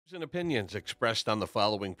And opinions expressed on the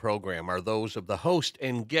following program are those of the host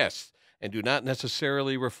and guests and do not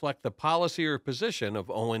necessarily reflect the policy or position of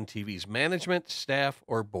ONTV's management, staff,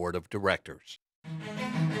 or board of directors.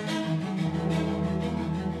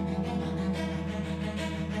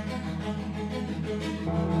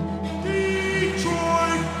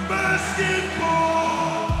 Detroit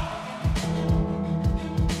basketball.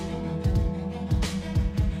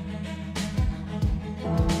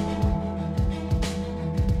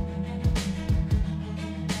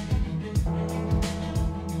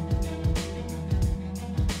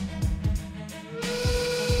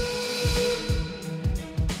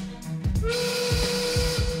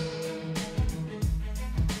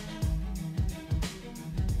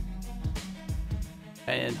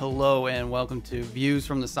 And hello and welcome to Views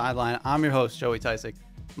from the Sideline. I'm your host, Joey Tysick,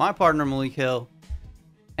 my partner, Malik Hill,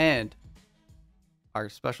 and our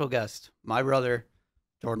special guest, my brother,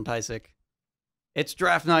 Jordan Tysick. It's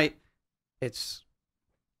draft night. It's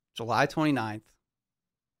July 29th,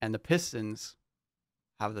 and the Pistons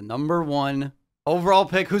have the number one overall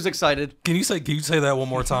pick. Who's excited? Can you say that one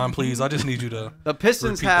more time, please? I just need you to The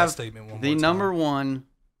Pistons repeat that have statement one the more time. number one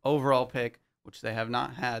overall pick, which they have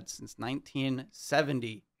not had since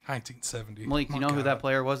 1970. 1970. Malik, do you know who that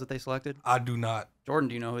player was that they selected? I do not. Jordan,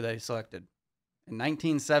 do you know who they selected? In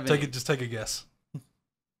 1970. Just take a guess.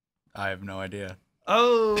 I have no idea.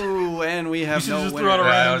 Oh, and we have You no just winners. threw out a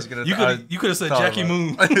Yeah, random. You could have said Jackie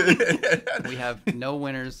Moon. We have no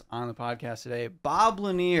winners on the podcast today. Bob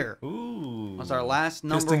Lanier Ooh. was our last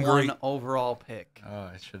number Piston one great. overall pick. Oh,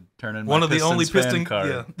 I should turn in One my of the only Pistons fan Piston. card.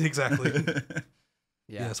 Yeah, exactly.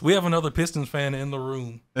 Yeah. Yes, we have another Pistons fan in the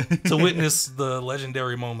room to witness the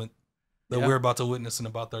legendary moment that Yeah. we're about to witness in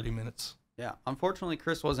about 30 minutes. Yeah. Unfortunately,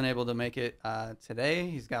 Chris wasn't able to make it today.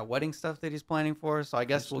 He's got wedding stuff that he's planning for, so I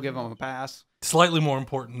guess we'll give him a pass. Slightly more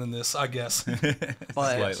important than this, I guess. But,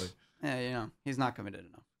 Slightly. Yeah, he's not committed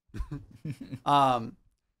enough.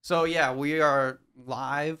 So yeah, we are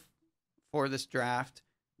live for this draft.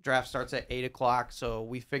 Draft starts at 8 o'clock, so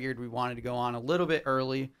we figured we wanted to go on a little bit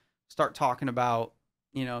early, start talking about,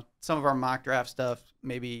 some of our mock draft stuff,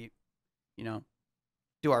 maybe,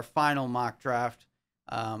 do our final mock draft,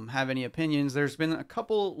 have any opinions. There's been a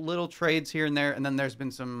couple little trades here and there, and then there's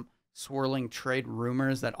been some swirling trade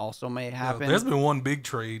rumors that also may happen. There's been one big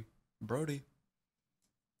trade. Brody.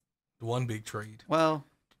 One big trade. Well,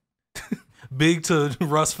 Big to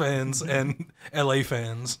Russ fans and LA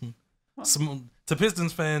fans. To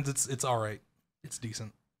Pistons fans, it's all right. It's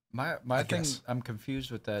decent. My I thing, guess. I'm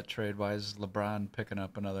confused with that trade. Why is LeBron picking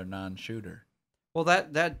up another non-shooter? well,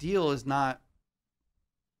 that deal is not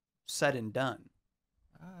said and done.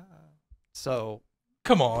 So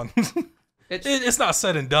Come on. It's not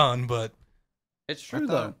said and done, but it's true I thought-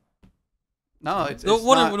 though. No, it's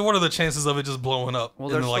what not. are the chances of it just blowing up? Well,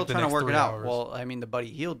 in they're like still the trying to next work 3 it out. hours? Well, I mean, the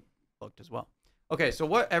Buddy Hield booked as well. Okay, so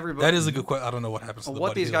what everybody That is a good question. I don't know what happens to the what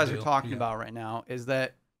Buddy these Hield guys are deal. talking Yeah. about right now is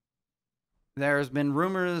that there's been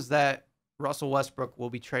rumors that Russell Westbrook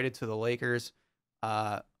will be traded to the Lakers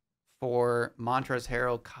for Montrezl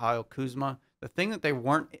Harrell, Kyle Kuzma. The thing that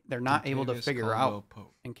they're not able to Contavious figure out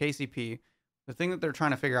Caldwell-Pope. in KCP, the thing that they're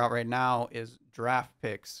trying to figure out right now is draft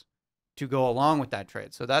picks to go along with that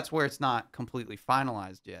trade. So that's where it's not completely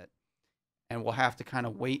finalized yet. And we'll have to kind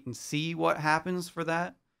of wait and see what happens for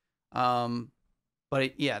that.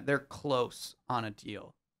 But they're close on a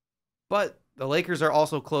deal. But the Lakers are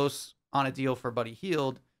also close on a deal for Buddy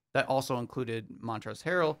Hield that also included Montrezl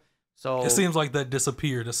Harrell. So It seems like that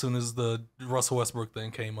disappeared as soon as the Russell Westbrook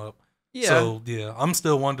thing came up. yeah, So yeah, I'm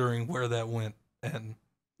still wondering where that went. And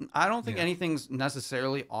I don't think yeah. anything's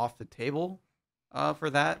necessarily off the table for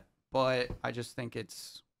that. But I just think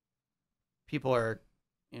it's people are,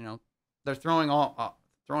 they're throwing out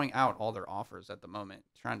all their offers at the moment,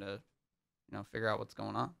 trying to, figure out what's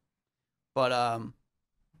going on. But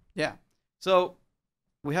yeah. So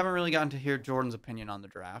we haven't really gotten to hear Jordan's opinion on the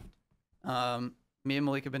draft. Me and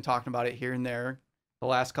Malik have been talking about it here and there the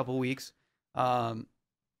last couple weeks.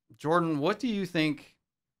 Jordan, what do you think?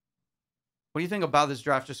 What do you think about this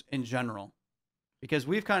draft just in general? Because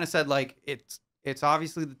we've kind of said like it's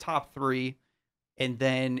obviously the top 3, and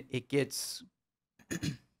then it's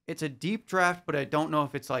a deep draft, but I don't know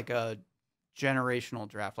if it's like a generational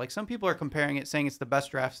draft. Like some people are comparing it, saying it's the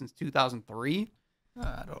best draft since 2003.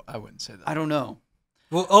 I wouldn't say that. I don't know.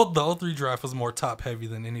 well, the 03 draft was more top heavy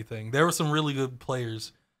than anything. There were some really good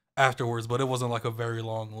players afterwards, but it wasn't like a very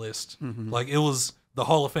long list. Mhm. Like it was the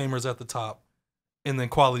Hall of Famers at the top, and then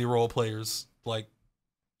quality role players like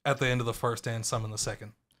at the end of the first and some in the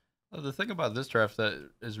second. Well, the thing about this draft that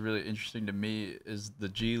is really interesting to me is the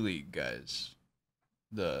G League guys,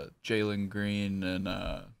 the Jalen Green and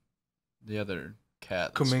the other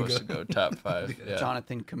cat that's supposed to go top 5. Yeah.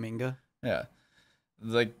 Jonathan Kuminga. Yeah.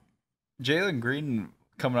 Like Jalen Green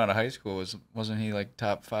coming out of high school wasn't he like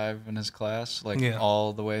top 5 in his class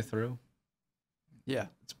all the way through? Yeah.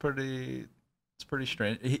 It's pretty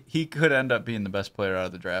strange. He could end up being the best player out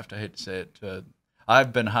of the draft. I hate to say it.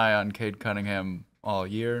 I've been high on Cade Cunningham all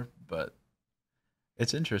year, but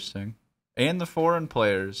it's interesting. And the foreign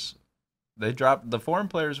players, the foreign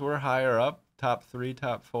players were higher up, top 3,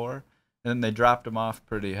 top 4, and then they dropped them off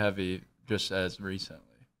pretty heavy just as recently.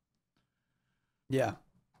 Yeah.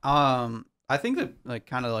 I think that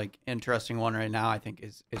kind of interesting one right now, I think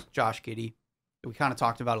is Josh Giddey. We kind of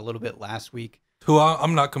talked about a little bit last week. Who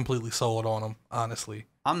I'm not completely sold on him, honestly.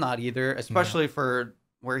 I'm not either, especially for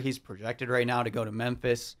where he's projected right now to go to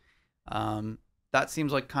Memphis. That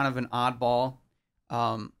seems like kind of an oddball.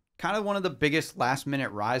 Kind of one of the biggest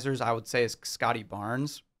last-minute risers, I would say, is Scotty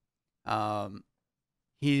Barnes.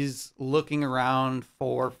 He's looking around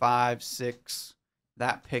 4, 5, 6,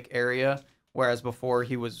 that pick area, whereas before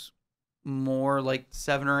he was more like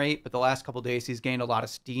 7 or 8, but the last couple of days he's gained a lot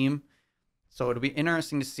of steam. So it'll be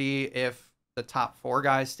interesting to see if the top 4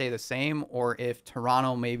 guys stay the same or if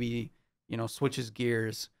Toronto maybe, switches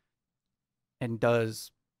gears and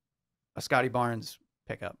does a Scotty Barnes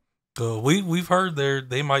pickup. We've heard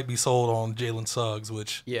they might be sold on Jalen Suggs,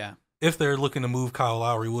 which if they're looking to move Kyle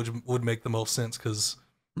Lowry would make the most sense because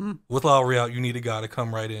with Lowry out, you need a guy to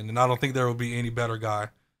come right in, and I don't think there will be any better guy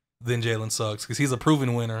than Jalen Suggs because he's a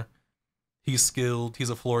proven winner. He's skilled. He's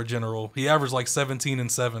a floor general. He averaged like 17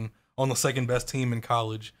 and 7 on the second best team in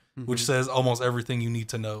college, which says almost everything you need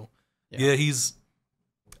to know. Yeah,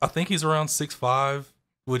 I think he's around 6'5",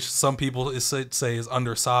 which some people say is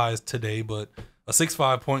undersized today, but a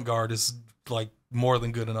 6'5" point guard is like more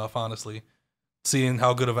than good enough, honestly. Seeing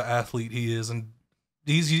how good of an athlete he is, and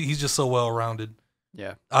he's just so well rounded.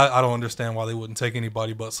 Yeah, I don't understand why they wouldn't take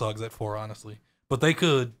anybody but Suggs at 4, honestly, but they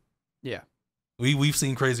could. Yeah, we've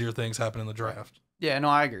seen crazier things happen in the draft. Yeah, no,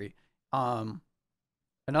 I agree.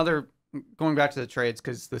 Another going back to the trades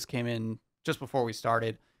because this came in just before we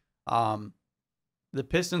started. The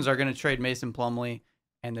Pistons are going to trade Mason Plumlee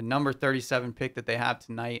and the number 37 pick that they have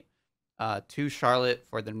tonight to Charlotte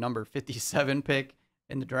for the number 57 pick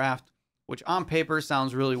in the draft, which on paper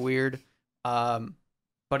sounds really weird.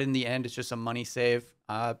 But in the end, it's just a money save.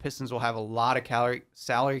 Pistons will have a lot of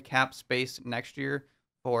salary cap space next year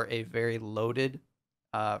for a very loaded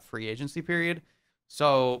free agency period.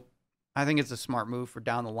 So I think it's a smart move for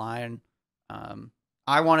down the line.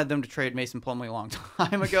 I wanted them to trade Mason Plumlee a long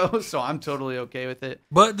time ago, so I'm totally okay with it.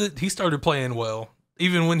 But he started playing well.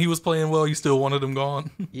 Even when he was playing well, you still wanted him gone.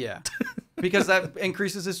 Yeah, because that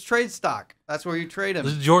increases his trade stock. That's where you trade him.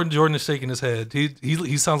 Jordan is shaking his head.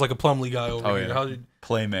 He sounds like a Plumlee guy over here. Yeah.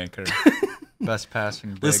 Playmaker, best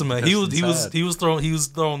passing. Listen, man, he was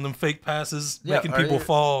throwing them fake passes, making people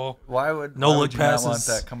fall. Why would you not want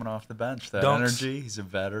that coming off the bench? That dunks. Energy. He's a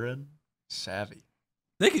veteran, savvy.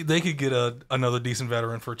 They could get another decent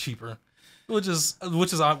veteran for cheaper, which is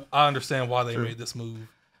I understand why they made this move.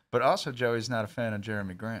 But also, Joey's not a fan of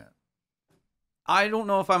Jeremy Grant. I don't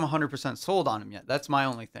know if I'm 100% sold on him yet. That's my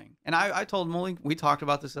only thing. And I told Malik, we talked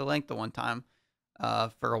about this at length the one time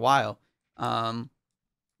for a while. I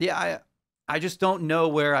just don't know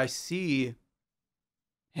where I see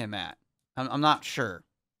him at. I'm not sure.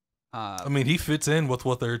 I mean, he fits in with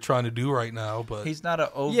what they're trying to do right now, but he's not an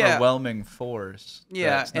overwhelming force. Yeah,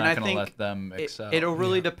 that's not going to let them excel. It'll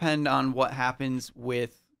really depend on what happens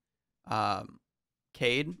with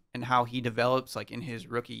Cade and how he develops like in his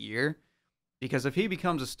rookie year. Because if he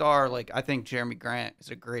becomes a star, like I think Jeremy Grant is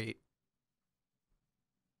a great.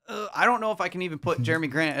 I don't know if I can even put Jeremy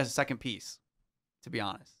Grant as a second piece, to be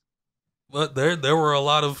honest. But there were a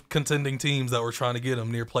lot of contending teams that were trying to get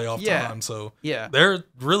him near playoff time. So they're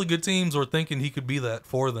really good teams were thinking he could be that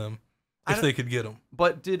for them if they could get him.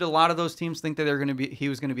 But did a lot of those teams think that he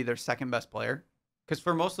was going to be their second best player? Because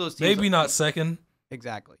for most of those teams, maybe not second.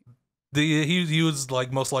 Exactly. He was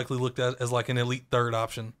like most likely looked at as like an elite third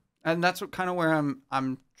option. And that's what kind of where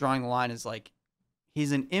I'm drawing the line is like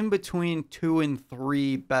he's an in between 2 and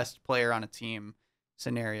 3 best player on a team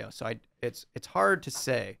scenario. So it's hard to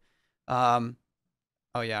say.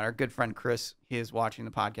 Our good friend Chris, he is watching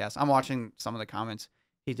the podcast. I'm watching some of the comments.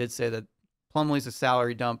 He did say that Plumlee's a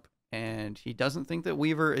salary dump, and he doesn't think that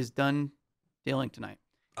Weaver is done dealing tonight.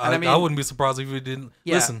 I wouldn't be surprised if he didn't.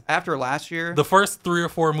 Yeah, listen, after last year, the first 3 or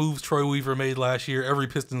 4 moves Troy Weaver made last year, every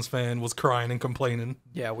Pistons fan was crying and complaining.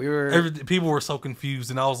 Yeah, people were so confused,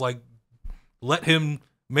 and I was like, let him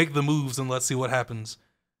make the moves and let's see what happens.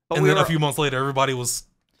 But then a few months later, everybody was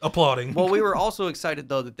applauding. Well, we were also excited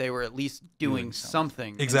though that they were at least doing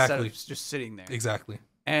something exactly instead of just sitting there. Exactly.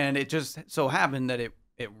 And it just so happened that it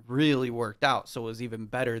really worked out, so it was even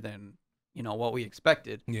better than what we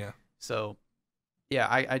expected. Yeah. So, yeah,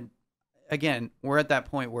 I again, we're at that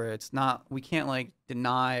point where it's not, we can't like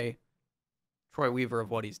deny Troy Weaver of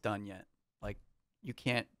what he's done yet. Like you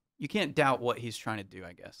can't doubt what he's trying to do,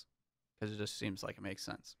 I guess, because it just seems like it makes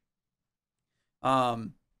sense.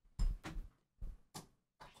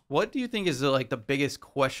 What do you think is like the biggest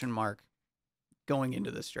question mark going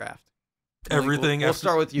into this draft? Everything. We'll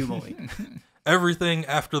start with you, Malik. Everything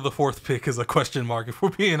after the 4th pick is a question mark, if we're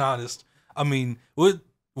being honest. I mean,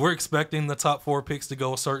 we're expecting the top 4 picks to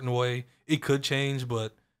go a certain way. It could change,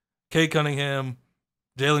 but Cade Cunningham,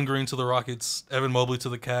 Jalen Green to the Rockets, Evan Mobley to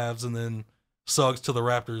the Cavs, and then Suggs to the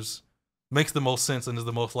Raptors makes the most sense and is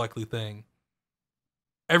the most likely thing.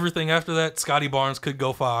 Everything after that, Scotty Barnes could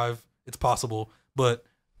go 5. It's possible, but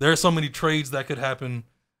there are so many trades that could happen.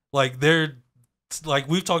 Like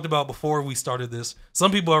we've talked about before we started this.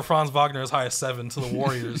 Some people are Franz Wagner as high as 7 to the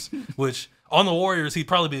Warriors, which on the Warriors he'd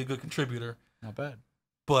probably be a good contributor. Not bad.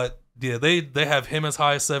 But yeah, they have him as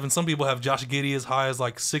high as 7. Some people have Josh Giddey as high as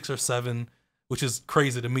like 6 or 7, which is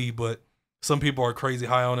crazy to me, but some people are crazy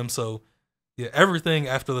high on him. So yeah, everything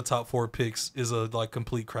after the top 4 picks is a like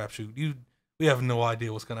complete crapshoot. We have no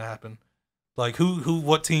idea what's gonna happen. Like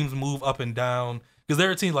what teams move up and down, because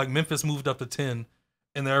there are teams like Memphis moved up to 10,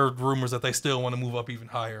 and there are rumors that they still want to move up even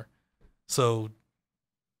higher. So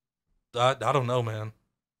I don't know, man.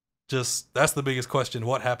 Just that's the biggest question.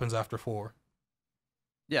 What happens after 4?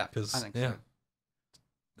 Yeah, I think so.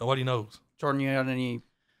 Nobody knows. Jordan, you got any?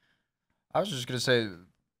 I was just gonna say,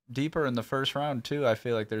 deeper in the first round too, I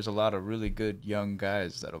feel like there's a lot of really good young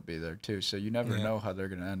guys that'll be there too. So you never know how they're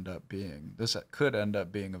gonna end up being. This could end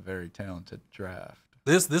up being a very talented draft.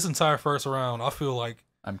 This entire first round, I feel like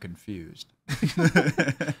I'm confused.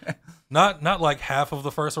 not like half of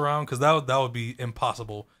the first round, because that would be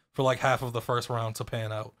impossible for like half of the first round to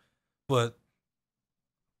pan out. But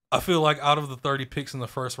I feel like out of the 30 picks in the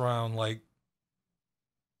first round, like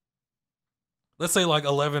let's say like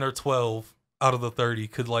 11 or 12 out of the 30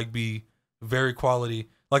 could like be very quality,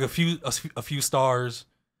 like a few stars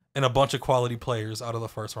and a bunch of quality players out of the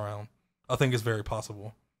first round. I think it's very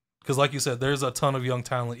possible, because like you said, there's a ton of young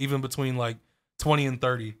talent even between like 20 and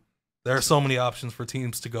 30. There are so many options for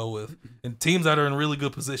teams to go with, and teams that are in really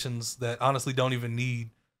good positions that honestly don't even need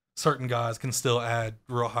certain guys can still add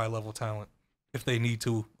real high level talent if they need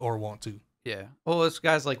to or want to. Yeah. Well, it's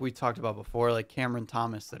guys like we talked about before, like Cameron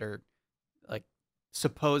Thomas, that are like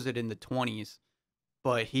supposed in the 20s,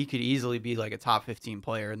 but he could easily be like a top 15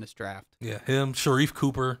 player in this draft. Yeah, him. Sharif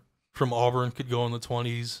Cooper from Auburn could go in the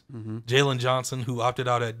 20s. Mm-hmm. Jalen Johnson, who opted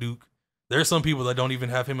out at Duke. There are some people that don't even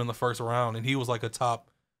have him in the first round, and he was like a top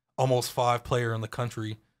almost 5 player in the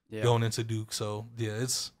country going into Duke. So yeah,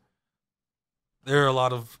 there are a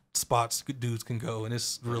lot of spots dudes can go, and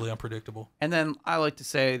it's really unpredictable. And then I like to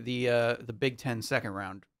say the Big Ten second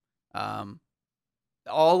round,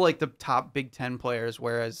 all like the top Big Ten players.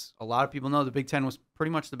 Whereas a lot of people know the Big Ten was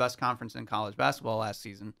pretty much the best conference in college basketball last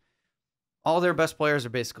season. All their best players are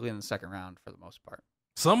basically in the second round for the most part.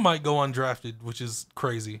 Some might go undrafted, which is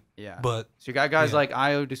crazy. Yeah, but so you got guys like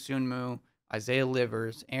Ayo Dosunmu, Isaiah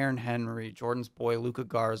Livers, Aaron Henry, Jordan's boy Luka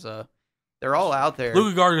Garza. They're all out there.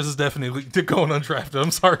 Luka Garza is definitely going undrafted.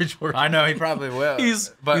 I'm sorry, Jordan. I know he probably will.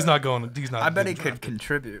 He's not going. He's not. I bet he drafted. could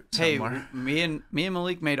contribute. Hey, somewhere. me and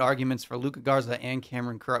Malik made arguments for Luka Garza and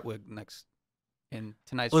Cameron Krutwig in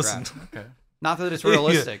tonight's Listen, draft. Okay. Not that it's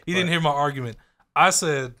realistic. He didn't hear my argument. I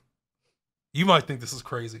said, you might think this is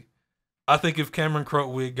crazy. I think if Cameron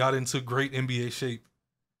Krutwig got into great NBA shape,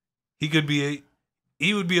 he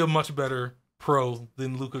would be a much better pro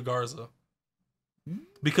than Luka Garza.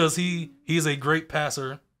 Because he is a great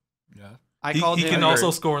passer. Yeah. He can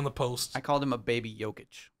also score in the post. I called him a baby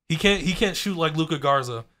Jokic. He can't shoot like Luka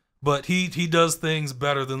Garza, but he does things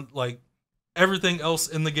better than like everything else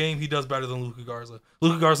in the game. He does better than Luka Garza.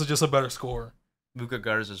 Luka Garza is just a better scorer. Luka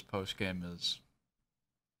Garza's post game has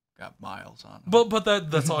got miles on him.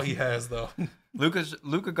 But that's all he has though.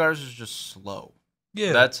 Luka Garza's just slow.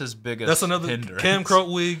 Yeah, that's his biggest. That's another. hindrance. Cam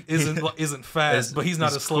Krutwig isn't fast, but he's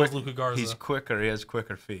not as slow as Luka Garza. He's quicker. He has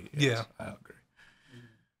quicker feet. Yes, yeah, I agree.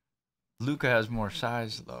 Luka has more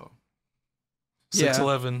size though.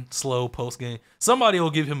 6'11", slow post game. Somebody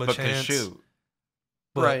will give him a chance. Can shoot.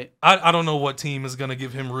 But right. I don't know what team is going to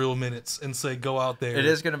give him real minutes and say go out there. It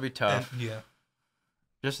is going to be tough. Yeah.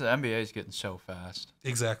 Just the NBA is getting so fast.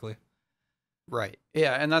 Exactly. Right.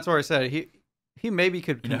 Yeah, and that's where I said he maybe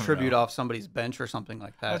could contribute off somebody's bench or something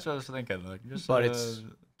like that. That's what I was thinking. Like just but it's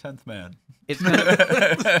 10th man. It's gonna,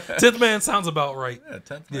 10th man sounds about right. Yeah,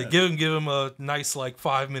 10th Yeah, man. give him a nice like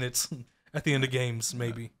 5 minutes at the end of games,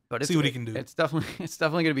 maybe. but See what he can do. It's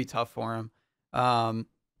definitely gonna be tough for him.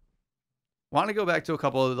 Want to go back to a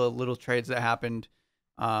couple of the little trades that happened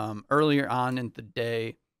earlier on in the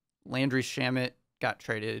day. Landry Shamet got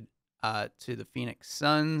traded to the Phoenix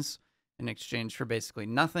Suns in exchange for basically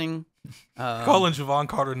nothing. Calling Javon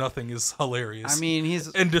Carter nothing is hilarious. I mean, he's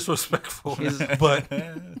and disrespectful, but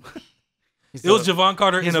he's it was Javon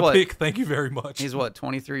Carter in a what? pick. Thank you very much. He's what,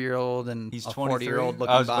 23-year-old and He's a 23? 40-year-old I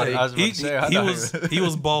looking was body. about to say, I thought he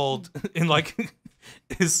was bald in like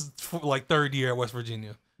his like 3rd year at West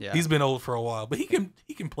Virginia. Yeah, He's been old for a while, but he can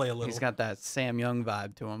play a little. he's got that Sam Young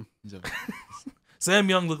vibe to him. Sam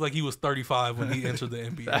Young looked like he was 35 when he entered the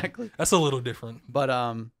NBA. Exactly. That's a little different. But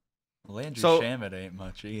Landry So- Shamet ain't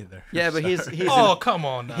much either. yeah, but he's Oh, come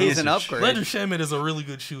on now. he's an upgrade. Landry Shamet is a really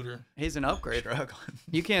good shooter. He's an upgrade. struggling.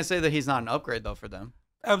 You can't say that he's not an upgrade though for them.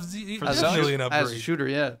 He's For the definitely Suns? an As a upgrade. shooter,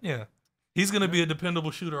 yeah. Yeah. He's going to be a dependable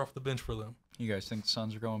shooter off the bench for them. You guys think the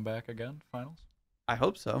Suns are going back again? Finals? I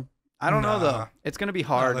hope so. I don't know Nah. though. It's gonna be No,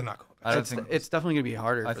 hard. they're not going I don't it's, think. it's definitely gonna be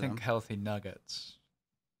harder. I for think them. healthy Nuggets.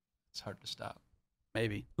 It's hard to stop.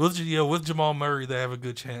 Maybe. with Jamal Murray, they have a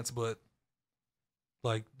good chance, but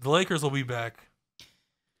like the Lakers will be back.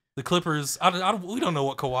 The Clippers, we don't know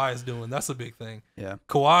what Kawhi is doing. That's a big thing. Yeah.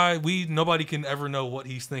 Kawhi, nobody can ever know what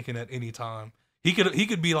he's thinking at any time. He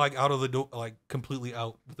could be like out of the door, like completely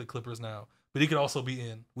out with the Clippers now, but he could also be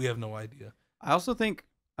in. We have no idea. I also think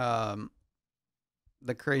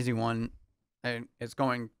the crazy one, and it's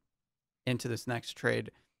going into this next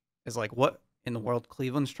trade, is like what in the world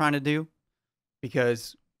Cleveland's trying to do,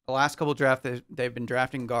 because the last couple drafts they've been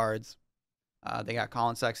drafting guards. They got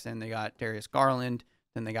Colin Sexton, they got Darius Garland,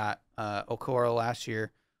 then they got Okoro last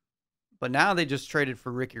year, but now they just traded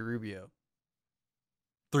for Ricky Rubio.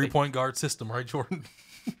 3-point guard system, right, Jordan?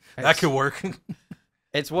 that It's- could work.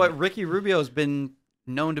 It's what Ricky Rubio's been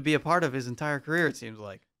known to be a part of his entire career. It seems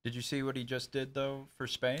like. Did you see what he just did though for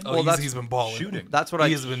Spain? Oh, Well, he's been balling. shooting. That's what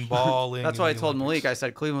He has been balling. That's in what I the told Malik. I Olympics.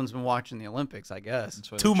 said Cleveland's been watching the Olympics, I guess.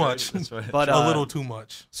 That's why Too they much. traded- that's why- But a little too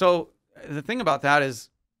much. So the thing about that is,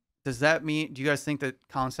 does that mean? Do you guys think that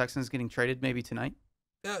Colin Sexton is getting traded maybe tonight?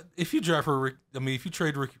 If you draft if you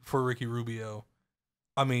trade for Ricky Rubio,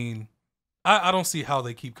 I mean, I don't see how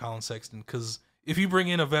they keep Colin Sexton, because if you bring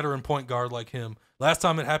in a veteran point guard like him, last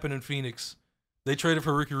time it happened in Phoenix, they traded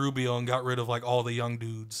for Ricky Rubio and got rid of like all the young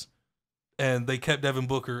dudes, and they kept Devin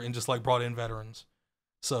Booker and just like brought in veterans.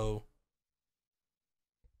 So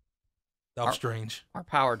that was strange. Our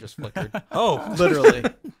power just flickered. Oh, Literally,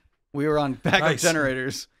 we were on backup Nice.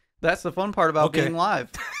 generators. That's the fun part about Okay. being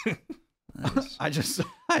live. Nice. I you just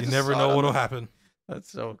never saw know it on what'll the- happen. That's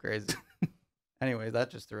so crazy. Anyway, that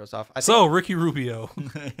just threw us off. So Ricky Rubio,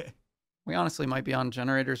 We honestly might be on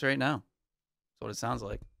generators right now. That's what it sounds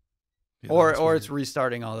like. Yeah, or that's or weird. it's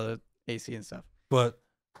restarting all the AC and stuff. But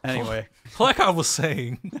Anyway, like I was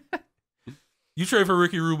saying, you trade for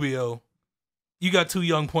Ricky Rubio, you got 2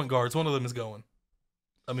 young point guards. One of them is going.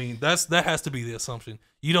 I mean, that has to be the assumption.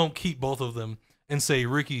 You don't keep both of them and say,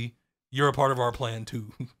 Ricky, you're a part of our plan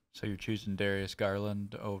too. So you're choosing Darius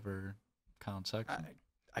Garland over Colin Sexton?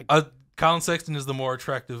 Colin Sexton is the more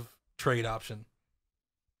attractive trade option,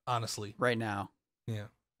 honestly. right now. Yeah.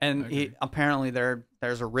 And I he agree. apparently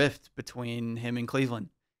there's a rift between him and Cleveland.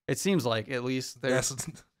 It seems like, at least there's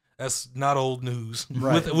That's not old news.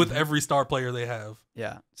 Right. With every star player they have.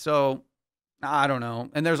 yeah. So I don't know.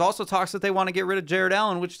 And there's also talks that they want to get rid of Jared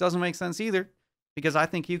Allen, which doesn't make sense either, because I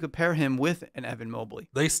think you could pair him with an Evan Mobley.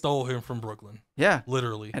 They stole him from Brooklyn, Yeah.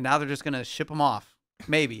 literally. And now they're just gonna ship him off.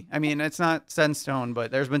 Maybe. I mean, it's not set in stone,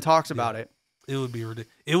 but there's been talks about it. It would be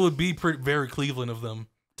ridiculous. It would be very Cleveland of them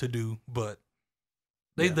to do, but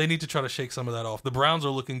they need to try to shake some of that off. The Browns are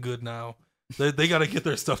looking good now. They got to get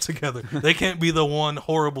their stuff together. They can't be the one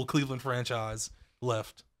horrible Cleveland franchise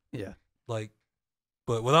left. Yeah.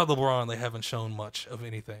 But without LeBron, they haven't shown much of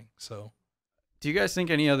anything. So Do you guys think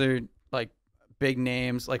any other like big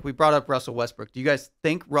names? Like we brought up Russell Westbrook. Do you guys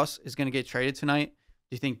think Russ is gonna get traded tonight?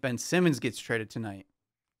 Do you think Ben Simmons gets traded tonight?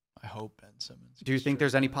 I hope Ben Simmons. Do you gets think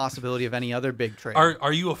there's any traded. possibility of any other big trade?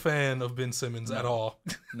 are you a fan of Ben Simmons at No. all?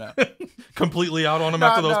 No. Completely out on him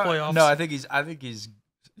after those playoffs? No, I think he's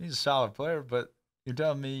a solid player, but you're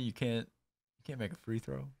telling me you can't make a free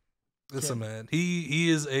throw? Listen, man, he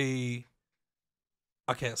is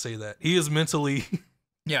I can't say that. He is mentally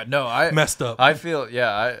Yeah, no, I messed up. I feel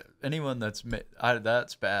anyone that's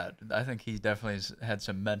bad. I think he definitely has had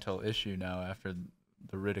some mental issue now after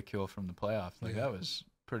the ridicule from the playoffs. Like Yeah. that was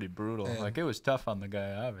pretty brutal. And like, it was tough on the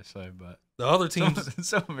guy, obviously, but the other teams,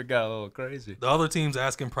 some of it got a little crazy. The other teams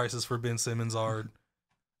asking prices for Ben Simmons are,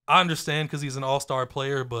 I understand because he's an all-star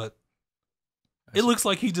player, but it looks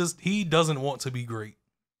like he doesn't want to be great.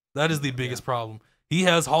 That is the biggest problem. He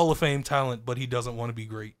has Hall of Fame talent, but he doesn't want to be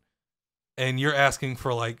great. And you're asking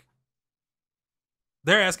for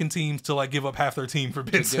they're asking teams to give up half their team for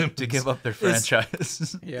Ben Simmons. To give up their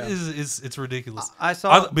franchise. It's ridiculous. I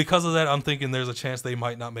saw because of that, I'm thinking there's a chance they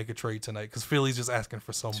might not make a trade tonight because Philly's just asking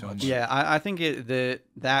for so much. Yeah, I think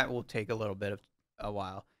that will take a little bit of a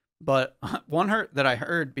while. But one that I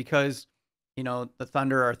heard, because the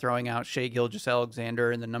Thunder are throwing out Shai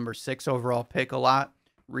Gilgeous-Alexander and the number 6 overall pick a lot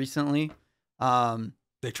recently.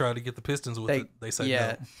 They tried to get the Pistons with it. They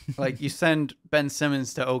said no. You send Ben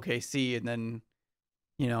Simmons to OKC and then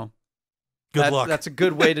good luck. That's a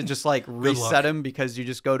good way to just reset him, because you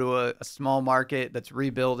just go to a small market that's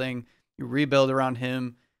rebuilding. You rebuild around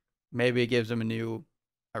him. Maybe it gives him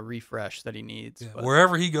a refresh that he needs. Yeah,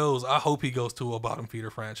 wherever he goes, I hope he goes to a bottom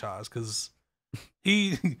feeder franchise, because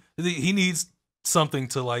he needs something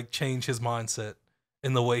to change his mindset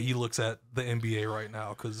in the way he looks at the NBA right now,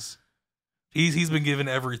 because he's been given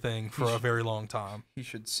everything for a very long time. He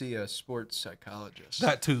should see a sports psychologist.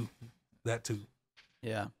 That too.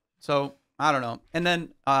 Yeah. So I don't know. And then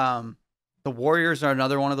the Warriors are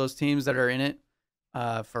another one of those teams that are in it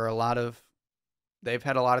for a lot of. They've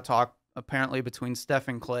had a lot of talk apparently between Steph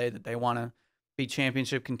and Clay that they want to be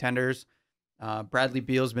championship contenders. Bradley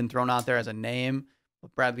Beal's been thrown out there as a name,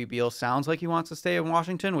 but Bradley Beal sounds like he wants to stay in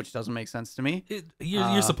Washington, which doesn't make sense to me.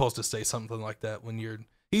 You're supposed to say something like that when you're.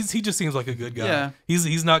 He just seems like a good guy. Yeah.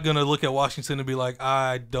 He's not gonna look at Washington and be like,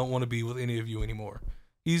 I don't want to be with any of you anymore.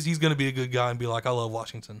 He's gonna be a good guy and be like, I love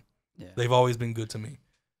Washington. Yeah. They've always been good to me.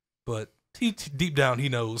 But deep down he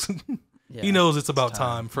knows. Yeah. He knows it's about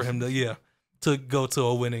time for him to go to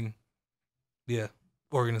a winning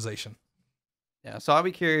organization. Yeah. So I'll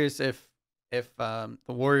be curious if the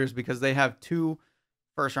Warriors, because they have 2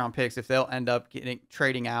 first-round picks, if they'll end up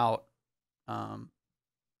trading out from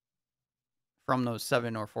those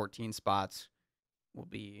 7 or 14 spots, will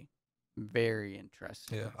be very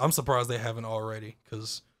interesting. Yeah, I'm surprised they haven't already,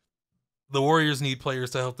 because the Warriors need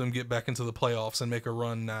players to help them get back into the playoffs and make a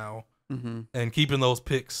run now. Mm-hmm. And keeping those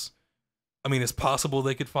picks, I mean, it's possible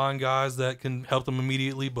they could find guys that can help them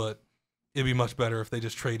immediately, but it'd be much better if they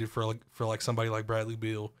just traded for somebody like Bradley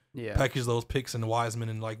Beal. Yeah, package those picks in Wiseman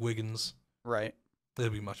and Wiggins. Right.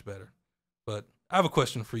 It'd be much better. But I have a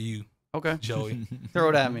question for you, okay, Joey. Throw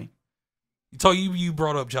it at me. You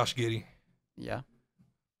brought up Josh Giddey. Yeah.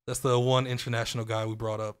 That's the one international guy we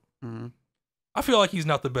brought up. Mm-hmm. I feel like he's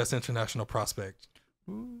not the best international prospect.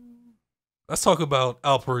 Let's talk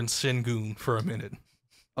Alperen Şengün for a minute.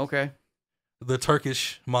 Okay. The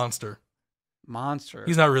Turkish monster. Monster.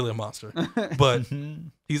 He's not really a monster, but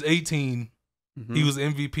he's 18. Mm-hmm. He was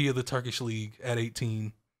MVP of the Turkish league at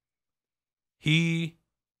 18.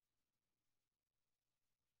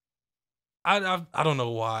 I don't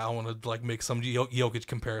know why I want to make some Jokic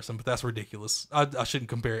comparison, but that's ridiculous. I shouldn't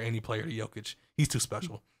compare any player to Jokic. He's too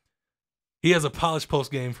special. He has a polished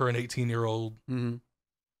post game for an 18-year-old. Mm-hmm.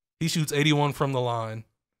 He shoots 81 from the line.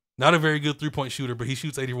 Not a very good 3-point shooter, but he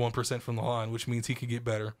shoots 81% from the line, which means he could get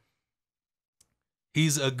better.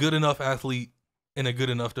 He's a good enough athlete and a good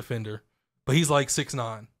enough defender, but he's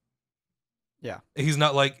 6'9". Yeah. He's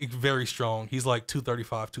not very strong. He's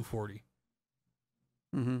 235, 240.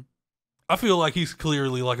 Mm-hmm. I feel like he's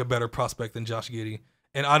clearly a better prospect than Josh Giddey,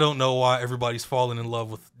 and I don't know why everybody's falling in love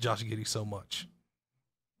with Josh Giddey so much.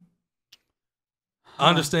 I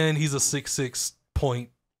understand he's a 6'6" point.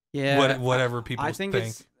 Yeah. Whatever people think.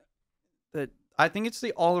 I think it's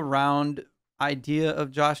the all-around idea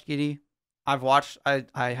of Josh Giddey.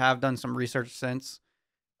 I have done some research since.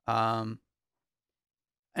 And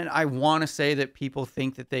I want to say that people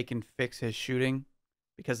think that they can fix his shooting,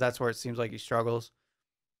 because that's where it seems like he struggles.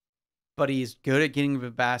 But he's good at getting to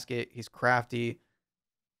the basket. He's crafty.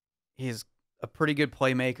 He's a pretty good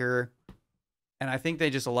playmaker. And I think they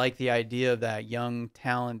just like the idea of that young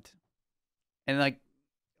talent. And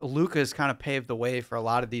Luka's kind of paved the way for a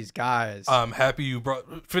lot of these guys. I'm happy you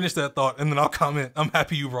finish that thought, and then I'll comment. I'm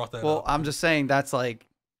happy you brought that up. Well, I'm just saying that's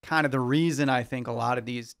kind of the reason I think a lot of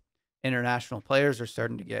these international players are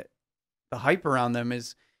starting to get the hype around them,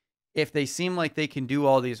 is if they seem like they can do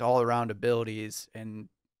all these all-around abilities and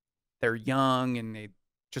they're young and they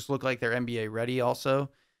just look like they're NBA ready also.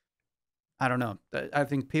 I don't know. I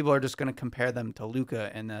think people are just going to compare them to Luka,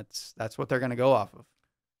 and that's what they're going to go off of.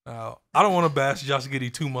 I don't want to bash Josh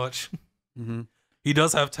Giddey too much. Mm-hmm. He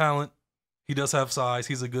does have talent. He does have size.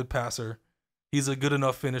 He's a good passer. He's a good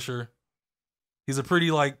enough finisher. He's a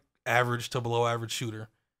pretty like average to below average shooter.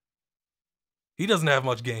 He doesn't have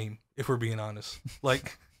much game, if we're being honest.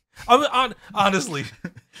 Like, honestly,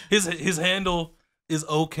 his handle is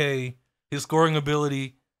okay. His scoring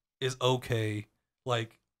ability is okay.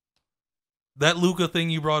 Like, that Luka thing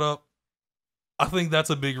you brought up, I think that's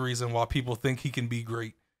a big reason why people think he can be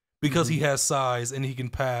great. Because he has size and he can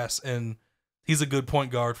pass and he's a good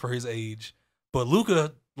point guard for his age. But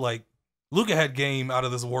Luka had game out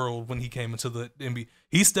of this world when he came into the NBA.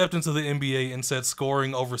 He stepped into the NBA and said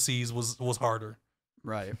scoring overseas was harder.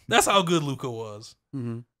 Right. That's how good Luka was.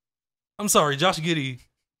 Mm-hmm. I'm sorry, Josh Giddey,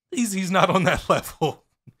 he's not on that level.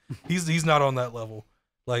 He's not on that level.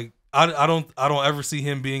 Like I don't ever see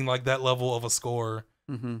him being like that level of a scorer.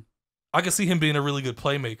 Mm-hmm. I can see him being a really good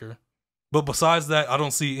playmaker, but besides that, I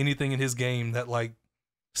don't see anything in his game that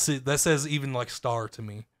that says even like star to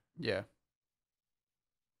me. Yeah.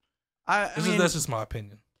 That's just my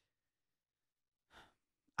opinion.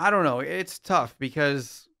 I don't know. It's tough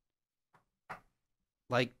because,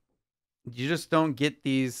 like, you just don't get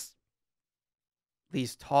these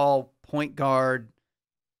tall point guard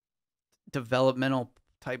developmental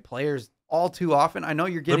type players all too often. I know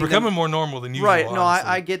you're getting they're becoming more normal than usual. Right? No,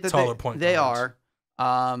 I get that taller point they guards.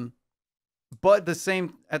 are. But at the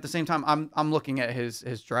same time, I'm looking at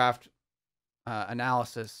his draft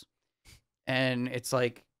analysis, and it's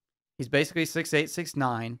like he's basically 6'8",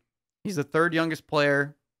 6'9". He's the third youngest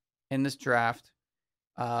player in this draft,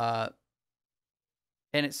 and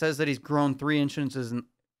it says that he's grown 3 inches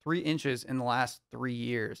in the last 3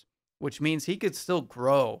 years, which means he could still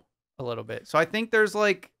grow a little bit. So I think there's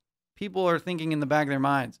like people are thinking in the back of their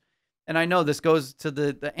minds, and I know this goes to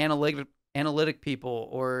the analytic people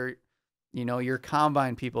or your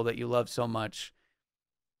combine people that you love so much,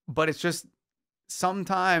 but it's just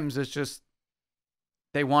sometimes it's just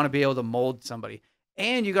they want to be able to mold somebody.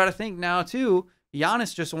 And you got to think now too,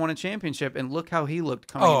 Giannis just won a championship and look how he looked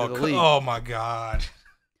coming into the league. Oh my God.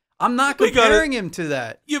 I'm not comparing him to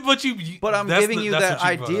that. Yeah, but I'm giving you that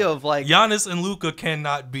idea of like Giannis and Luka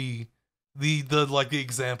cannot be the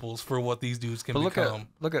examples for what these dudes can become.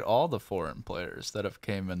 Look at all the foreign players that have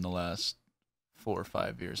came in the last 4 or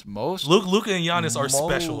 5 years. Luka and Giannis are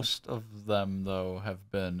special. Most of them though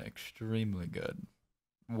have been extremely good.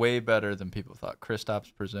 Way better than people thought.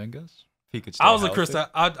 Kristaps Porzingis, he could stay healthy.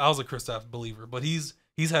 I was a Kristaps believer, but he's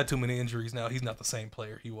had too many injuries now. He's not the same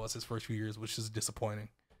player he was his first few years, which is disappointing.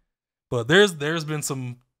 But there's been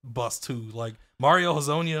some busts too. Like Mario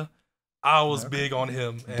Hezonja, I was big on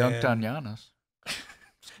him. Dunked on Giannis.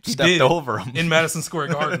 He Stepped did over him in Madison Square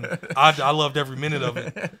Garden. I loved every minute of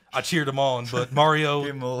it. I cheered him on, but Mario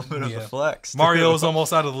gave him a little bit of a flex. Mario is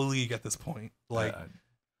almost out of the league at this point. Like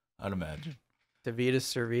I'd imagine. Davidas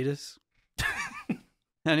Servitas.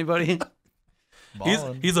 Anybody?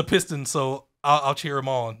 He's a Piston, so I'll cheer him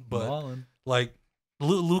on. But Ballin'. like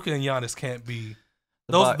Luka and Giannis can't be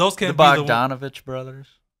those can't be the Bogdanovich brothers.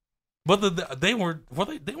 But they weren't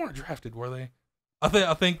drafted, were they?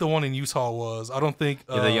 I think the one in Utah was. I don't think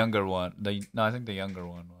the younger one. I think the younger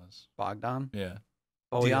one was Bogdan. Yeah.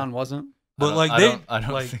 Bojan wasn't. But I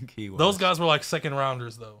don't think he was. Those guys were like second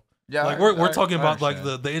rounders though. Yeah, like we're talking about like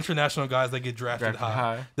the international guys that get drafted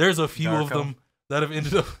high. There's a few of them that have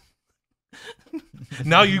ended up.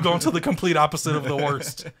 Now you've gone to the complete opposite of the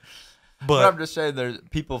worst. But I'm just saying, there's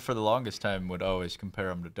people for the longest time would always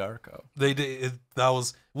compare him to Darko. They did. That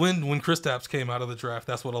was when Kristaps came out of the draft.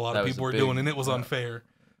 That's what a lot of people were doing, and it was unfair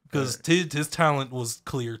because his talent was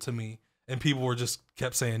clear to me, and people were just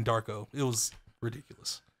kept saying Darko. It was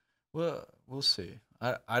ridiculous. Well, we'll see.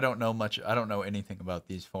 I don't know much. I don't know anything about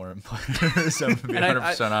these foreign players. I'm to be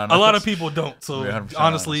 100% honest. A lot of people don't. So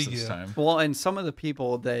honestly, yeah. Well, and some of the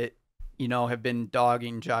people that have been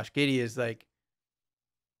dogging Josh Giddey is like,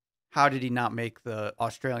 how did he not make the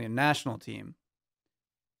Australian national team?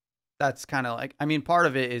 That's kind of like, I mean, part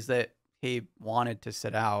of it is that he wanted to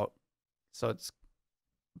sit out.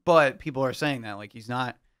 But people are saying that like he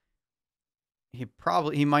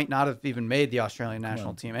might not have even made the Australian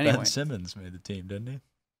national team anyway. Ben Simmons made the team, didn't he?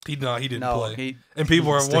 He didn't play. And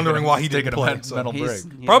people are wondering why he didn't play. Mental break.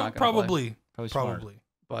 Probably.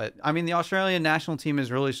 But I mean, the Australian national team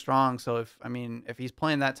is really strong. So if he's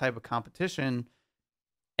playing that type of competition,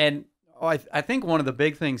 and I think one of the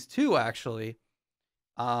big things too, actually,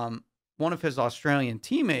 one of his Australian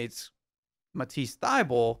teammates, Matisse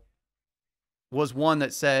Thybulle, was one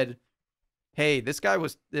that said, "Hey, this guy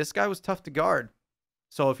was tough to guard.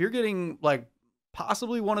 So if you're getting like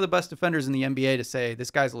possibly one of the best defenders in the NBA to say this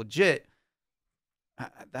guy's legit,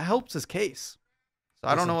 that helps his case." So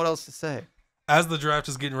I don't know what else to say. as the draft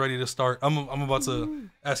is getting ready to start, I'm about to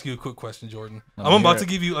ask you a quick question, Jordan. Let I'm me about hear to it.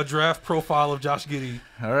 give you a draft profile of Josh Giddey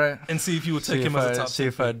All right. and see if you would take him as a top. See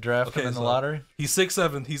if I draft him in the so lottery. He's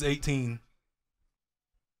 6'7". He's 18.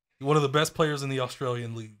 One of the best players in the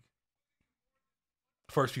Australian League.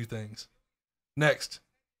 First few things. Next,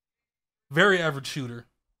 very average shooter.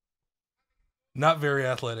 Not very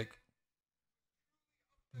athletic.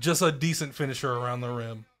 Just a decent finisher around the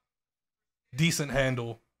rim. Decent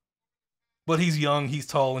handle. But he's young, he's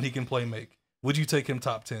tall, and he can play make. Would you take him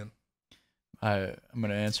top 10? I'm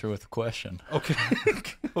gonna answer with a question. Okay.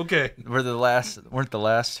 Okay. Weren't the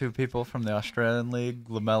last two people from the Australian League,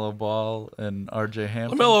 LaMelo Ball and RJ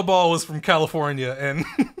Hampton? LaMelo Ball was from California, and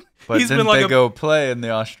But he's didn't been like they go play in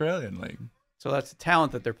the Australian League? So that's the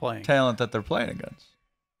talent that they're playing. Talent that they're playing against.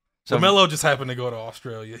 So LaMelo just happened to go to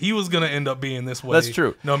Australia. He was going to end up being this way. That's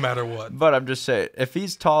true. No matter what. But I'm just saying, if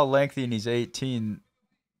he's tall, lengthy, and he's 18,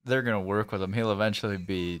 they're going to work with him. He'll eventually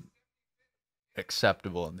be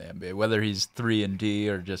acceptable in the NBA, whether he's 3-and-D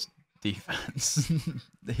or just defense.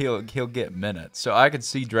 he'll get minutes. So I could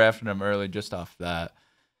see drafting him early just off that.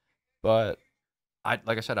 But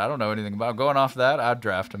like I said, I don't know anything about him. Going off that, I'd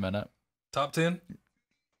draft him in it. Top 10?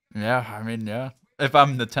 Yeah, I mean, yeah. If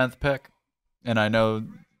I'm the 10th pick, and I know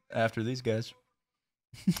after these guys,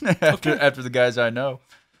 after the guys I know.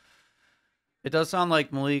 It does sound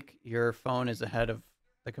like, Malik, your phone is ahead of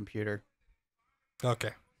the computer. Okay.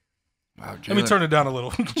 Wow, Let me turn it down a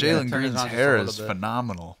little. Jalen turn it Green's on just a hair little is bit.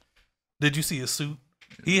 phenomenal. Did you see his suit?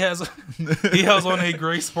 He has on a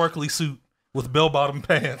gray sparkly suit with bell-bottom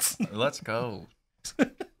pants. Let's go.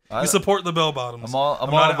 You support the bell-bottoms. I'm all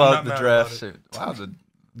not about the mad draft about it. suit. Wow, the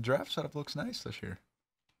draft setup looks nice this year.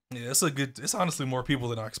 Yeah, it's honestly more people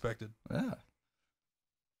than I expected. Yeah.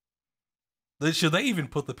 Should they even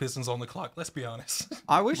put the Pistons on the clock? Let's be honest.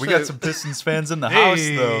 I wish We they- got some Pistons fans in the house,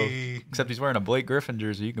 though. Hey. Except he's wearing a Blake Griffin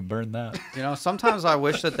jersey. You can burn that. You know, sometimes I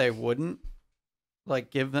wish that they wouldn't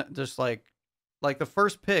give them just like the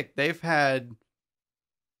first pick. They've had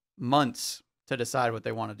months to decide what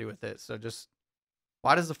they want to do with it. So just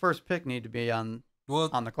why does the first pick need to be on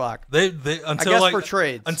the clock? They I until guess like for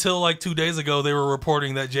trades. until like 2 days ago, they were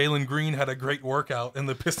reporting that Jalen Green had a great workout and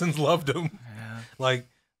the Pistons loved him. Yeah. Like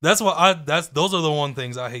those are the one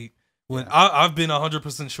things I hate. When I've been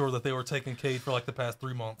 100% sure that they were taking Cade for like the past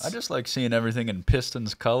 3 months. I just like seeing everything in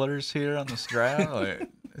Pistons colors here on this draft. Like,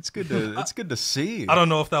 it's good to see. I don't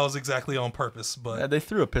know if that was exactly on purpose, but Yeah, they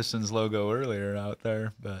threw a Pistons logo earlier out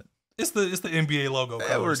there, but it's the NBA logo. yeah,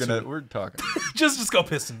 colors, too. we're talking. just go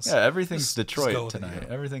Pistons. Yeah, everything's Just go Detroit with it, tonight.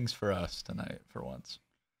 yeah. Everything's for us tonight for once.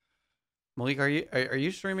 Malik, are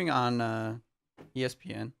you streaming on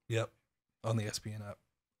ESPN? Yep, on the ESPN app.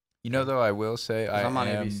 You know, though, I will say 'Cause I'm on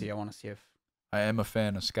ABC. I want to see if I am a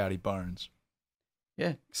fan of Scotty Barnes.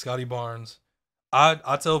 Scotty Barnes.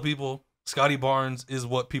 I tell people Scotty Barnes is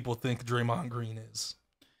what people think Draymond Green is.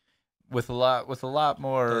 With a lot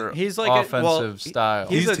more He's like offensive style.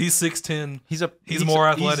 He's 6'10". He's more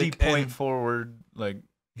a athletic easy point and- forward. Like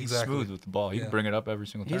he's Exactly. smooth with the ball. He Yeah. can bring it up every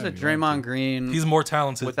single time. he's a if he wanted Draymond to. Green He's more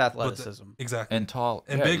talented with but athleticism. exactly, and tall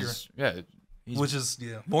and yeah, bigger. He's which is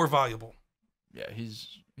more valuable. yeah,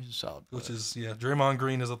 he's a solid player. Which is Draymond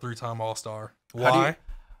Green is a 3-time All-Star. How do you- Why?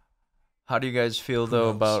 How do you guys feel Who though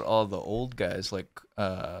knows? about all the old guys like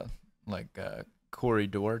Corey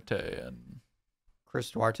Duarte and Chris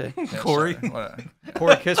Duarte, Corey?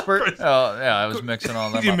 Corey Kispert. Oh yeah, I was mixing all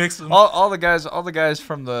them You up. mix them. All the guys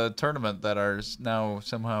from the tournament that are now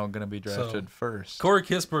somehow going to be drafted first. Corey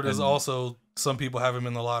Kispert is And- also, some people have him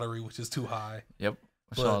in the lottery, which is too high. Yep,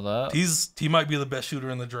 I But saw that. he might be the best shooter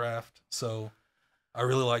in the draft, so I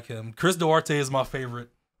really like him. Chris Duarte is my favorite.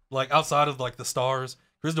 Like outside of like the stars,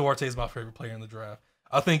 Chris Duarte is my favorite player in the draft.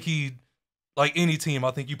 I think he, like any team,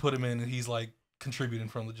 I think you put him in and he's like contributing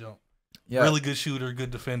from the jump. Yeah, Really good shooter,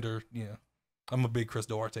 good defender. Yeah, I'm a big Chris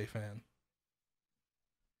Duarte fan.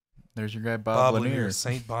 there's your guy Bob Bob Lanier, Lanier.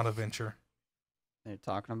 Saint Bonaventure. They're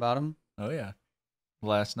talking about him. Oh yeah,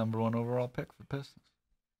 last #1 overall pick for Pistons.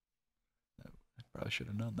 I probably should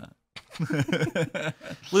have known that.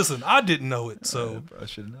 Listen, I didn't know it, I so probably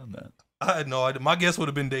should have known that. I had no idea. My guess would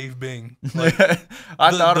have been Dave Bing.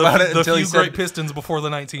 I thought about it the until he few great said Pistons before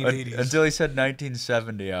the 1980s. until he said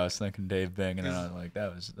 1970. I was thinking Dave Bing, and then I was like,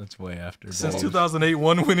 that's way after. Since Dave. 2008,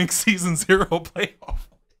 one winning season, 0 playoff.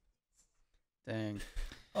 Dang.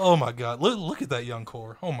 Oh my God! Look at that young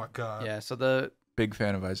core. Oh my God! Yeah. So the Big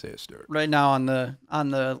fan of Isaiah Stewart. right now on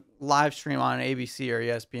the live stream on ABC or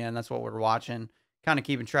ESPN, that's what we're watching. Kind of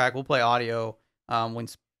keeping track. We'll play audio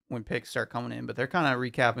when picks start coming in, but they're kind of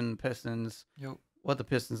recapping the Pistons, Yep. what the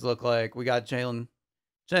Pistons look like. We got Jalen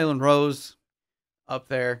Rose up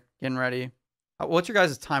there getting ready. What's your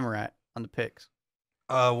guys' timer at on the picks?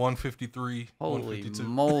 153. Holy 152.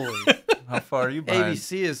 moly. How far are you behind?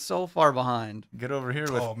 ABC is so far behind. Get over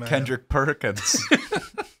here with man. Kendrick Perkins.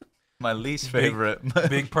 My least favorite.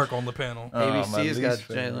 Big perk on the panel. ABC's got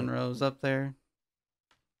Jalen Rose up there.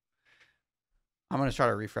 I'm going to try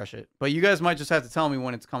to refresh it. But you guys might just have to tell me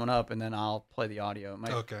when it's coming up, and then I'll play the audio. It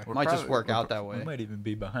might just work out that way. We might even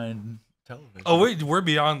be behind television. Oh, we're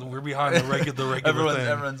behind the regular thing.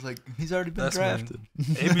 Everyone's like, he's already been drafted.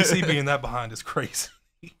 ABC being that behind is crazy.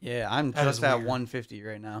 Yeah, I'm just at 150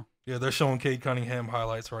 right now. Yeah, they're showing Cade Cunningham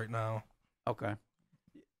highlights right now. Okay.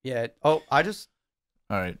 Yeah. Oh, All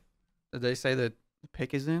right. Did they say that the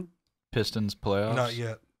pick is in? Pistons playoffs? Not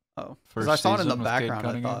yet. Oh. Because I saw it in the background,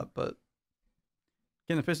 I thought, but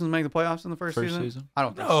can the Pistons make the playoffs in the first season? I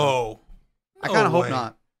don't think so. I kind of hope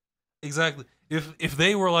not. Exactly. If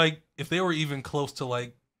they were even close to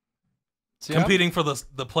like competing for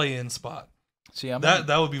the play-in spot.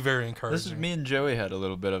 That would be very encouraging. This is me and Joey had a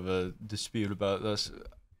little bit of a dispute about this.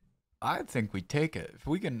 I think we take it if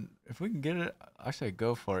we can get it. I say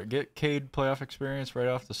go for it. Get Cade playoff experience right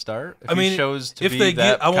off the start. If he shows to be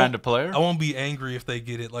that kind of player, I won't be angry if they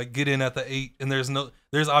get it. Like get in at the 8, and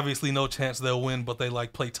there's obviously no chance they'll win, but they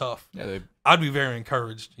like play tough. Yeah, I'd be very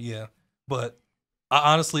encouraged. Yeah, but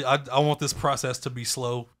I honestly want this process to be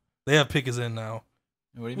slow. They have pickers in now.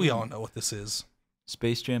 We all know what this is.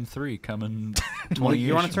 Space Jam 3 coming 20 years.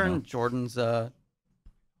 You want to turn Jordan's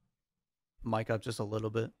mic up just a little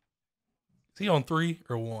bit? Is he on 3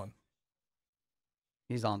 or 1?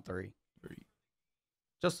 He's on 3.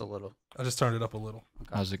 Just a little. I just turned it up a little. Okay.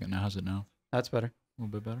 How's it now? That's better. A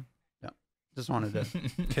little bit better? Yeah. Just wanted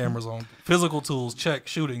to. Cameras on. Physical tools, check.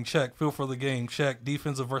 Shooting, check. Feel for the game, check.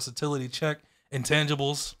 Defensive versatility, check.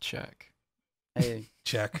 Intangibles, check. Hey.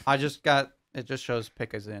 Check. It just shows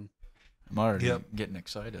pick is in. I'm already getting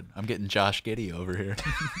excited. I'm getting Josh Giddey over here.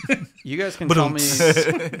 You guys can tell me.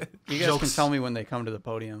 You guys can tell me when they come to the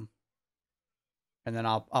podium, and then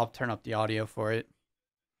I'll turn up the audio for it.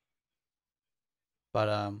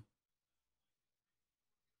 But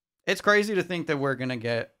it's crazy to think that we're gonna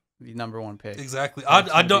get the number 1 pick. Exactly.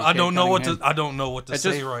 I don't know what to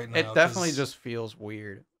say right now. It definitely just feels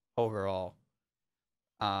weird overall.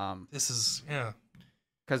 This is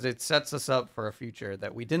because it sets us up for a future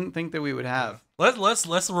that we didn't think that we would have.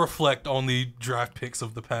 Let's reflect on the draft picks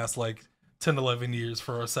of the past like 10, 11 years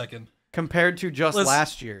for a second compared to just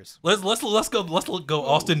last year's. Let's go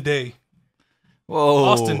Austin Day. Whoa.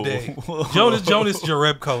 Austin Day. Whoa. Jonas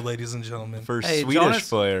Jerebko, ladies and gentlemen. First Swedish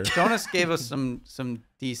player. Jonas gave us some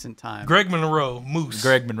decent time. Greg Monroe, Moose.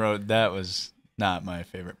 Greg Monroe, that was not my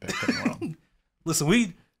favorite pick in the world.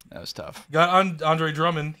 Listen, that was tough. Got Andre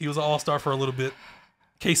Drummond. He was an all-star for a little bit.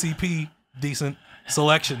 KCP, decent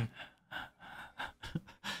selection.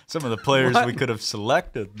 Some of the players we could have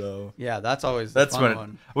selected, though. Yeah, that's always the fun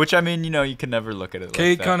one. Which, I mean, you can never look at it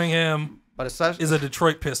Cade like that. Cunningham is a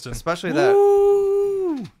Detroit Piston. Especially that.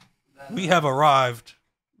 We have arrived.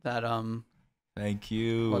 That, Thank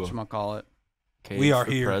you. Whatchamacallit. Cade we are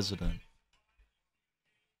for here. President.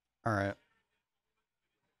 All right.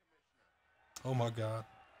 Oh, my God.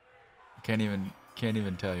 Can't even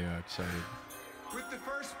tell you how excited. With the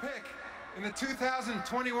first pick in the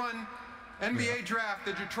 2021 NBA Draft,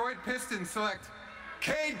 the Detroit Pistons select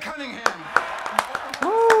Cade Cunningham.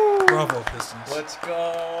 Woo! Bravo, Pistons. Let's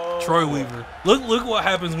go. Troy Weaver. Look what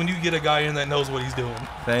happens when you get a guy in that knows what he's doing.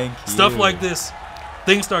 Thank you. Stuff like this,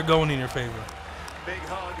 things start going in your favor. Big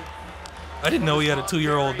hug. I didn't know he had a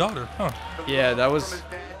 2-year-old daughter. Huh. Yeah, that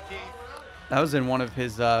was in one of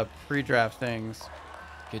his pre-draft things.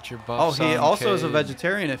 Get your buffs he on, also Cade. is a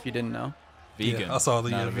vegetarian, if you didn't know. Vegan. Yeah, I saw the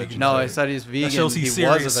vegan. No, I said he's vegan. That shows he he's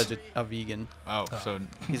was serious. a vegan. Oh, so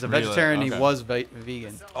he's a vegetarian. Okay. He was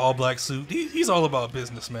vegan. All black suit. He's all about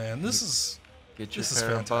business, man. This is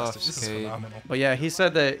fantastic. Buffs, this is phenomenal. But yeah, he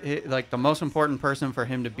said that the most important person for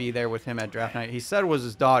him to be there with him at draft night, he said, was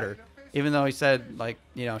his daughter. Even though he said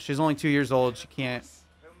she's only 2 years old, she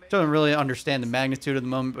doesn't really understand the magnitude of the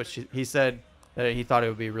moment. But he said that he thought it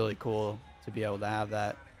would be really cool to be able to have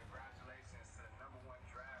that.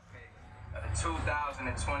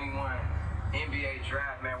 2021 NBA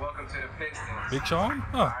Draft, man. Welcome to the Pistons. Big Sean?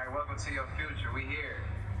 All right, welcome to your future. We here.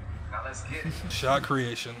 Now let's get it. Shot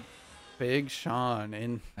creation. Big Sean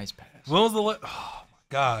nice pass. When was the oh my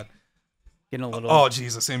God. Getting a little. Oh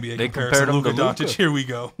Jesus, NBA they comparison. Luka Doncic. Here we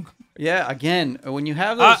go. Yeah, again, when you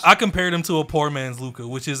have those, I compared him to a poor man's Luka,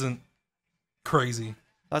 which isn't crazy.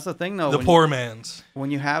 That's the thing, though. The poor man's.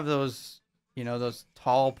 When you have those, those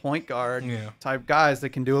tall point guard type guys that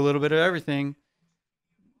can do a little bit of everything.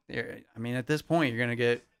 I mean, at this point, you're gonna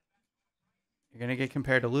get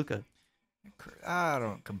compared to Luka. I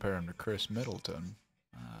don't compare him to Chris Middleton.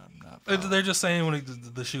 They're just saying when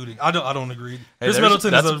the shooting. I don't agree. Hey, Chris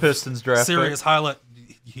Middleton that's is a Pistons draft serious pick. highlight.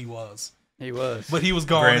 He was, but he was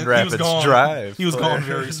gone. Grand Rapids Drive. He was gone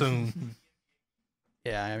very soon.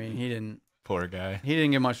 Yeah, I mean, he didn't. Poor guy. He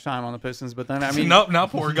didn't get much time on the Pistons, but then I mean, not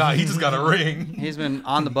poor guy. He just got a ring. He's been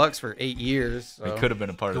on the Bucks for 8 years. So. He could have been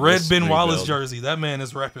a part of Red this Ben rebuild. Wallace jersey. That man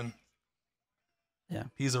is repping. Yeah,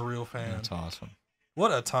 he's a real fan. That's awesome.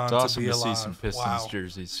 What a time It's awesome to be to alive. see some Pistons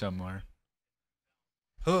jerseys somewhere.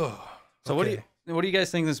 Oh, so what do you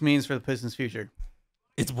guys think this means for the Pistons' future?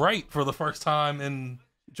 It's bright for the first time in.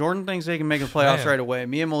 Jordan thinks they can make the playoffs Man. right away.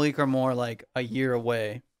 Me and Malik are more like a year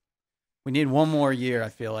away. We need one more year, I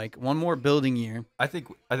feel like. One more building year. I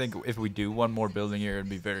think if we do one more building year, it'd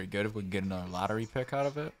be very good if we can get another lottery pick out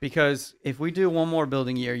of it. Because if we do one more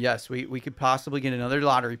building year, yes, we could possibly get another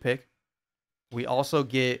lottery pick. We also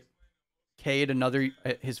get Cade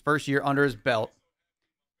his first year under his belt.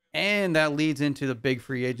 And that leads into the big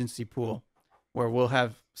free agency pool where we'll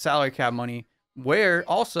have salary cap money, where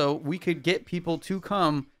also we could get people to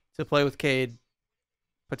come to play with Cade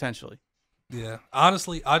potentially. Yeah.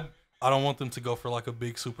 Honestly, I don't want them to go for like a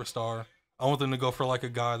big superstar. I want them to go for like a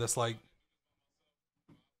guy that's like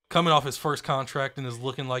coming off his first contract and is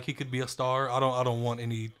looking like he could be a star. I don't want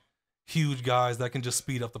any huge guys that can just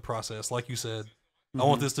speed up the process. Like you said, I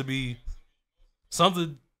want this to be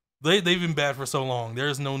something. They've been bad for so long. There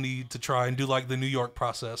is no need to try and do like the New York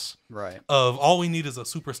process. Right. Of all we need is a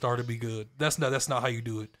superstar to be good. That's not how you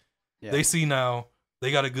do it. Yeah. They see now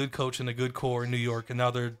they got a good coach and a good core in New York, and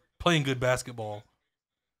now they're playing good basketball.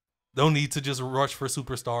 Don't need to just rush for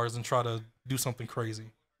superstars and try to do something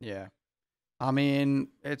crazy. Yeah. I mean,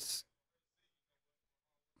 it's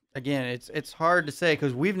hard to say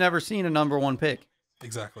because we've never seen a number one pick.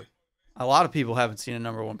 Exactly. A lot of people haven't seen a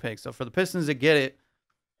number one pick. So for the Pistons to get it,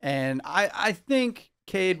 and I think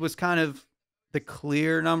Cade was kind of the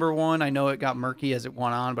clear number one. I know it got murky as it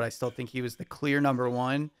went on, but I still think he was the clear number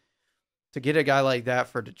one. To get a guy like that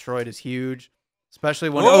for Detroit is huge, especially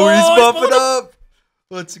when he's bumping up.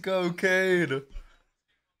 Let's go, Cade.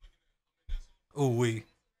 Ooh-wee.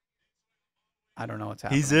 I don't know what's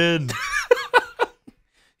happening. He's in.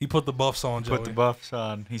 He put the buffs on, Joey. Put the buffs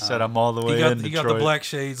on. He said, "I'm all the way in." He got the black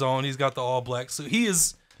shades on. He's got the all black suit. He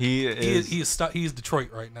is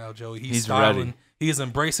Detroit right now, Joey. He's styling. Ready. He is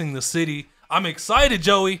embracing the city. I'm excited,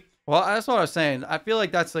 Joey. Well, that's what I was saying. I feel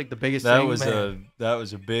like that's like the biggest thing. That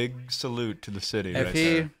was a big salute to the city. If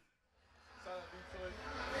there.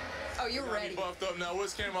 Oh, you're ready. Buffed up now.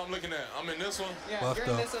 Which camera I'm looking at? I'm in this one. Yeah, buffed you're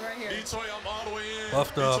up. in this one right here. Detroit, I'm all the way in.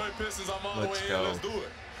 Buffed up. Detroit Pistons, I'm all Let's the way go. in. Let's do it.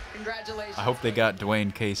 Congratulations. I hope they got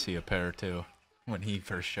Dwayne Casey a pair too when he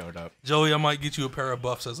first showed up. Joey, I might get you a pair of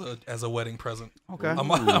buffs as a wedding present. Okay. I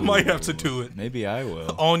might have to do it. Maybe I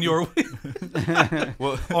will. on your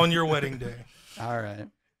on your wedding day. All right.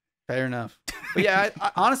 Fair enough. But yeah,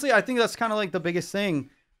 honestly, I think that's kind of like the biggest thing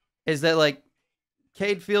is that like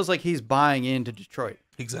Cade feels like he's buying into Detroit.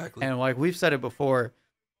 Exactly. And like we've said it before,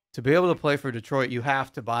 to be able to play for Detroit, you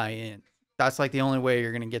have to buy in. That's like the only way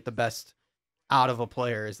you're going to get the best out of a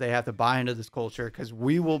player is they have to buy into this culture because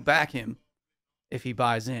we will back him if he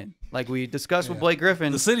buys in. Like we discussed with Blake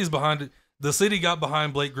Griffin. The city's behind it. The city got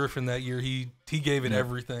behind Blake Griffin that year. He gave it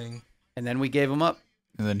everything. And then we gave him up.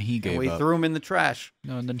 And then he gave up. We threw him in the trash.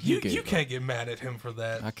 No, and then he gave up. You can't get mad at him for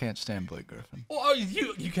that. I can't stand Blake Griffin. Well,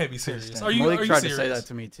 you can't be serious. Are you Malik tried serious? to say that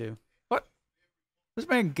to me too. What? This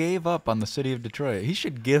man gave up on the city of Detroit. He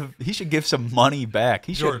should give some money back.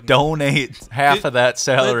 He should donate half of that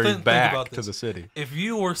salary back to the city. If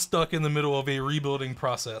you were stuck in the middle of a rebuilding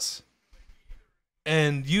process,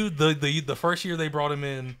 and the first year they brought him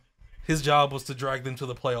in, his job was to drag them to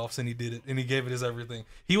the playoffs, and he did it, and he gave it his everything.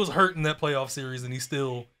 He was hurt in that playoff series, and he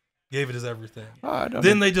still gave it his everything.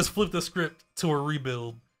 Then they just flipped the script to a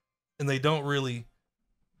rebuild, and they don't really,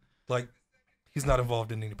 he's not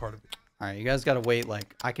involved in any part of it. All right, you guys got to wait.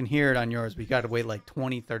 I can hear it on yours, but you got to wait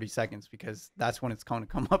 20, 30 seconds because that's when it's going to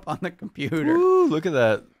come up on the computer. Ooh, look at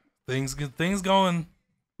that. Things going.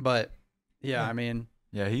 But, yeah, I mean.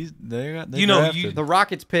 Yeah, they the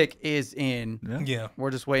Rockets pick is in. Yeah.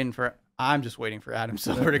 I'm just waiting for Adam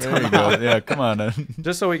Silver to there come you go. out. Yeah, come on.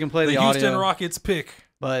 Just so we can play the audio. The Houston Rockets pick.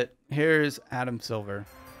 But here's Adam Silver.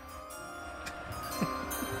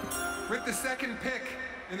 With the second pick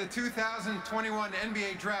in the 2021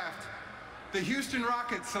 NBA Draft, the Houston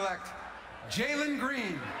Rockets select Jalen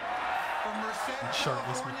Green from Merced,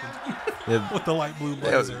 California. With the light blue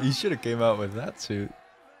blazer. You should have came out with that suit.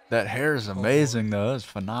 That hair is amazing, though. That's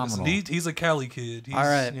phenomenal. He's a Cali kid. All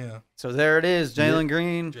right. Yeah. So there it is. Jalen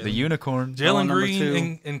Green. The unicorn. Jalen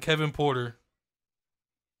Green and Kevin Porter.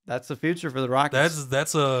 That's the future for the Rockets.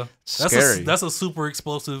 That's Scary. a super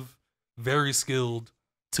explosive, very skilled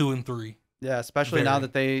 2 and 3. Yeah, especially now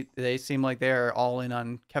that they seem like they are all in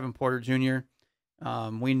on Kevin Porter Jr.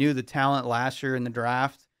 We knew the talent last year in the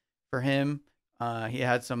draft for him. He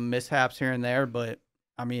had some mishaps here and there, but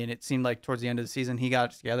I mean, it seemed like towards the end of the season he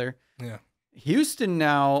got it together. Yeah. Houston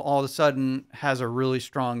now all of a sudden has a really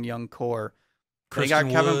strong young core. They got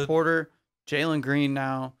Kevin Wood. Porter, Jalen Green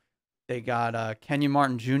now. They got Kenyon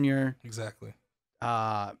Martin Jr. Exactly.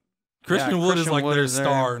 Christian Wood is like Wood their is there.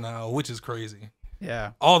 star now, which is crazy.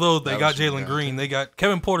 Yeah. Although they That got was from Jalen down, Green, too. they got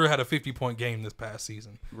Kevin Porter had a 50-point game this past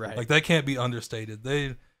season. Right. Like that can't be understated.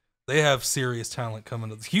 They have serious talent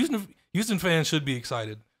coming. Houston fans should be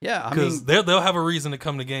excited. Yeah, I Because mean, they'll have a reason to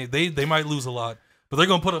come to games. They might lose a lot, but they're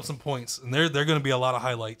gonna put up some points, and they're gonna be a lot of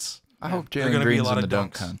highlights. I hope They're Jalen gonna be a Green's lot in the of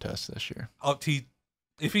dunk dunks. contest this year.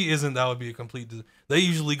 If he isn't, that would be a complete. They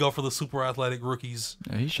usually go for the super athletic rookies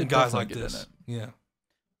Yeah, he should and guys definitely like get in this. it. Yeah,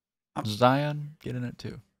 Zion, get in it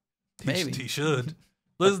too. Maybe. he should.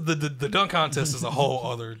 The dunk contest is a whole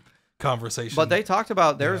other conversation. but they talked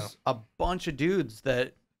about there's Yeah. a bunch of dudes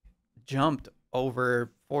that jumped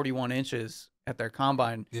over 41 inches at their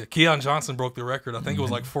combine, yeah, Keon Johnson broke the record. I think it was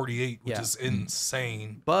Mm-hmm. like 48, which Yeah. is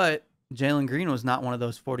insane. but Jalen Green was not one of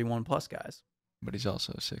those 41 plus guys. But he's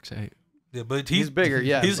also 6'8". Yeah, but He's bigger,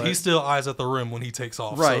 yeah, He's but- still eyes at the rim when he takes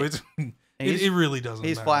off. Right. So it's, He's- it really doesn't.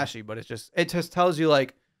 He's matter. flashy, but it just tells you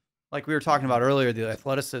like we were talking about earlier, the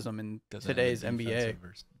athleticism in Doesn't have today's the NBA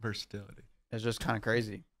defensive versatility. is just kind of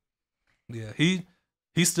crazy. Yeah,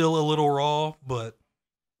 he's still a little raw, but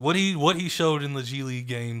what he showed in the G League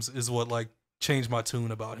games is what like changed my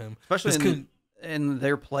tune about him. Especially This in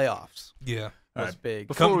their playoffs Yeah, was Alright. big.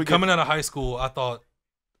 Before we get- coming out of high school, I thought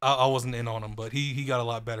I wasn't in on him, but he got a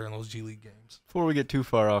lot better in those G League games. Before we get too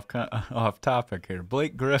far off topic here,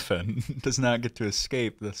 Blake Griffin does not get to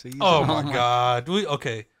escape the season. Oh my God!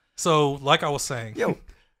 Okay, so like I was saying, Yo,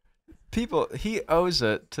 he owes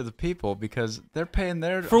it to the people because they're paying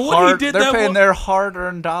their For what he did they're that paying one- their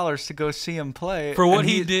hard-earned dollars to go see him play. For what and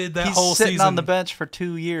he did that he's whole sitting on the season. bench for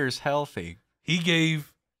 2 years healthy. he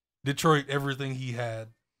gave Detroit everything he had.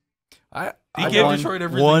 He I gave won Detroit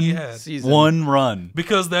everything one, he had. Season. one run.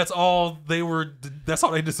 Because that's all they were. That's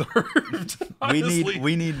all they deserved. honestly.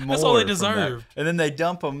 We need more. That's all they from that. deserve. And then they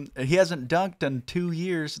dump him. He hasn't dunked in 2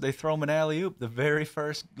 years. They throw him an alley oop the very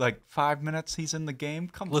first 5 minutes he's in the game.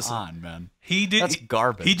 Come Listen, on, man. He did. That's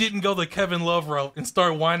garbage. He didn't go the Kevin Love route and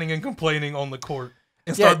start whining and complaining on the court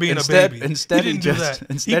and start being a baby. Instead, he he didn't do just that.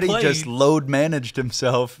 instead he just played. load managed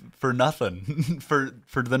himself for nothing for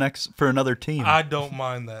another team. I don't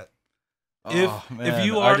mind that. Oh, if man,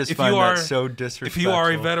 you I are just if find you are that so disrespectful. if you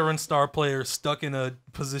are a veteran star player stuck in a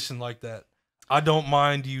position like that, I don't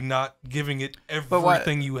mind you not giving it But why-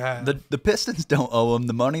 everything you have. the Pistons don't owe him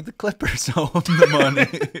the money. The Clippers owe him the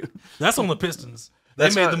money. That's on the Pistons. They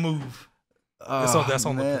That's made not- the move. That's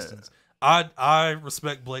on the Pistons. I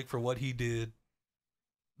respect Blake for what he did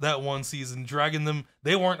that one season, dragging them.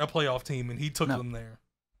 They weren't a playoff team, and he took No. them there.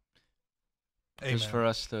 Just Amen. for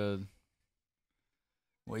us to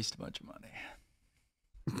waste a bunch of money.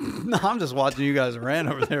 No, I'm just watching you guys rant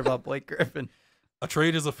over there about Blake Griffin. A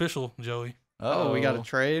trade is official, Joey. Oh, we got a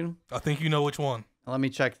trade. I think you know which one. Let me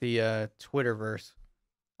check the Twitterverse.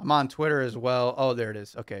 I'm on Twitter as well. Oh, there it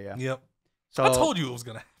is. Okay, yeah. Yep. So I told you it was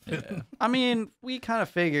gonna happen. Yeah. I mean, we kind of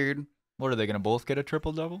figured, What are they going to both get a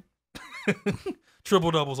triple double?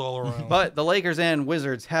 Triple doubles all around. but the Lakers and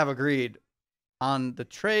Wizards have agreed on the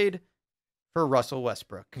trade for Russell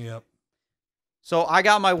Westbrook. Yep. So I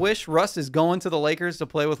got my wish. Russ is going to the Lakers to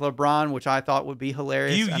play with LeBron, which I thought would be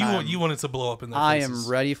hilarious. You want it to blow up in their I faces.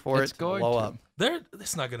 am ready for It's it to going blow to. up.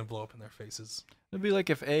 It's not gonna blow up in their faces. It'd be like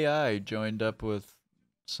if AI joined up with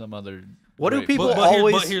some other. What do great- people But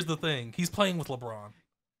always? here's the thing. He's playing with LeBron.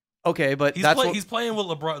 Okay, but He's, that's what, he's playing with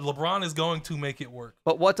LeBron. LeBron is going to make it work.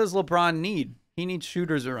 But what does LeBron need? He needs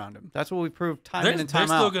shooters around him. That's what we proved time in and They're time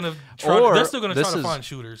still out. gonna try. Or They're still gonna try this to is- find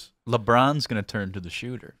shooters. LeBron's going to turn to the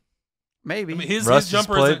shooter. Maybe. I mean, his Russ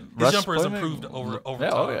jumper is isn't, his jumper is playmaking- improved over yeah,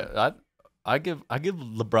 time. Oh yeah, I give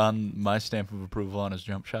LeBron my stamp of approval on his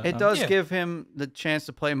jump shot. It does Yeah. give him the chance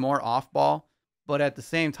to play more off ball, but at the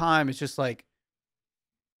same time, it's just like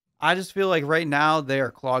I just feel like right now they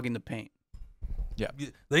are clogging the paint.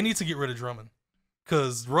 They need to get rid of Drummond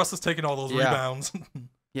because Russ is taking all those Yeah. rebounds.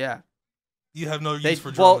 Yeah, You have no use they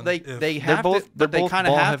for well Drummond. they have both- to, but they're they both kind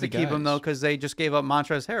of have to ball-heavy keep him guys. though because they just gave up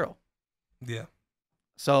Montrezl Harrell. Yeah,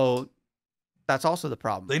 So that's also the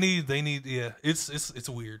problem. they need. Yeah, it's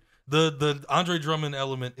weird. The Andre Drummond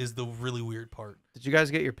element is the really weird part. Did you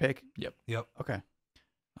guys get your pick? Yep. Okay,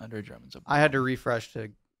 Andre Drummond's a I had to refresh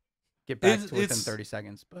to get back to within 30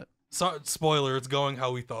 seconds. But spoiler, it's going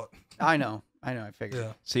how we thought. I know. I figured.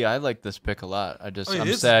 Yeah. See, I like this pick a lot. I'm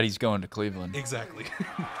it's- sad he's going to Cleveland. Exactly.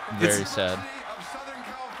 Very sad.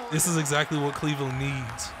 This is exactly what Cleveland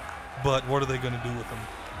needs. But what are they going to do with him?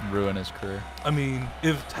 Ruin his career. I mean,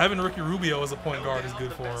 if having Ricky Rubio as a point guard is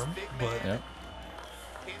good for him, but Yep.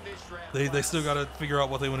 they still got to figure out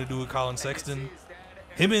what they want to do with Colin Sexton.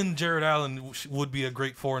 Him and Jared Allen would be a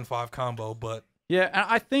great 4 and 5 combo, but Yeah, and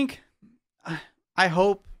I think, I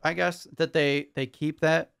hope, I guess, that they keep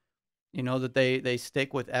that. You know, that they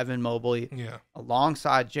stick with Evan Mobley yeah.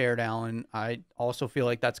 alongside Jared Allen. I also feel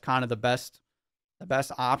like that's kind of the best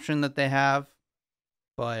option that they have,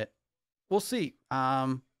 but we'll see.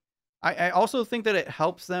 I also think that it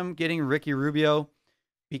helps them getting Ricky Rubio,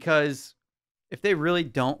 because if they really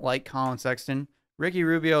don't like Colin Sexton, Ricky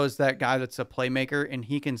Rubio is that guy that's a playmaker, and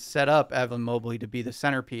he can set up Evan Mobley to be the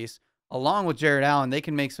centerpiece. Along with Jared Allen, they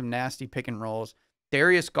can make some nasty pick and rolls.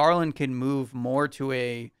 Darius Garland can move more to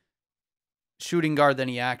a shooting guard than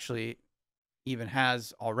he actually even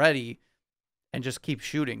has already, and just keep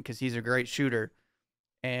shooting because he's a great shooter.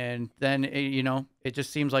 And then, it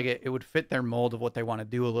just seems like it would fit their mold of what they want to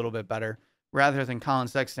do a little bit better, rather than Colin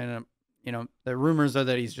Sexton. The rumors are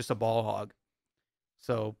that he's just a ball hog.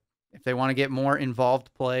 So if they want to get more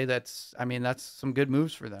involved play, that's some good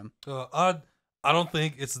moves for them. I don't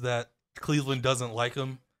think it's that Cleveland doesn't like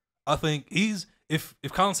him. I think if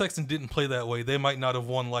Colin Sexton didn't play that way, they might not have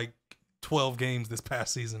won like 12 games this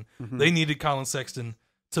past season. Mm-hmm. They needed Colin Sexton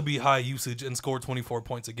to be high usage and score 24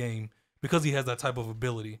 points a game because he has that type of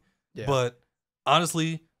ability. Yeah. But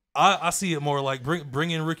honestly, I see it more like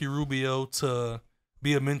bring in Ricky Rubio to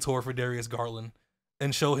be a mentor for Darius Garland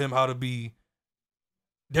and show him how to be.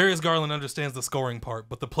 Darius Garland understands the scoring part,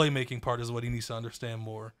 but the playmaking part is what he needs to understand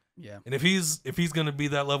more. Yeah. And if he's going to be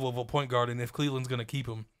that level of a point guard, and if Cleveland's going to keep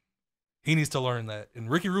him, he needs to learn that. And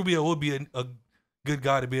Ricky Rubio would be a good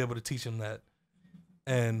guy to be able to teach him that.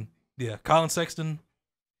 And yeah, Colin Sexton,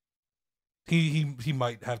 he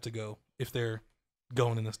might have to go if they're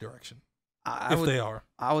going in this direction. They are.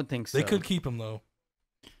 I would think so. They could keep him though.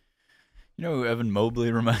 You know who Evan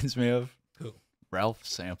Mobley reminds me of? Who? Ralph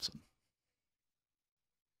Sampson.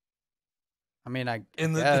 I mean, I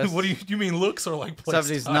And guess. what do you mean looks or like play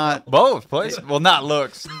Except he's style? not. Both plays. Well, not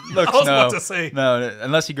looks. Looks, I was no. about to say. No,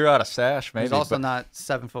 unless he grew out a sash, maybe. He's also but, not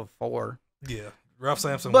 7'4". Yeah, Ralph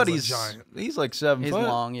Sampson but was he's a giant. He's like 7 He's foot.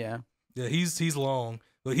 long, yeah. Yeah, he's long,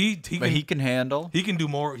 but he He can handle. He can do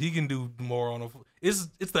more. He can do more on a. It's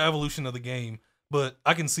the evolution of the game. But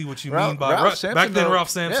I can see what you Ralph- mean by Ralph Sampson, back then. though, Ralph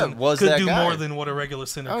Sampson was could that do guy. more than what a regular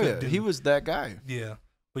center Oh could yeah, do. he was that guy. Yeah,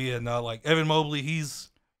 but yeah, no, like Evan Mobley,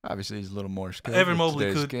 Obviously he's a little more skilled. Evan with Mobley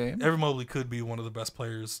today's could game. Evan Mobley could be one of the best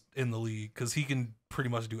players in the league because he can pretty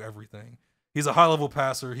much do everything. He's a high level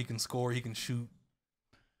passer. He can score. He can shoot.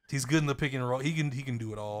 He's good in the pick and roll. He can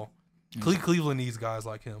do it all. Cleveland needs guys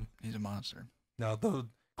like him. He's a monster. Now,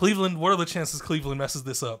 Cleveland, what are the chances Cleveland messes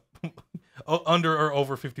this up? Under or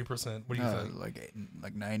over 50%? What do you think?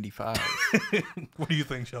 Like 95. What do you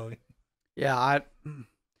think, Shelly? Yeah,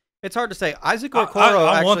 it's hard to say. Isaac I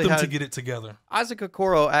Okoro want them to get it together. Isaac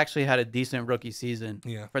Okoro actually had a decent rookie season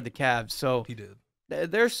Yeah, for the Cavs, so he did.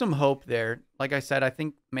 There's some hope there. Like I said, I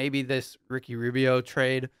think maybe this Ricky Rubio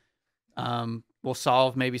trade will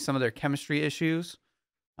solve maybe some of their chemistry issues,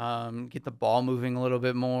 get the ball moving a little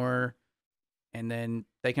bit more, and then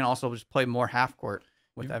they can also just play more half court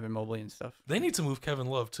with Evan Mobley and stuff. They need to move Kevin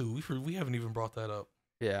Love too. We haven't even brought that up.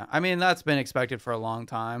 Yeah, I mean that's been expected for a long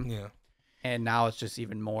time. Yeah. And now it's just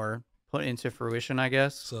even more put into fruition, I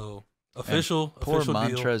guess. So official Poor deal.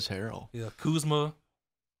 Montrezl Harrell. Yeah, Kuzma,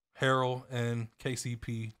 Harrell, and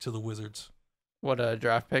KCP to the Wizards. What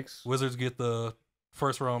draft picks? Wizards get the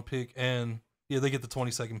first round pick, and they get the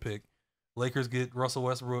 22nd pick. Lakers get Russell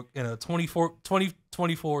Westbrook and a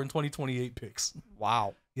 2024 and 2028 picks.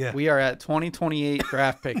 Wow. Yeah. We are at 2028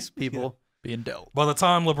 draft picks, people. Being dealt. By the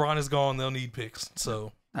time LeBron is gone, they'll need picks.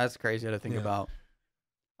 So That's crazy to think Yeah. about.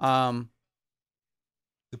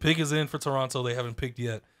 the pick is in for Toronto. They haven't picked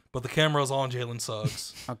yet, but the camera's on Jalen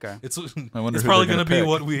Suggs. Okay. It's I wonder it's who probably they're going to gonna be pick.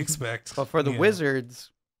 what we expect. But for the Yeah.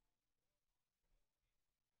 Wizards,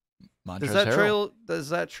 Montrezl does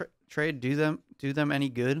that trade do them any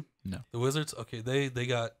good? The Wizards, okay, they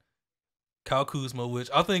got Kyle Kuzma, which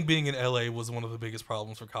I think being in LA was one of the biggest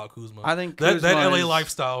problems for Kyle Kuzma. I think that Kuzma LA is-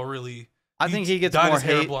 lifestyle really. I think he gets dyed more his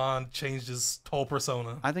hair hate. blonde, changed his whole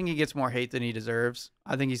persona. I think he gets more hate than he deserves.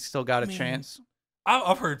 I think he's still got a I mean, chance.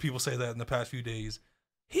 I've heard people say that in the past few days.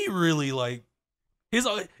 He really it's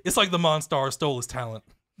like the Monstar stole his talent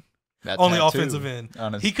That on the tattoo offensive end.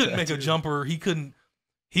 on his He couldn't make a tattoo. jumper.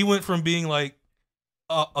 He went from being like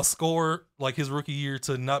a score like his rookie year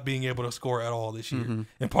to not being able to score at all this year. Mm-hmm.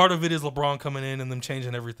 And part of it is LeBron coming in and them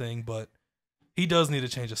changing everything, but he does need to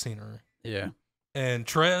change the scenery. Yeah. And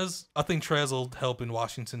I think Trez will help in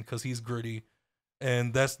Washington because he's gritty,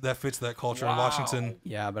 and that fits that culture in Washington.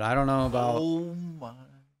 Yeah, but I don't know about. Oh my!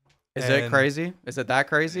 Is it crazy? Is it that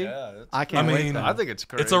crazy? Yeah, I can't wait. mean, Then. I think it's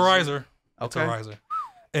crazy. It's a riser. It's Okay. a riser.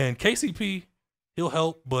 And KCP, he'll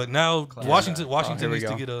help, but now Washington needs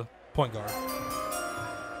to get a point guard.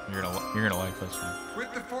 You're gonna like this one.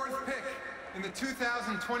 With the 4th pick in the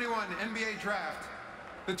 2021 NBA Draft,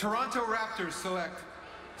 the Toronto Raptors select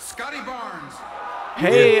Scotty Barnes.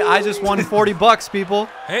 Hey, I just won $40, people.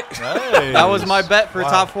 Hey, That was my bet for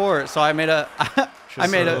top 4. So I made a I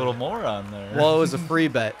made a little more on there. Well, it was a free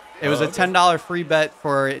bet. It was a $10 free bet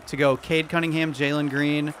for it to go Cade Cunningham, Jalen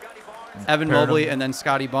Green, Evan Mobley, and then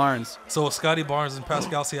Scotty Barnes. so Scotty Barnes and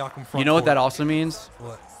Pascal Siakam front. You know what that court. also means?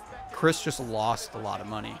 What? Chris just lost a lot of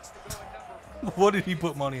money. What did he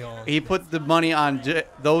put money on? He put the money on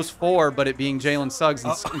those 4, but it being Jalen Suggs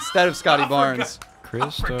instead of Scotty Barnes.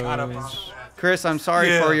 Chris, I'm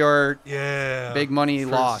sorry for your big money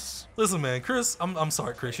loss. Listen, man, Chris, I'm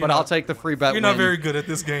sorry, Chris. But I'll take the free bet. You're not very good at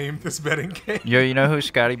this game, this betting game. Yo, you know who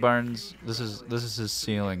Scotty Barnes? This is his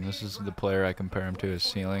ceiling. This is the player I compare him to. His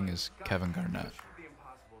ceiling is Kevin Garnett.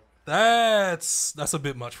 That's a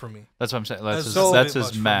bit much for me. That's what I'm saying. much That's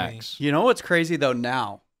his for max. You know what's crazy though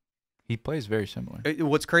now? He plays very similar.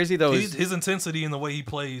 What's crazy though is His intensity and the way he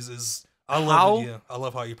plays is I love it. Yeah, I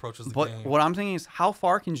love how he approaches the game. But what I'm thinking is, how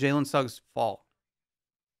far can Jalen Suggs fall?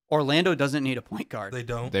 Orlando doesn't need a point guard. They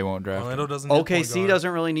don't. They won't draft. Orlando doesn't. Need a point OKC guard.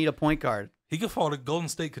 doesn't really need a point guard. He could fall to Golden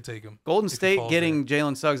State. Could take him. Golden if he State falls getting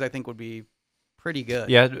Jalen Suggs, I think, would be pretty good.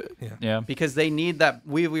 Yeah. Because they need that.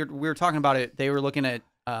 We were talking about it. They were looking at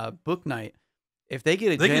book night. If they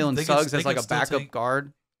get a Jalen Suggs as like a backup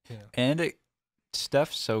guard, And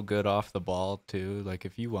Steph's so good off the ball too. Like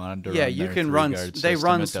if you wanted to, yeah, run you their can run. three-guard They system,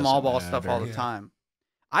 run it small doesn't ball stuff all the matter. time.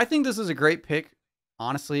 I think this is a great pick,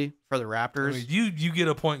 honestly, for the Raptors. I mean, you get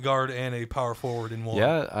a point guard and a power forward in one.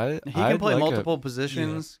 Yeah, He can play multiple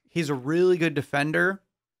positions. He's a really good defender,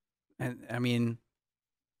 and I mean,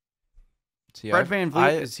 Fred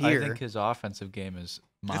VanVleet is here. I think his offensive game is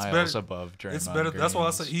miles better. above Draymond It's better. That's why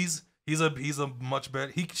I say Green's. he's a much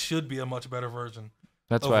better. He should be a much better version.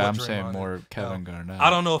 That's of why what I'm Draymond saying is. more Kevin Garnett. I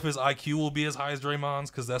don't know if his IQ will be as high as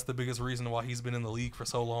Draymond's because that's the biggest reason why he's been in the league for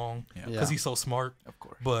so long. Because he's so smart. Of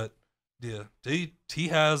course. But yeah, he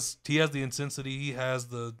has the intensity. He has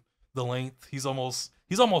the length. He's almost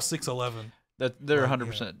 6'11". They're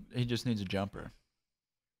 100%. He just needs a jumper.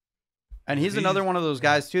 And he's another one of those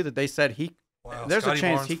guys too that they said there's Scotty a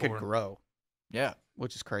chance Barnes he could for him. grow. Yeah.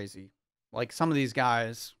 Which is crazy. Like some of these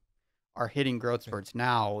guys are hitting growth spurts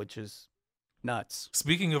now, which is nuts.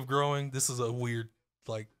 Speaking of growing, this is a weird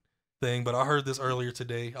thing, but I heard this earlier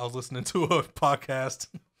today. I was listening to a podcast,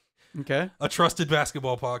 Okay. a trusted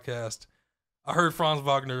basketball podcast. I heard Franz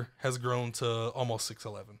Wagner has grown to almost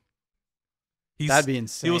 6'11". That'd be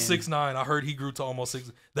insane. He was 6'9". I heard he grew to almost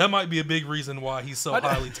 6. That might be a big reason why he's so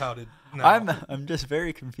highly touted now. I'm just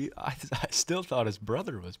very confused. I still thought his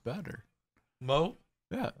brother was better. Mo?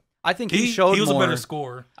 Yeah. I think he showed was more. a better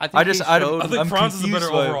scorer. I think I showed. think Franz is a better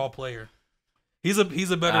confused by- overall player. He's a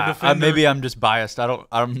better defender. Maybe I'm just biased.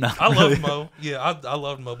 I'm not. I really- love Mo. Yeah, I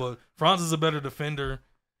love Mo, but Franz is a better defender.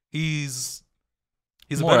 He's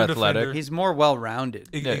More a better athletic. defender. He's more well-rounded.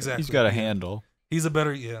 Yeah, Exactly. He's got a Yeah. handle. He's a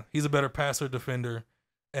better passer, defender,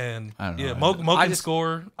 and I don't know. yeah, Mo I can just-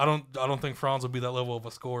 score. I don't think Franz will be that level of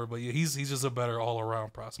a scorer, but yeah, he's just a better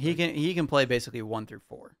all-around prospect. He can play basically 1 through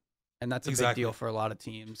 4, and that's a Exactly. big deal for a lot of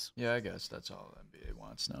teams. Yeah, I guess that's all NBA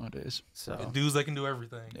wants nowadays. So Dudes that can do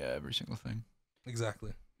everything. Yeah, every single thing.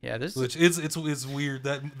 Exactly. yeah, this Which it's weird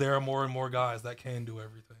that there are more and more guys that can do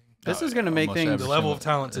everything. is going to make Almost things. The every level single of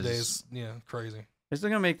talent is- today is crazy. This is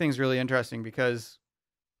going to make things really interesting because,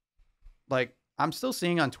 like, I'm still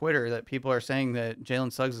seeing on Twitter that people are saying that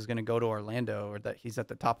Jalen Suggs is going to go to Orlando or that he's at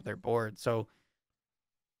the top of their board. So,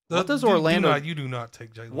 what does Orlando? You do not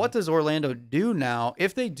take Jalen. What does Orlando do now?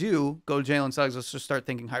 If they do go Jalen Suggs, let's just start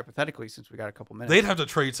thinking hypothetically since we got a couple minutes. They'd have to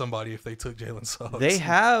trade somebody if they took Jalen Suggs.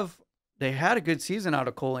 They had a good season out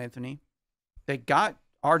of Cole Anthony. They got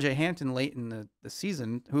R.J. Hampton late in the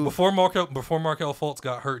season. Who before Markel Fultz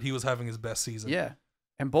got hurt, he was having his best season. yeah,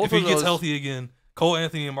 and both If of he those gets healthy again, Cole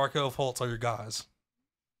Anthony and Markel Fultz are your guys.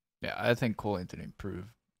 Yeah, I think Cole Anthony proved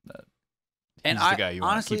that. and he's the guy you want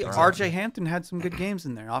to honestly, keep around. R.J. Hampton had some good games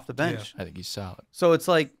in there off the bench. I think he's solid. So it's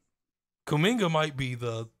like Kuminga might be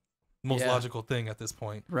the most Yeah. logical thing at this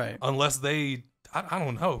point, right. unless they. I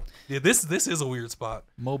don't know. Yeah, this is a weird spot.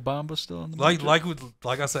 Mo Bamba still in the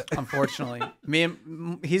Like I said, Unfortunately,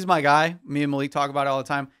 he's my guy. Me and Malik talk about it all the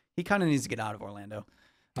time. He kind of needs to get out of Orlando.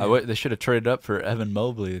 They should have traded up for Evan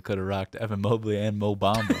Mobley. They could have rocked Evan Mobley and Mo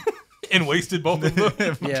Bamba. and wasted both of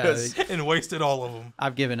them. Yeah, and wasted all of them.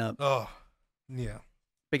 I've given up. Oh, yeah.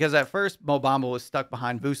 Because at first Mo Bamba was stuck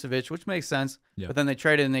behind Vucevic, which makes sense. Yeah. But then they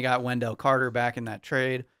traded and they got Wendell Carter back in that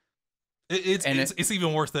trade. It's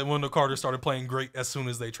even worse that Wendell Carter started playing great as soon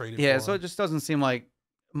as they traded. Yeah, for so him. it just doesn't seem like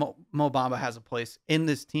Mo Bamba has a place in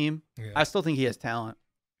this team. Yeah. I still think he has talent.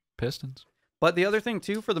 Pistons. But the other thing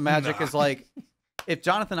too for the Magic is like, if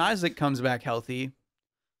Jonathan Isaac comes back healthy,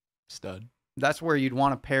 Stud. that's where you'd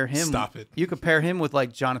want to pair him. Stop it. You could pair him with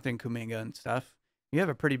like Jonathan Kuminga and stuff. You have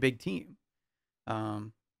a pretty big team.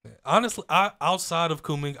 Honestly, outside of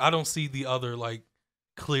Kuminga, I don't see the other like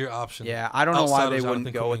clear option. Yeah, I don't know why outside they of wouldn't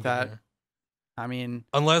Jonathan go with Kuminga that. there. I mean,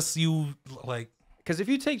 Unless you like because if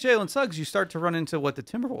you take Jalen Suggs, you start to run into what the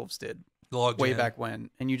Timberwolves did log way jam. back when,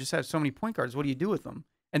 and you just have so many point guards. What do you do with them?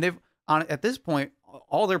 And they've at this point,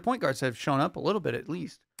 all their point guards have shown up a little bit at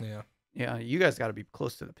least. Yeah. Yeah, you guys got to be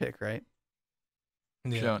close to the pick, right?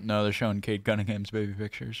 Yeah. No, they're showing Cade Cunningham's baby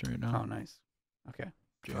pictures right now. Oh, nice. Okay.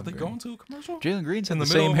 Are they going to a commercial? Jalen Green's had In the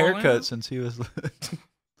the middle same of haircut Orlando? since he was.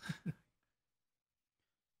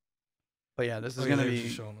 But yeah, this is Oh, going to they're be.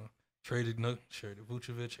 just showing traded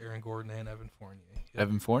Vucevic, Aaron Gordon, and Evan Fournier. Yep.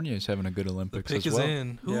 Evan Fournier is having a good The Olympics pick as is well.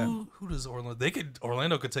 in. Who does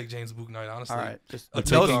Orlando could take James Bouknight, honestly. All right. Just A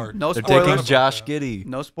no, guard. no They're spoilers. taking Josh Giddey.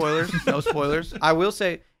 No spoilers. No spoilers. I will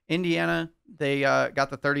say Indiana, they got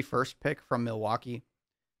the 31st pick from Milwaukee.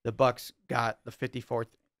 The Bucks got the 54th,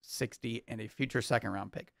 60, and a future second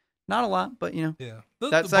round pick. Not a lot, but you know. Yeah. That The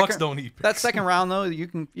Bucks second- don't need picks. That second round though, you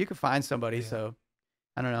can find somebody. Yeah. So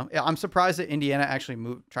I don't know. I'm surprised that Indiana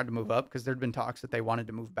actually tried to move up because there'd been talks that they wanted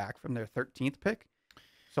to move back from their 13th pick.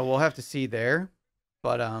 So we'll have to see there.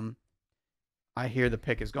 But I hear the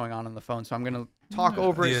pick is going on the phone, so I'm gonna talk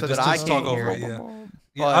over it Yeah, so just- that I just can't talk hear over it. it,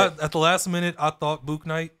 yeah. But- At the last minute, I thought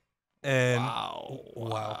Bouknight. And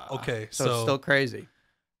Wow. Okay. So it's still crazy.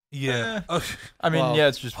 Yeah. I mean, Well, yeah,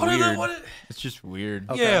 it's just What are weird. the- It's just weird.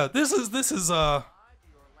 Okay. Yeah. This is Okay.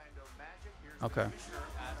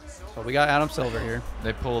 So we got Adam Silver here.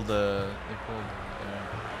 They pulled.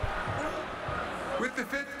 With the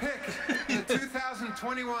 5th pick in the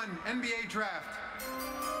 2021 NBA Draft,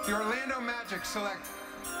 the Orlando Magic select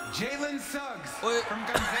Jalen Suggs What? from It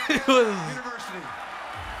Gonzaga was- University.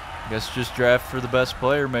 Guess just draft for the best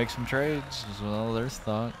player, make some trades. Is well their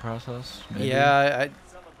thought process. Maybe. Yeah,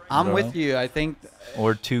 I'm Bro. with you. I think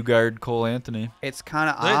Or 2-guard Cole Anthony. it's kind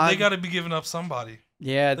of odd. they got to be giving up somebody.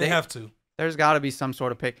 Yeah, They have to. There's got to be some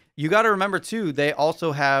sort of pick. You got to remember too. They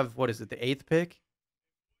also have what is it, the 8th pick?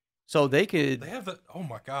 So they could. They have the. Oh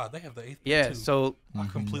my God, they have the 8th. Yeah. Too. So I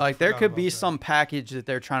completely like there forgot could about be that. some package that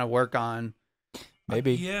they're trying to work on.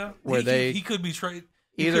 Maybe. Yeah. Where he could be traded.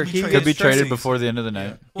 Either he Could be gets traded season. before the end of the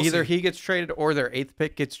night. We'll Either see. he gets traded or their 8th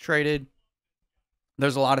pick gets traded.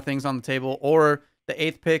 There's a lot of things on the table. Or the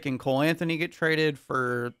 8th pick and Cole Anthony get traded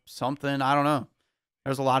for something. I don't know.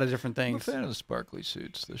 There's a lot of different I'm a things. fan of the sparkly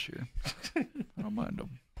suits this year. I don't mind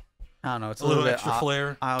them. I don't know. It's a little bit extra odd.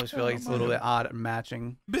 flair. I always feel like it's a little bit odd at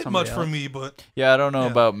matching. Bit somebody much for else. me, but Yeah, I don't know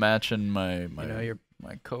Yeah. about matching my you're-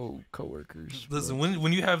 my coworkers. listen,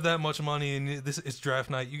 when you have that much money and it's draft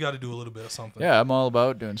night, you got to do a little bit of something. Yeah, I'm all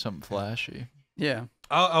about doing something flashy. Yeah.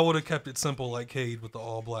 I would have kept it simple like Cade with the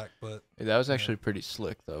all black, but That was actually pretty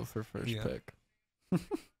slick though for first Yeah. pick.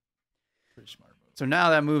 Pretty smart move. So now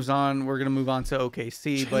that moves on. We're gonna move on to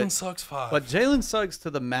OKC, Jalen but Suggs 5. but Jalen Suggs to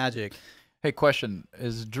the Magic. Hey, question: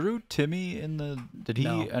 is Drew Timmy in the? Did he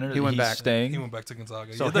No, enter? he went he's back. Staying. he went back to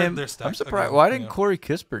Gonzaga. So yeah, they're, him- they're stacked I'm surprised. again, Why didn't yeah. Corey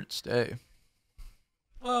Kispert stay?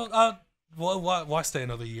 Well, why stay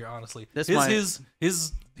another year? Honestly, This his, might-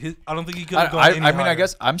 his I don't think he could have gone any I mean, I higher.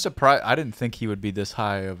 guess I'm surprised. I didn't think he would be this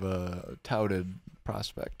high of a touted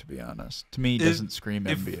prospect. To be honest, to me, he doesn't scream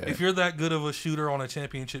NBA. If you're that good of a shooter on a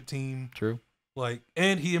championship team, True, like,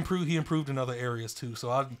 and he improved in other areas too. So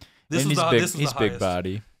this and was he's the big. this was He's the big highest.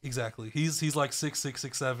 body. Exactly. He's like 6'6",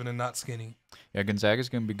 6'7", and not skinny. Yeah, Gonzaga's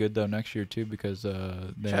gonna be good though next year too because they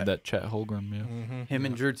Chet. have that Chet Holmgren. Yeah, Mm-hmm. Him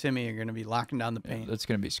and Drew Timmy are gonna be locking down the paint. that's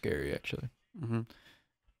gonna be scary actually. Mm-hmm.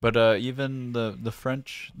 But even the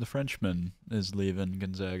Frenchman is leaving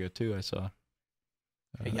Gonzaga too. I saw.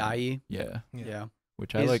 Yayi. Yeah, Yeah.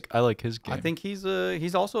 which He's- I like his game. I think he's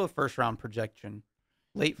also a first round projection,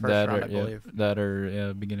 late first that round, or, I yeah, believe. that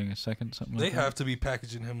or beginning of second something. They like that. have to be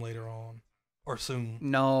packaging him later on or soon.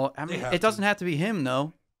 No, I They mean have it doesn't to. have to be him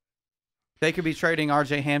though. They could be trading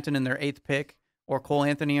R.J. Hampton in their 8th pick or Cole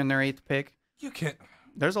Anthony in their 8th pick. You can't.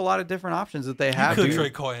 there's a lot of different options that they have. You could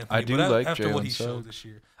trade Cole Anthony. I do but like after what Jalen he showed Suggs. this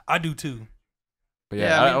year. I do too. But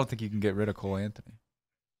Yeah, I I mean- don't think you can get rid of Cole Anthony.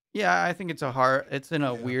 Yeah, I think it's in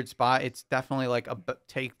a weird spot. It's definitely like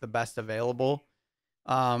take the best available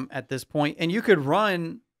at this point. And you could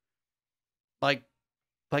run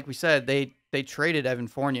like we said, they traded Evan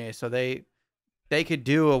Fournier, so they could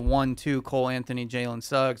do a 1-2 Cole Anthony, Jalen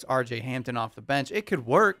Suggs, RJ Hampton off the bench. It could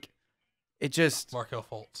work. It just Markelle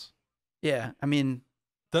Fultz. yeah, I mean,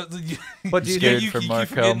 But do you Scared think for keep Markelle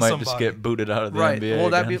forgetting might just somebody. get booted out of the Right. NBA. Well,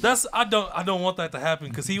 that'd again. be- I don't want that to happen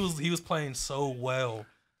because he was playing so well.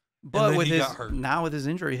 but then with he his got hurt. now with his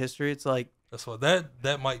injury history, it's like, That's what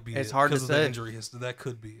that might be. It's it, hard to because of say. the injury history. That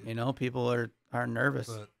could be it. you know, people are nervous.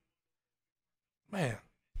 But man,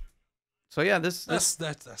 So yeah, this that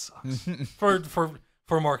sucks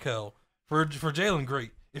for Markelle. For Jalen,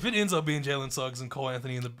 great. If it ends up being Jalen Suggs and Cole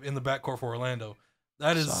Anthony in the backcourt for Orlando,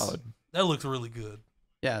 that is Solid. that looks really good.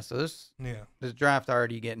 yeah, so this Yeah. draft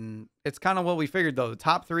already getting, it's kind of what we figured though. The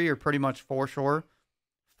top 3 are pretty much for sure.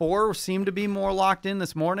 4 seem to be more locked in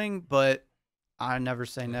this morning, but I never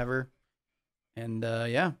say never. And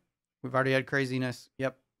yeah, we've already had craziness.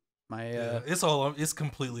 Yep. My It's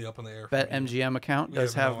completely up in the air. for Bet me. MGM account We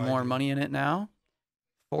does have have no more idea. money in it now.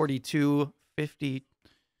 42.50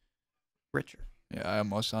 richer. Yeah, I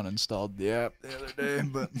almost uninstalled the app the other day,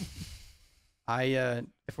 but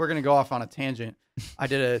If we're gonna go off on a tangent, I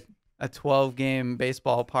did a 12-game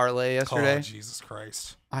baseball parlay yesterday. Oh, Jesus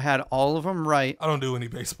Christ. I had all of them right. I don't do any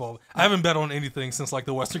baseball. I haven't bet on anything since like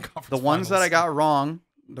the Western Conference. The ones that I Finals. got wrong,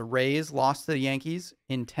 the Rays lost to the Yankees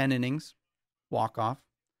in 10 innings, walk off.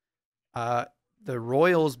 The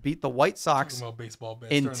Royals beat the White Sox Talking about baseball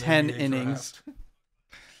bets in during the 10 NBA innings. draft.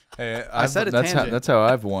 hey, I said a tangent. that's how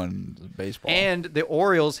I've won baseball. And the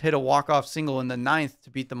Orioles hit a walk-off single in the 9th to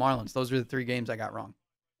beat the Marlins. Those are the 3 games I got wrong.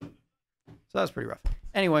 So that was pretty rough.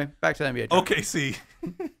 Anyway, back to the NBA draft. Okay, see.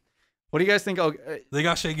 What do you guys think? Oh, They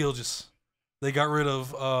got Shea Gilgeous. They got rid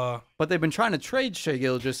of but they've been trying to trade Shea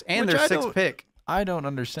Gilgeous and Which their I 6th don't- pick. I don't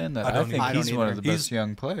understand that. I I, don't think either. he's one of the He's- best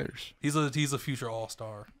young players. he's a future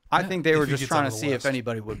all-star. I think they were If he just gets trying out to of the see if West.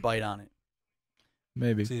 anybody would bite on it.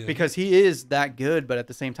 Maybe. See, Because he is that good, but at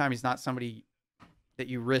the same time, he's not somebody that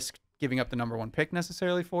you risk giving up the number 1 pick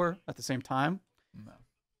necessarily for at the same time.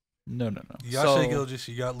 No. you got Shea So- Gilgeous,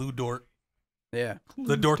 you got Lou Dort, Yeah.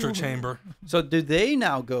 the Dorter Chamber, So do they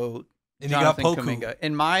now go and you got Jonathan Poku.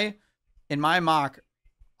 Kuminga? In my mock,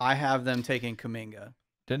 I have them taking Kuminga.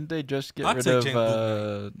 Didn't they just get I'd rid take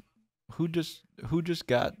of James who just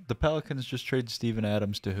got the Pelicans just traded Steven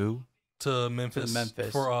Adams to who? to Memphis,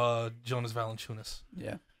 Memphis. for Jonas Valanciunas.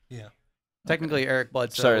 Yeah. Yeah, Technically, Eric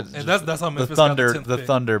Bledsoe. Sorry, and that's how the Memphis Thunder got the 10th the pick.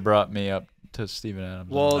 Thunder brought me up to Steven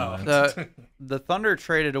Adams. Well, Oh, the Thunder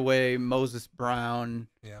traded away Moses Brown.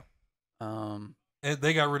 Yeah. Um. And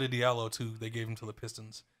they got rid of Diallo too. They gave him to the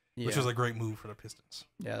Pistons, Yeah. which was a great move for the Pistons.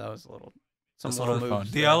 Yeah, that was a little. Some That's little what I found.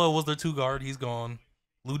 moves. there. Diallo was their 2 guard. He's gone.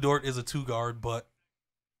 Lou Dort is a 2 guard, but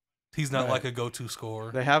he's not Right. like a go-to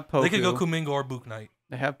scorer. They have Poku. They could go Kuminga or Book Knight.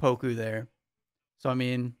 They have Poku there. So I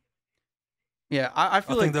mean, yeah, I I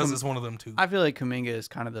feel like think that's just one of them too. I feel like Kuminga is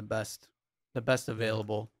kind of the best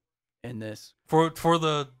available in this. For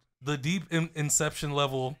the deep inception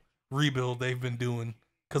level rebuild they've been doing,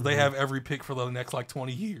 because they Mhm. have every pick for the next like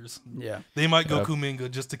 20 years. Yeah. They might go Yeah.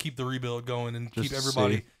 Kuminga just to keep the rebuild going and Just keep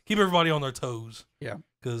to everybody on their toes. Yeah.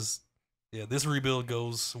 Because this rebuild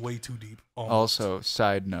goes way too deep. almost. Also,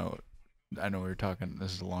 side note, I know we were talking.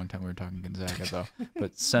 This is a long time we were talking Gonzaga though,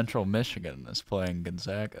 but Central Michigan is playing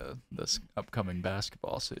Gonzaga this upcoming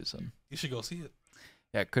basketball season. You should go see it.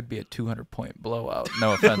 Yeah, it could be a 200-point blowout.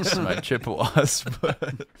 No offense to my Chippewas,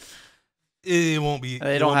 but It won't be.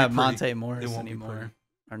 They it don't won't be have pretty. Monte Morris won't be anymore pretty.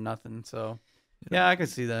 or nothing. So yeah, I can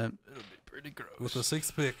see that. it'll be pretty gross. With the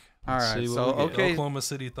 6th pick, All right. see what So we get. okay, Oklahoma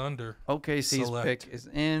City Thunder. OKC's Select. pick is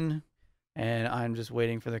in, and I'm just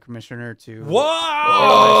waiting for the commissioner to.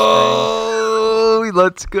 Oh,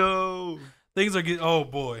 let's go! Things are getting. Oh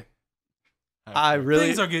boy, I really.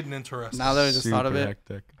 things are getting interesting. Now that I just thought of Super it,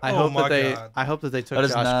 hectic. I Oh hope my that they. God. I hope that they took That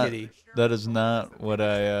is Josh not. Giddey. That is not what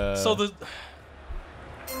I. So the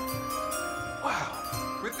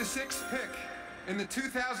With the 6th pick in the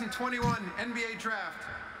 2021 NBA Draft,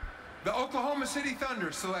 the Oklahoma City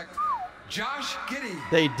Thunder select Josh Giddey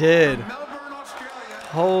They did. from Melbourne, Australia.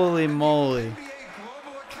 Holy moly! NBA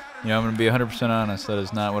Global Academy. Yeah, I'm gonna be 100% honest. That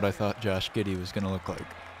is not what I thought Josh Giddey was gonna look like.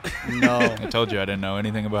 No. I told you I didn't know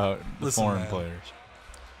anything about the Listen, foreign man. players.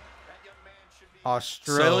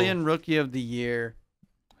 Australian Rookie of the Year.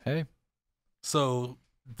 Hey, So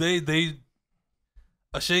they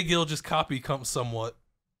a Shea Gilgeous copy comes somewhat,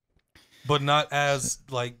 but not as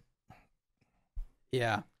like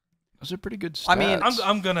Yeah. Those are pretty good stats. I mean,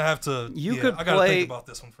 I'm gonna have to. I gotta think about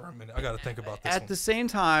this one for a minute. I gotta think about this. At one. the same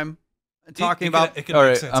time, It talking could about. all make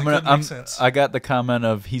right, sense. Make sense. I got the comment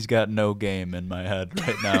of he's got no game in my head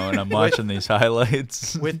right now, and I'm watching these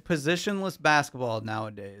highlights. With positionless basketball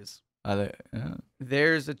nowadays,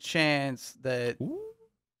 there's a chance that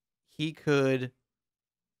he could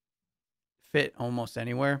fit almost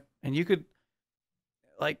anywhere, and you could,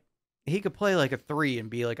 like, he could play like a 3 and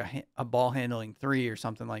be like a ball handling 3 or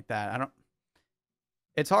something like that.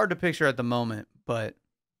 It's hard to picture at the moment, but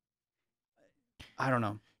I don't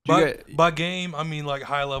know. By game, I mean like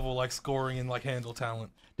high level, like scoring and like handle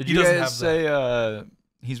talent. Did you guys say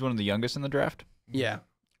he's one of the youngest in the draft? Yeah.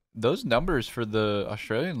 Those numbers for the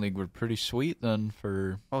Australian League were pretty sweet then.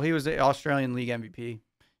 Well, he was the Australian League MVP.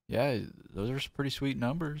 Yeah, those are pretty sweet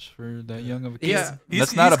numbers for that young of a kid. Yeah,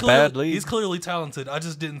 that's not a bad league. He's clearly talented. I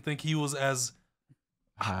just didn't think he was as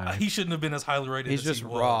high. He shouldn't have been as highly rated. He's as just he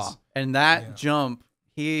raw, was. and that jump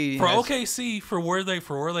OKC for where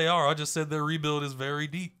they are. I just said their rebuild is very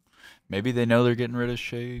deep. Maybe they know they're getting rid of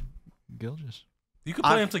Shea Gilgeous. You could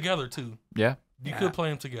play them together too. Yeah, you could play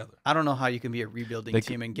them together. I don't know how you can be a rebuilding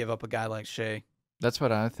team and give up a guy like Shea. That's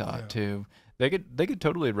what I thought too. They could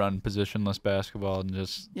totally run positionless basketball and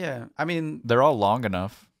just I mean, they're all long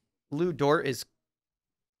enough. Lou Dort is.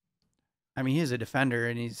 I mean, he's a defender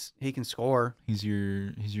and he can score. He's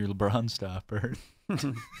your LeBron stopper.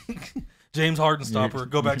 James Harden stopper.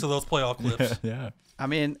 Go back to those playoff clips. Yeah. I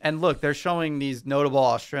mean, and look, they're showing these notable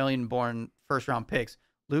Australian-born first-round picks.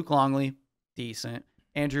 Luke Longley, decent.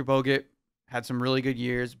 Andrew Bogut had some really good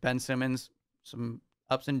years. Ben Simmons, some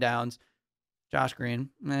ups and downs. Josh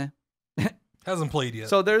Green, meh. Hasn't played yet.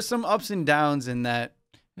 So there's some ups and downs in that.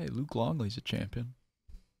 Hey, Luke Longley's a champion.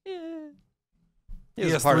 Yeah.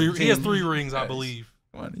 He has 3 rings, I believe.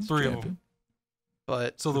 Come on, he's 3 champion. of them.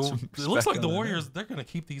 But so it looks like the Warriors, they're going to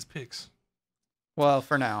keep these picks. Well,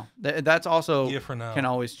 for now. That's also for now. Can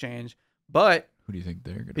always change. But who do you think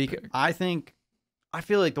they're going to pick? I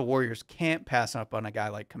feel like the Warriors can't pass up on a guy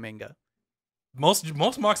like Kuminga. Most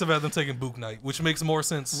mocks have had them taking Book Knight, which makes more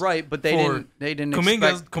sense. Right, but they didn't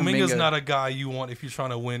expect Kuminga's not a guy you want if you're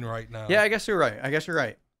trying to win right now. Yeah, I guess you're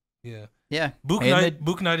right. Yeah. Yeah.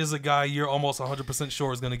 Book Knight is a guy you're almost 100%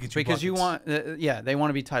 sure is going to get you because buckets. You want they want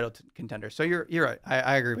to be title contenders. So you're right.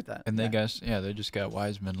 I agree with that. And they they just got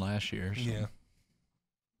Wiseman last year. So. Yeah.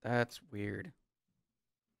 That's weird.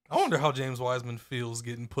 I wonder how James Wiseman feels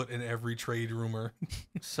getting put in every trade rumor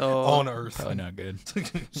so on Earth. Probably not good.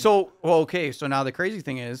 So now the crazy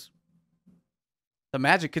thing is the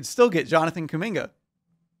Magic could still get Jonathan Kuminga.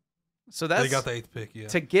 So they got the 8th pick, yeah.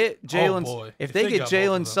 To get Jalen, if they get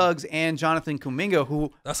Jalen Suggs and Jonathan Kuminga,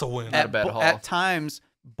 who that's a win. At times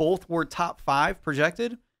both were top 5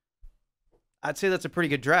 projected, I'd say that's a pretty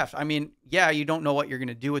good draft. I mean, you don't know what you're going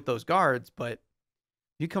to do with those guards, but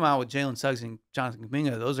you come out with Jalen Suggs and Jonathan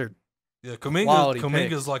Kuminga, those are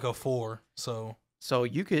Kuminga's like a 4, so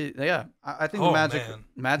you could I think the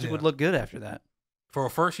Magic would look good after that. For a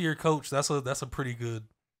first-year coach, that's a pretty good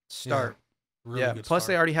start. Really good Plus,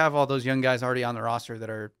 start. they already have all those young guys already on the roster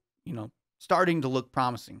that are, starting to look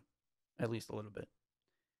promising, at least a little bit.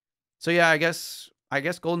 So I guess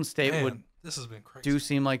Golden State this has been crazy. Do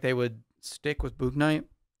seem like they would stick with Book Knight.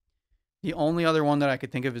 The only other one that I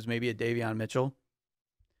could think of is maybe a Davion Mitchell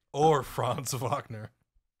or Franz Wagner.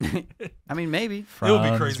 I mean, maybe it would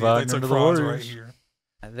be crazy if they took Franz right here.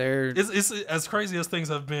 They're it's as crazy as things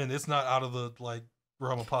have been. It's not out of the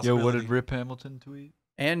realm of possibility. Yo, what did Rip Hamilton tweet?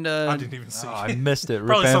 And I didn't even see. I missed it.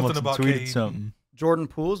 Probably Rip something Hamilton about tweeted Cade. something. Jordan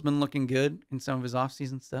Poole's been looking good in some of his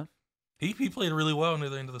offseason stuff. He played really well near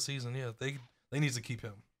the end of the season. Yeah, they need to keep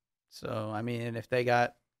him. So I mean, if they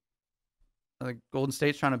got Golden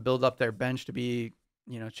State's trying to build up their bench to be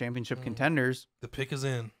championship contenders, the pick is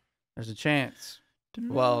in. There's a chance.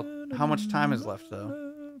 Well, how much time is left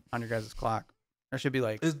though on your guys' clock? There should be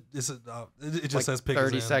like it just says pick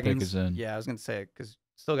 30 is in. seconds. Pick is in. Yeah, I was gonna say because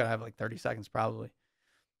still gotta have like 30 seconds probably.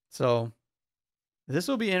 So this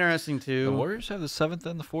will be interesting too. The Warriors have the 7th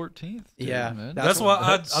and the 14th. Yeah, man. That's why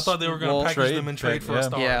I thought they were going to package them and trade for a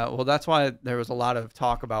star. Yeah, well, that's why there was a lot of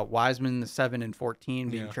talk about Wiseman, the 7 and 14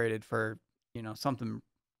 being traded for something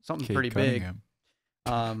Cade pretty Cunningham.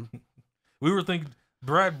 big. We were thinking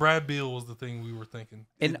Brad Beal was the thing we were thinking.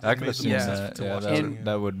 I could have seen that.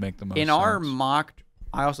 That would make the most sense. In our mock,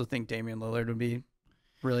 I also think Damian Lillard would be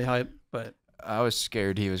really hype, but I was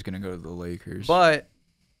scared he was going to go to the Lakers. But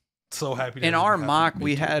so happy. In our mock,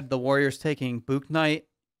 we had the Warriors taking Book Knight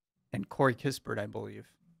and Corey Kispert, I believe,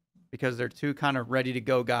 because they're two kind of ready to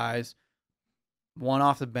go guys. One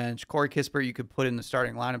off the bench. Corey Kispert, you could put in the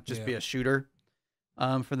starting lineup, just be a shooter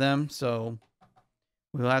for them. So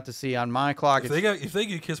We'll have to see. On my clock, If they get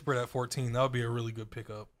Kispert at 14, that would be a really good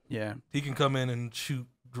pickup. Yeah. He can come in and shoot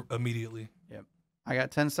immediately. Yep. I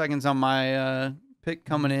got 10 seconds on my pick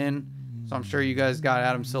coming in, so I'm sure you guys got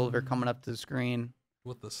Adam Silver coming up to the screen.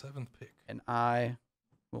 With the 7th pick. And I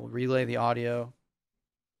will relay the audio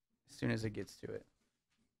as soon as it gets to it.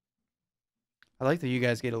 I like that you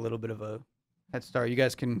guys get a little bit of a head start. You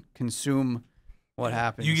guys can consume what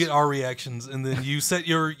happens. You get our reactions, and then you set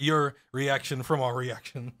your reaction from our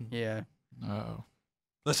reaction. Yeah. Oh.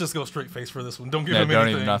 Let's just go straight face for this one. Don't give him don't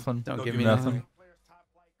anything. even nothing. Don't give me nothing.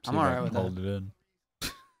 I'm See all if I right can with hold that. it in.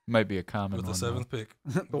 Might be a common With the one, 7th pick.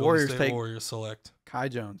 The Golden Warriors State take Warriors select. Kai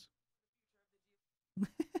Jones.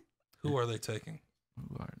 Who are they taking?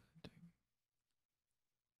 Who are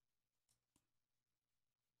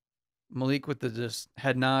Malik with the just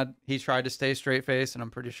head nod. He tried to stay straight face, and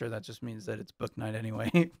I'm pretty sure that just means that it's book night anyway.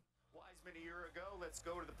 Wiseman a year ago. Let's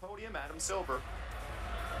go to the podium. Adam Silver.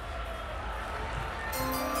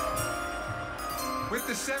 With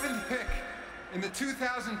the 7th pick in the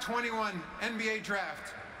 2021 NBA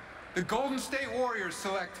Draft, the Golden State Warriors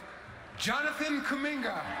select Jonathan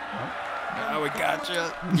Kuminga. Oh, we got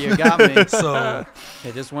you. You got me. So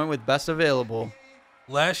They just went with best available.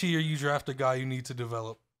 last year you draft a guy you need to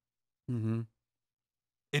develop. Mm-hmm.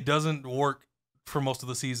 It doesn't work for most of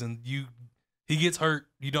the season. He gets hurt.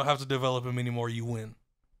 You don't have to develop him anymore. You win.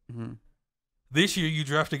 Mm-hmm. This year you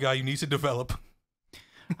draft a guy you need to develop.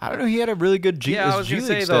 I don't know. He had a really good G. Yeah, I His was G gonna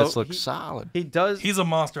League say, though, stats look he- solid. He does. He's a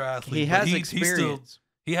monster athlete. He but has he experience.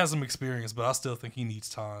 He has some experience, but I still think he needs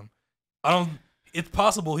time. I don't. It's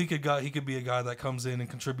possible he could be a guy that comes in and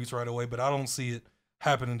contributes right away, but I don't see it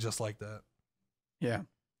happening just like that. Yeah,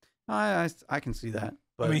 I can see that.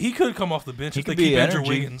 But I mean, he could come off the bench He if they could be keep Andrew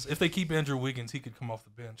energy. Wiggins. If they keep Andrew Wiggins, he could come off the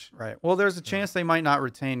bench. right. Well, there's a chance they might not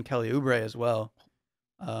retain Kelly Oubre as well.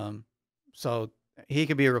 So he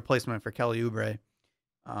could be a replacement for Kelly Oubre,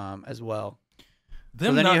 as well.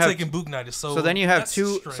 Them then not you have taking Book Night is so. then you have that's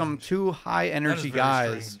some strange. two high That is energy very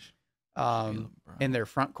guys strange. in their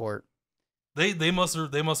front court. They must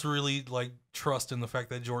really like trust in the fact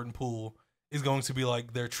that Jordan Poole is going to be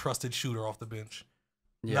like their trusted shooter off the bench.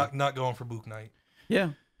 Yeah. Not going for Book Night.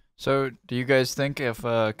 Yeah. So, do you guys think if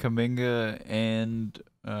Kuminga and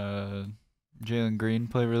Jalen Green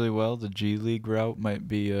play really well, the G League route might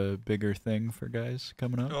be a bigger thing for guys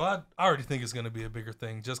coming up? Well, I already think it's going to be a bigger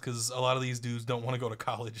thing just because a lot of these dudes don't want to go to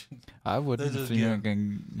college. I wouldn't They're if just- you're yeah.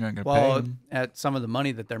 not gonna pay Well, 'em. at some of the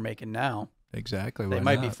money that they're making now, Exactly. they why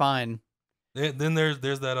might be not? fine. Then there's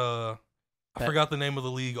that I That- forgot the name of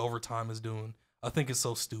the league Overtime is doing. I think it's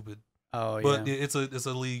so stupid. Oh But yeah. it's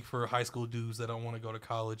a league for high school dudes that don't want to go to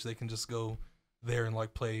college. They can just go there and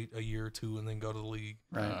like play a year or two and then go to the league.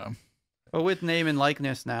 Right. But with name and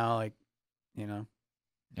likeness now, like, Yeah,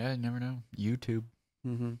 you never know. YouTube.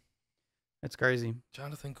 mm-hmm. It's crazy.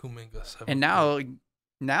 Jonathan Kuminga. 7th And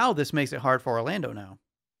now this makes it hard for Orlando now.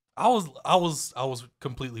 I was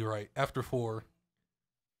completely right after 4.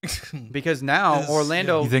 Because now Is-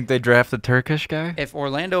 Orlando, You think they draft the Turkish guy? if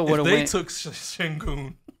Orlando would If have they went, took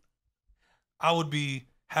Şengün, I would be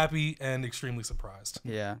happy and extremely surprised.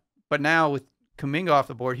 yeah. But now with Kuminga off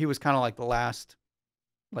the board, he was kind of like the last,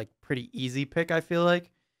 like pretty easy pick. I feel like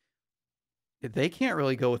they can't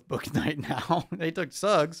really go with Book Night now. They took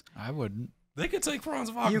Suggs. I wouldn't. They could take Franz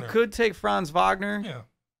Wagner. You could take Franz Wagner. Yeah,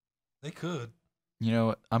 they could. You know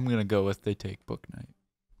what? I'm gonna go with they take Book Night.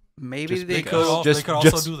 Maybe Just they They because- go. could, just- they could also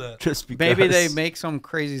just- do that. Just because. Maybe they make some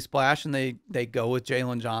crazy splash and they go with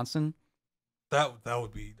Jalen Johnson. That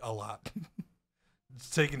would be a lot.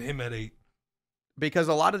 Just taking him at 8. Because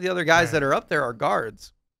a lot of the other guys Yeah. that are up there are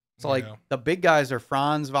guards. So, like, Yeah. the big guys are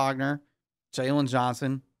Franz Wagner, Jalen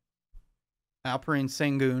Johnson, Alperen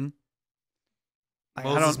Sengun. Like,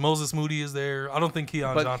 I don't, Moses Moody is there. I don't think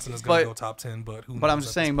Keon But- Johnson is going to but- go top 10, but who knows? but I'm at just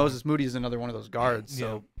this saying point. Moses Moody is another one of those guards.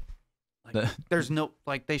 So, The- there's no,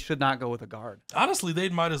 like, they should not go with a guard. Honestly, they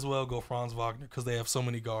might as well go Franz Wagner because they have so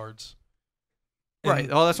many guards. And Right.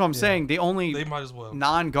 Well, that's what I'm yeah. saying. The only They might as well.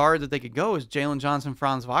 non-guard that they could go is Jalen Johnson,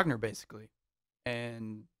 Franz Wagner, basically.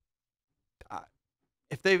 And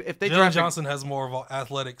if they Jalen draft Johnson has more of an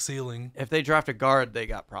athletic ceiling. if they draft a guard, they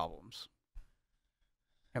got problems.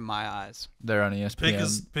 In my eyes. They're on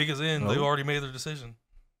ESPN. Pick is in. Oh. They've already made their decision.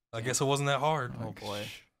 I guess it wasn't that hard. Oh boy.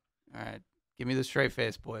 All right. Give me the straight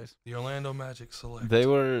face, boys. The Orlando Magic select. They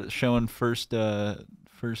were showing first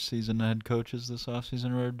season head coaches this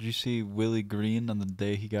offseason. Did you see Willie Green on the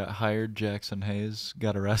day he got hired? Jackson Hayes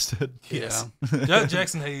got arrested. Yes. Yeah.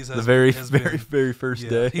 Jackson Hayes has the very has very first yeah,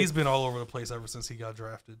 day. He's been all over the place ever since he got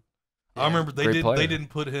drafted. Yeah. I remember Great player. they didn't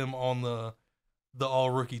put him on the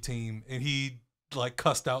all rookie team, and he like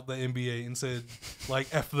cussed out the NBA and said like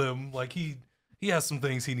F them. Like he has some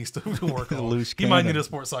things he needs to work on. Loose He might cannon. need a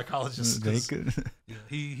sports psychologist. 'Cause, yeah,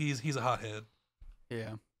 he's a hothead.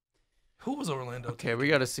 Yeah. Who was Orlando? Okay, we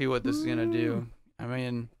got to see what this is gonna do. I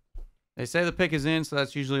mean, they say the pick is in, so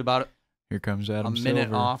that's usually about Here comes Adam a minute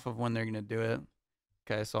Silver. off of when they're gonna do it.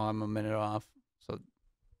 Okay, so I'm a minute off. So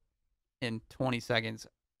in 20 seconds,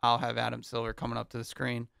 I'll have Adam Silver coming up to the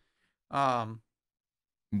screen.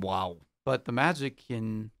 Wow. But the Magic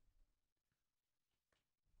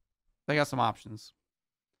they got some options.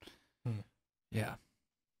 Yeah.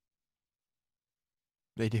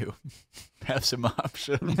 They do have some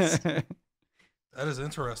options. That is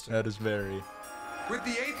interesting. That is very. With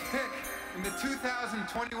the 8th pick in the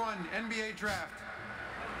 2021 NBA Draft,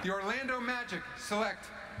 the Orlando Magic select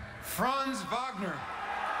Franz Wagner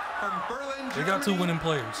from Berlin, Germany. They got 2 winning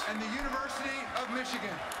players. And the University of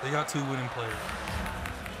Michigan. They got 2 winning players.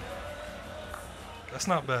 That's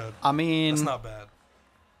not bad. I mean, That's not bad.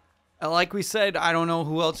 like we said, I don't know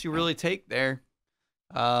who else you really take there.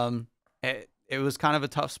 It was kind of a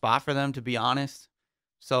tough spot for them, to be honest.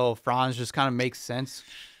 So Franz just kind of makes sense.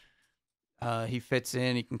 He fits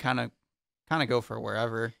in. He can kind of go for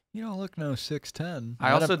wherever. You don't look no 6'10".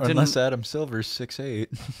 I also didn't- unless Adam Silver's 6'8".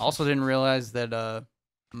 Also didn't realize that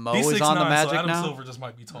Mo He's is on the 6'9", Magic so Adam now. Silver just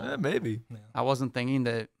might be tall. Maybe. Yeah. I wasn't thinking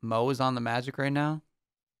that Mo is on the Magic right now.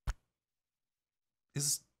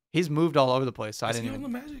 He's moved all over the place. So I Is didn't he even.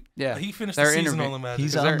 on the Magic? Yeah, He finished They're the season interview- on the Magic.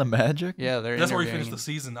 He's Is on there- the Magic? Yeah, they're. That's where he interviewing finished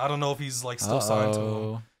the him. season. I don't know if he's like still signed to him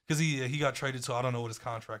Uh-oh. because he got traded. So I don't know what his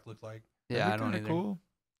contract looked like. Yeah, I don't That'd be either. Cool.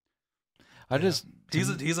 I Yeah. just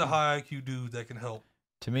He's a high IQ dude that can help.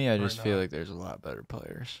 to me, I right just now. feel like there's a lot better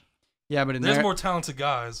players. Yeah, but in There's there, more talented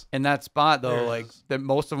guys. in that spot though, There like is. that,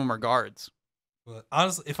 most of them are guards. But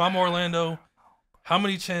honestly, if I'm Orlando, how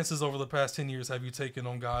many chances over the past 10 years have you taken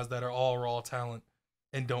on guys that are all raw talent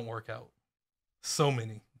and don't work out? So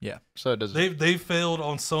many. Yeah. So it doesn't. They've failed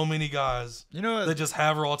on so many guys You know what? that just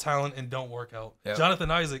have raw talent and don't work out. Yeah.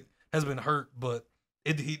 Jonathan Isaac has been hurt, but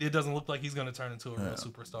it doesn't look like he's going to turn into a real Yeah.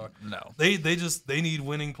 superstar. No. They need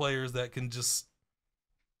winning players that can just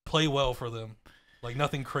play well for them, like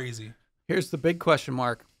nothing crazy. Here's the big question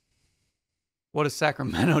mark. What does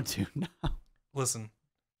Sacramento do now? Listen,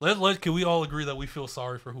 can we all agree that we feel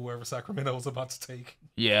sorry for whoever Sacramento is about to take?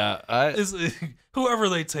 Yeah. Whoever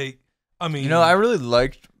they take. I mean, You know, I really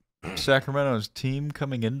liked Sacramento's team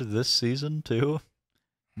coming into this season too.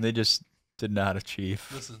 They just did not achieve.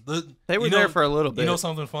 listen, They were you know- there for a little bit. You know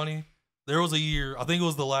something funny? There was a year, I think it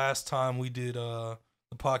was the last time we did the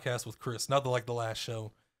podcast with Chris, not the last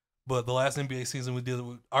show, but the last NBA season we did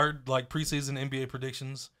our preseason NBA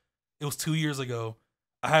predictions. It was 2 years ago.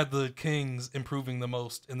 I had the Kings improving the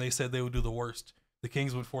most, and they said they would do the worst. The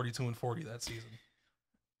Kings went 42-40 that season.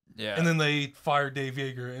 Yeah. And then they fired Dave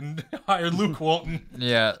Yeager and hired Luke Walton.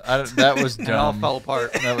 Yeah, that was dumb. It all fell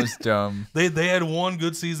apart. That was dumb. They had one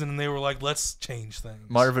good season, and they were like, let's change things.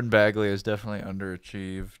 Marvin Bagley is definitely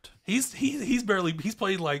underachieved. He's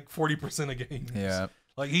played like 40% of games. Yeah.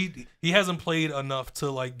 Like he hasn't played enough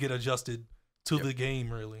to get adjusted to the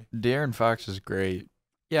game really. De'Aaron Fox is great.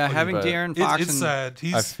 Yeah, having but De'Aaron Fox It's sad.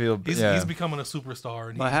 He's becoming a superstar.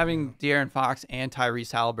 And but having De'Aaron Fox and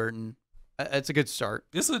Tyrese Halliburton, it's a good start.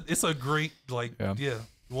 it's a great It's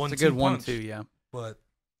one. a good punch. 1-2, yeah. But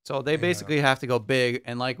So they basically have to go big,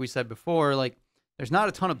 and like we said before, there's not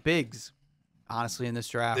a ton of bigs, honestly, in this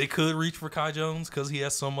draft. they could reach for Kai Jones because he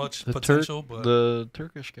has so much The potential. But the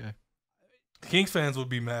Turkish guy. Kings fans would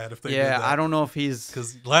be mad if they did yeah, that. I don't know if he's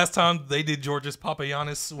Because last time they did George's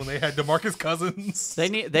Papagiannis when they had DeMarcus Cousins.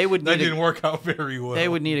 they would that need didn't work out very well. They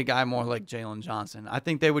would need a guy more like Jalen Johnson. I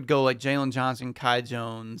think they would go like Jalen Johnson, Kai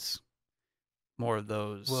Jones, more of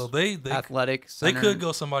those. Well, they athletic. They Center, could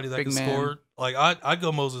go somebody that big could man. score. Like I'd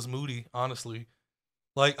go Moses Moody, honestly.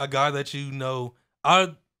 Like a guy that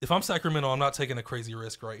if I'm Sacramento, I'm not taking a crazy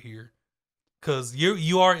risk right here. Cause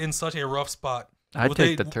you are in such a rough spot. I'd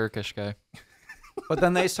take the Turkish guy. But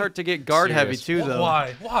then they start to get guard heavy too, though.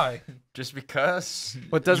 Why? Just because.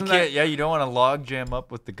 But doesn't you can't, you don't want to log jam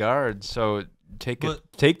up with the guards, so take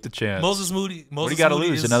the chance. Moses Moody. What do you got to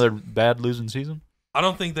lose? Another bad losing season? I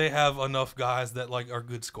don't think they have enough guys that are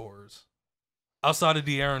good scorers. Outside of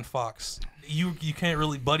De'Aaron Fox, you can't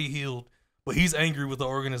really. Buddy Hield, but he's angry with the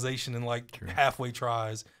organization and halfway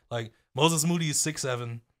tries. Like Moses Moody is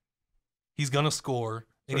 6'7". He's gonna score,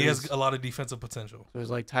 and he has a lot of defensive potential. So it's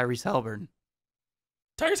like Tyrese Halliburton.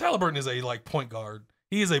 Tyrese Halliburton is a point guard.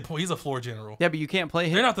 He's a floor general. Yeah, but you can't play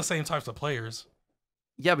him. They're not the same types of players.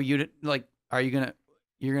 Yeah, but you're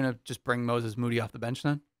gonna just bring Moses Moody off the bench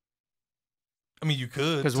then? I mean, you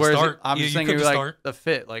could. Because I'm just thinking like the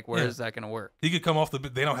fit. Like, where is that going to work? He could come off the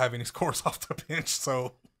bench. They don't have any scores off the bench,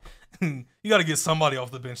 so you got to get somebody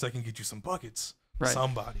off the bench that can get you some buckets. Right.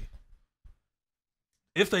 Somebody.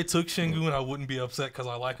 If they took Şengün, I wouldn't be upset because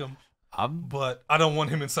I like him. But I don't want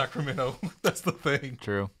him in Sacramento. That's the thing.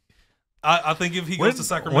 True. I think if he goes to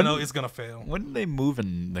Sacramento, it's going to fail. When are they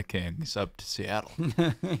moving the Kings up to Seattle?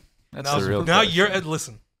 That's now, the real now question. you're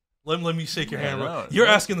listen. Let me shake your hand. You're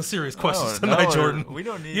asking the serious questions tonight, Jordan. We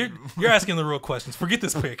don't need. You're asking the real questions. Forget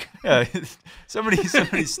this pick. Yeah, somebody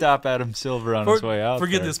stop Adam Silver on his way out.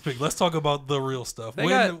 Forget there. this pick. Let's talk about the real stuff.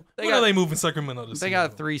 When are they moving Sacramento to Seattle? They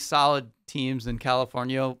got 3 solid teams in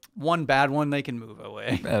California. One bad one they can move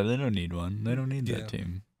away. Yeah, they don't need one. They don't need that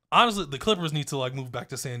team. Honestly, the Clippers need to like move back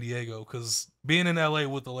to San Diego because being in LA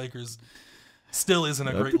with the Lakers still isn't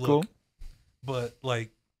a great look. Cool. But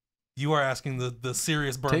like, you are asking the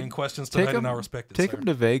serious burning questions tonight, and I respect it. Take them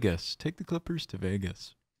to Vegas. Take the Clippers to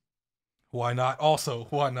Vegas. Why not? Also,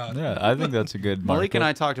 why not? Yeah, I think that's a good market. Malik and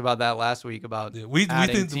I talked about that last week about we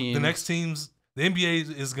think teams. The next teams, the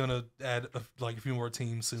NBA is gonna add like a few more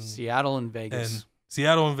teams soon. Seattle and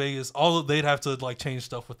Vegas. All they'd have to like change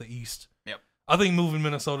stuff with the East. Yep. I think moving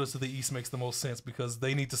Minnesota to the East makes the most sense because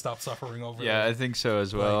they need to stop suffering over. Yeah, I think so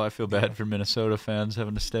as well. I feel bad for Minnesota fans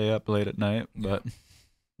having to stay up late at night, but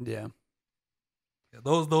yeah.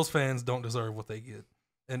 Those fans don't deserve what they get.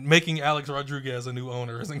 And making Alex Rodriguez a new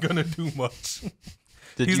owner isn't going to do much.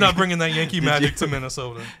 He's not bringing that Yankee magic to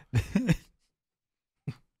Minnesota.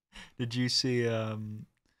 Did you see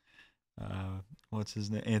what's his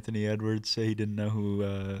name? Anthony Edwards say he didn't know who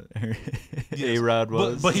A-Rod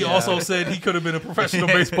was. But he also said he could have been a professional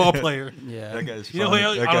baseball player. Yeah. That guy's funny.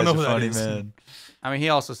 I don't know who funny that is. Man. I mean, he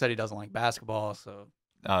also said he doesn't like basketball, so.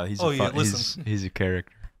 He's a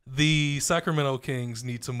character. The Sacramento Kings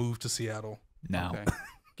need to move to Seattle. Now. Okay.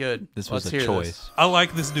 Good. This was a choice. I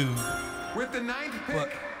like this dude. With the 9th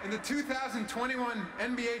pick in the 2021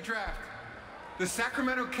 NBA Draft, the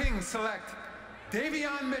Sacramento Kings select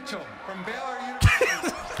Davion Mitchell from Baylor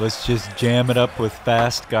University. Let's just jam it up with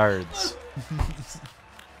fast guards.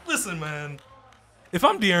 Listen, man. If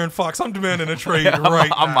I'm De'Aaron Fox, I'm demanding a trade right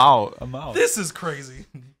now. I'm out. This is crazy.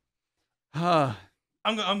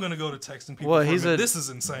 I'm gonna go to texting people. Well, this is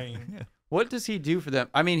insane. What does he do for them?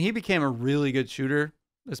 I mean, he became a really good shooter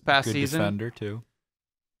this past season. Good defender too.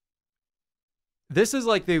 This is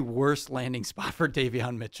like the worst landing spot for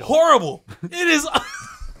Davion Mitchell. Horrible. It is.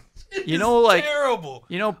 Terrible.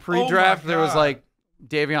 Pre-draft there was like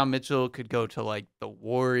Davion Mitchell could go to like the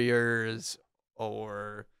Warriors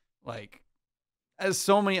or like as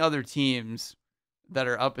so many other teams that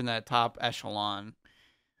are up in that top echelon.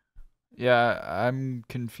 Yeah, I'm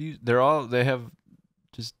confused. They have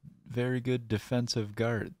just very good defensive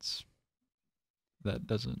guards. That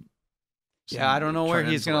doesn't. Yeah, I don't know where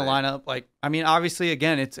he's going to line up. Like, I mean, obviously,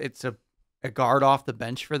 again, it's a guard off the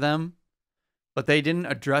bench for them, but they didn't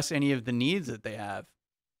address any of the needs that they have.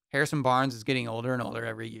 Harrison Barnes is getting older and older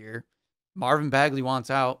every year. Marvin Bagley wants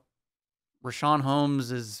out. Rashawn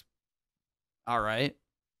Holmes is all right.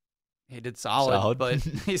 He did solid. But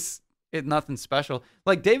he's nothing special.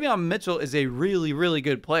 Like, Davion Mitchell is a really, really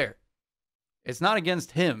good player. It's not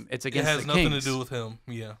against him. It's against the Kings. It has nothing to do with him.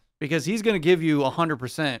 Yeah. Because he's going to give you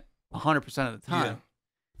 100% of the time. Yeah.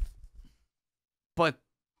 But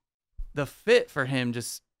the fit for him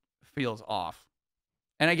just feels off.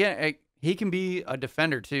 And again, he can be a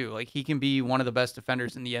defender too. Like, he can be one of the best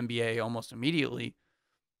defenders in the NBA almost immediately.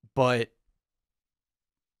 But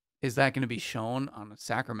is that going to be shown on a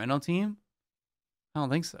Sacramento team? I don't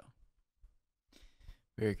think so.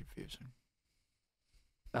 Very confusing.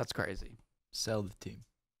 That's crazy. Sell the team.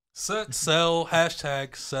 Sell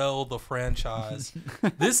the franchise.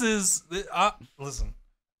 Listen.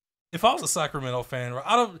 If I was a Sacramento fan,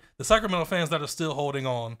 the Sacramento fans that are still holding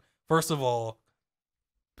on. First of all,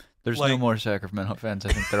 there's no more Sacramento fans.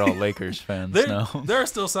 I think they're all Lakers fans now. There are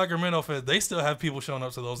still Sacramento fans. They still have people showing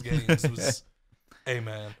up to those games. Hey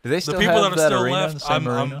man, do they still the people have that are still arena, left?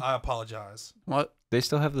 I apologize. What? They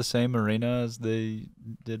still have the same arena as they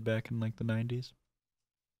did back in like the 90s.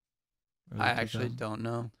 I actually don't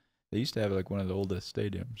know. They used to have like one of the oldest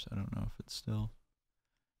stadiums. I don't know if it's still.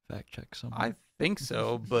 Fact check somewhere. I think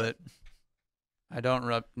so, but I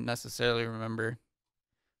don't necessarily remember.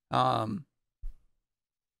 So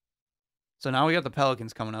now we got the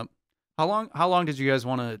Pelicans coming up. How long did you guys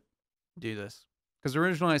want to do this? Because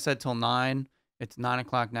originally I said till 9. It's 9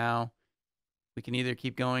 o'clock now. We can either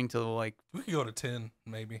keep going till like we could go to 10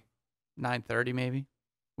 maybe. 9:30 maybe.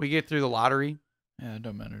 We get through the lottery. Yeah, it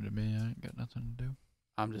don't matter to me. I ain't got nothing to do.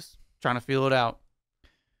 I'm just trying to feel it out.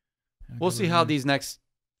 We'll see how these next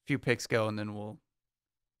few picks go, and then we'll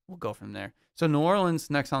go from there. So New Orleans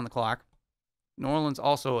next on the clock. New Orleans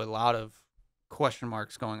also a lot of question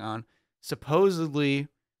marks going on. Supposedly,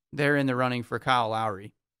 they're in the running for Kyle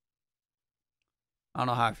Lowry. I don't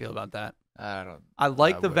know how I feel about that. I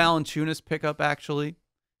like the Valanciunas pickup, actually.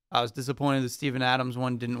 I was disappointed the Steven Adams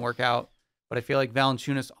one didn't work out, but I feel like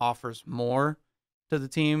Valanciunas offers more to the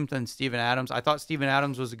team than Steven Adams. I thought Steven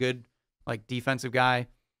Adams was a good defensive guy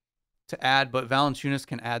to add, but Valanciunas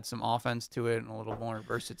can add some offense to it and a little more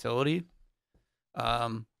versatility.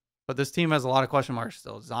 But this team has a lot of question marks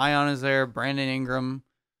still. Zion is there, Brandon Ingram,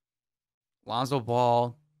 Lonzo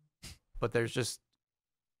Ball, but there's just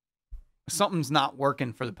something's not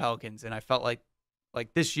working for the Pelicans, and I felt like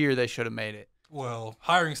this year they should have made it. Well,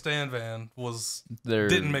 hiring Stan Van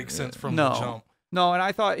didn't make sense from the jump. No, and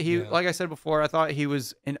I thought like I said before, I thought he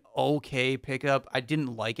was an okay pickup. I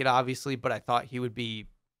didn't like it, obviously, but I thought he'd be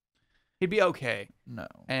okay. No.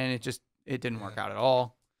 And it didn't work out at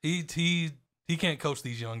all. He can't coach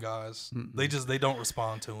these young guys. Mm-mm. They don't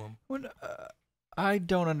respond to him.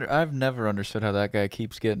 I've never understood how that guy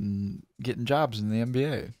keeps getting jobs in the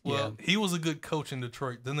NBA. Well, he was a good coach in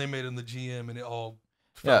Detroit. Then they made him the GM, and it all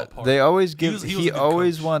fell apart. They always give. He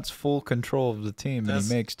always wants full control of the team, and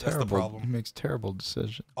he makes terrible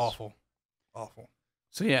decisions. Awful.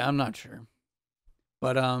 So yeah, I'm not sure,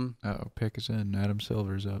 but pick is in. Adam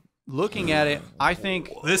Silver's up. Looking at it, I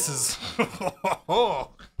think this is.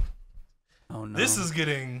 Oh no! This is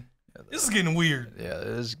getting weird.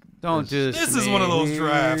 Yeah, don't do this. This to is me. one of those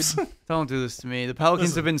drafts. Don't do this to me. The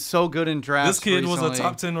Pelicans have been so good in drafts. This kid recently. was a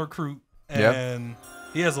top 10 recruit, and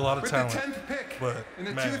he has a lot of talent. With the 10th pick in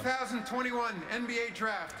the 2021 NBA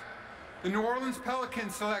draft, the New Orleans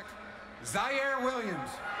Pelicans select Zaire Williams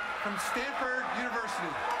from Stanford University.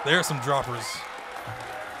 There are some droppers.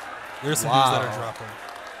 There's some dudes that are dropping.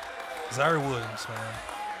 Zaire Williams, man.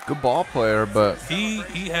 Good ball player, but he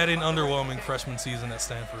had an underwhelming freshman season at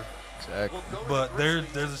Stanford. Exactly. But they're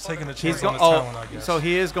just taking a chance on his talent, I guess. So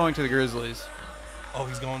he is going to the Grizzlies. Oh,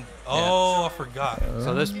 he's going. Oh, I forgot.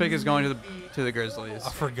 So this pick is going to the Grizzlies. I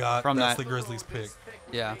forgot. That's the Grizzlies pick.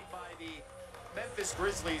 Yeah. Memphis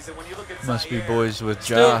Grizzlies, and when you look at must be boys with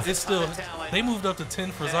Ja. It's still. They moved up to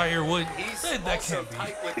 10 for Zaire Williams. That can't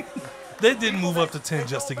be. They didn't move up to 10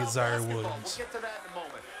 just to get Zaire Williams.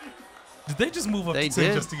 Did they just move up to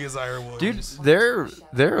 10 just to get Zaire Williams? Dude,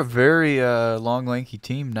 they're a very long, lanky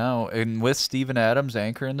team now, and with Steven Adams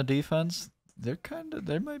anchoring the defense,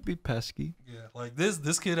 they might be pesky. Yeah, like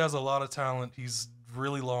this kid has a lot of talent. He's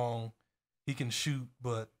really long. He can shoot,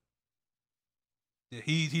 but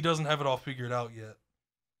he doesn't have it all figured out yet.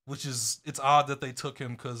 Which is it's odd that they took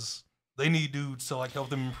him because they need dudes to help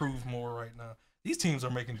them improve more right now. These teams are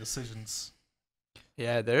making decisions.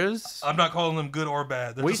 Yeah, I'm not calling them good or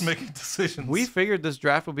bad. They're just making decisions. We figured this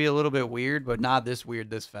draft would be a little bit weird, but not this weird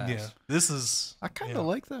this fast. Yeah, this is. I kind of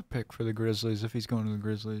like that pick for the Grizzlies if he's going to the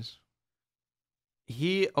Grizzlies.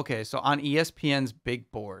 So on ESPN's big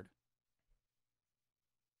board,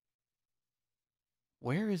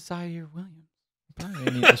 where is Zaire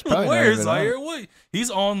Williams? Where is Zaire Williams? He's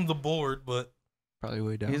on the board, but probably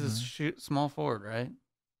way down. He's a small forward, right?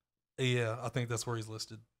 Yeah, I think that's where he's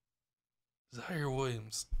listed. Zaire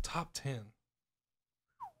Williams, top 10.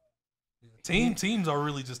 Yeah, teams are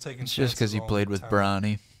really just taking. It's just because he played with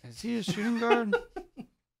Bronny. Is he a shooting guard?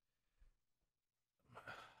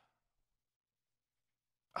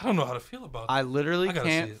 I don't know how to feel about that. I literally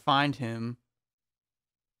can't find him.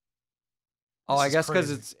 Oh, I guess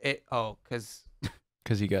because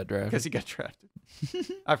because he got drafted. Because he got drafted.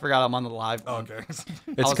 I forgot I'm on the live one. Okay.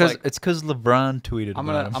 It's because LeBron tweeted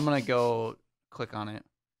I'm gonna go click on it.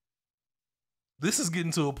 This is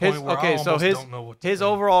getting to a point where I almost don't know what to his think.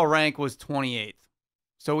 overall rank was 28th.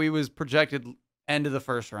 So he was projected end of the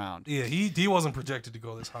first round. Yeah, he wasn't projected to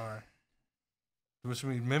go this high. Which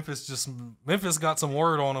means Memphis got some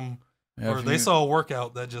word on him, or they saw a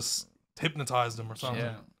workout that just hypnotized him or something.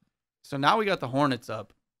 Yeah. So now we got the Hornets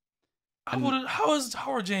up. How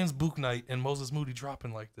are James Bouknight and Moses Moody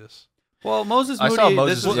dropping like this? Well, Moses Moody.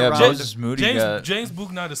 Moses Moody. James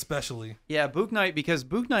Bouknight especially. Yeah, Bouknight, because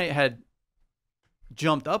Bouknight had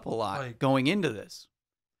jumped up a lot going into this.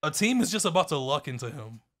 A team is just about to luck into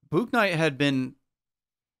him. Bouknight had been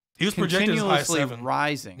he was projected as high 7.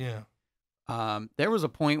 Rising. Yeah. There was a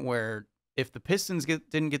point where if the Pistons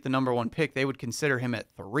didn't get the number 1 pick, they would consider him at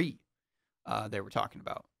 3. They were talking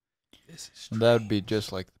about. That would be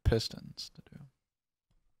just like the Pistons to do.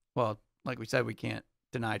 Well, like we said, we can't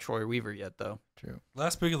deny Troy Weaver yet, though. True.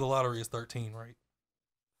 Last pick of the lottery is 13, right?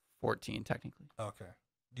 14, technically. Okay.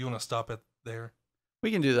 Do you want to stop it there?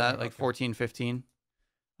 We can do that, 14, 15.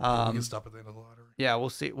 We can stop at the end of the lottery. Yeah, we'll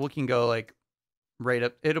see. We can go like right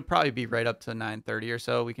up. It'll probably be right up to 9:30 or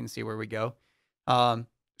so. We can see where we go.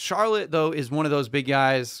 Charlotte though is one of those big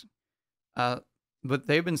guys, but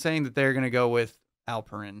they've been saying that they're gonna go with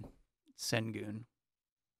Alperin Sengun.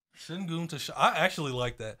 Sengun to I actually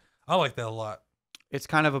like that. I like that a lot. It's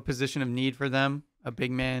kind of a position of need for them, a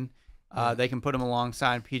big man. They can put him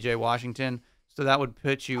alongside PJ Washington. So that would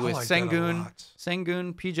put you with Sengun,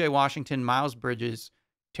 PJ Washington, Miles Bridges,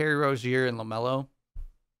 Terry Rozier, and LaMelo.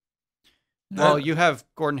 Well, you have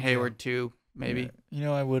Gordon Hayward too, maybe.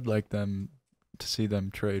 Yeah. I would like them to see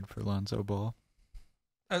them trade for Lonzo Ball.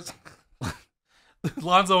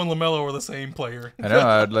 Lonzo and LaMelo are the same player. I know.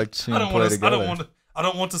 I'd like to see them play together. I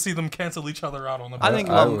don't want to see them cancel each other out on the. I think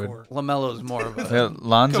LaMelo is more of a.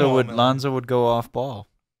 Lonzo would go off ball.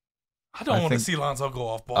 I don't want to see Lonzo go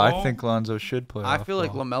off ball. I think Lonzo should play. I feel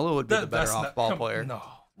like LaMelo would be the better off ball player. No,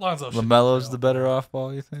 Lonzo. LaMelo's the better off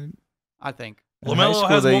ball. You think? I think. LaMelo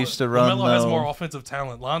has more offensive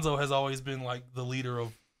talent. Lonzo has always been like the leader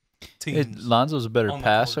of teams. Lonzo's a better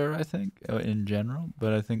passer, I think, in general.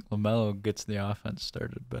 But I think LaMelo gets the offense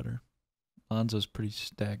started better. Lonzo's pretty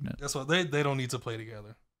stagnant. That's why they don't need to play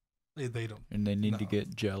together. They don't. And they need to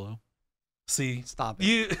get Jello. See, stop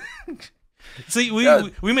it. See,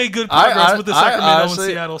 we made good progress with the Sacramento and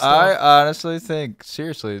Seattle stuff. I honestly think,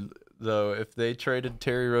 seriously, though, if they traded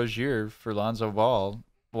Terry Rozier for Lonzo Ball,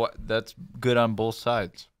 that's good on both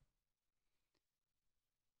sides.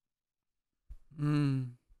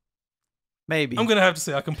 Maybe. I'm gonna have to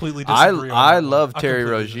say I completely disagree. I love Terry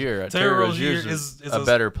Rozier. Terry Rozier is a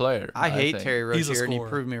better player. I hate Terry Rozier, and he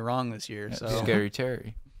proved me wrong this year. So Scary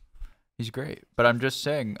Terry, he's great. But I'm just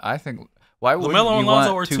saying, I think. Why wouldn't LaMelo you and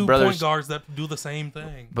Lonzo want are two brothers? Point guards that do the same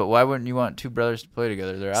thing. But why wouldn't you want two brothers to play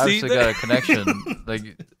together? They're obviously got a connection. Like,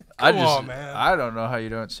 man. I don't know how you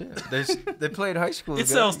don't see it. They played high school. It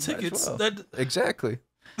sells tickets. Well. Exactly.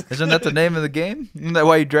 Isn't that the name of the game? Isn't that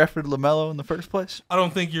why you drafted LaMelo in the first place? I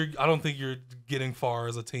don't think you're getting far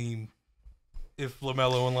as a team if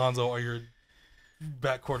LaMelo and Lonzo are your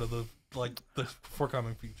backcourt of the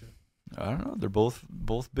forthcoming future. I don't know. They're both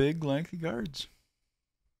big, lengthy guards.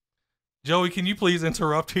 Joey, can you please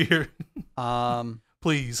interrupt here?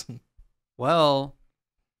 Please. Well,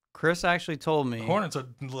 Chris actually told me. The Hornets are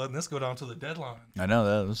letting this go down to the deadline. I know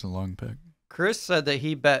that was a long pick. Chris said that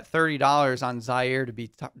he bet $30 on Zaire to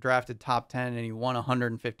be drafted top 10, and he won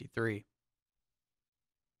 153.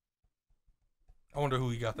 I wonder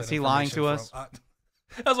who he got that. Is he lying to us?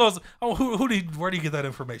 That's what I was. Where do you get that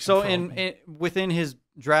information? So from? within his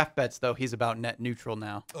draft bets, though, he's about net neutral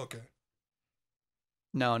now. Okay.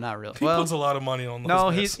 No, not really. He puts a lot of money on those.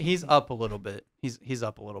 No, bets. he's up a little bit. He's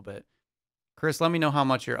up a little bit. Chris, let me know how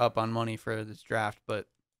much you're up on money for this draft, but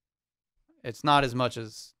it's not as much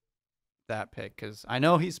as that pick because I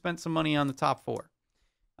know he spent some money on the top 4.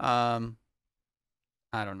 I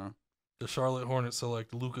don't know. The Charlotte Hornets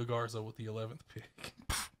select Luka Garza with the 11th pick.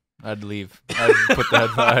 I'd leave. I'd put that.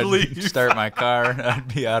 I'd start my car.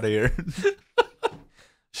 I'd be out of here.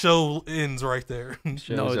 Show ends right there.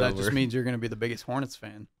 No, that just means you're going to be the biggest Hornets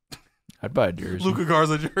fan. I'd buy a jersey. Luka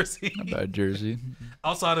Garza jersey. I'd buy a jersey.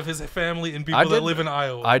 Outside of his family and people that live in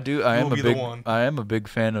Iowa. I do. I am a big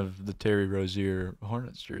fan of the Terry Rozier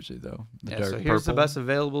Hornets jersey, though. So here's the best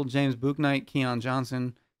available: James Bouknight, Keon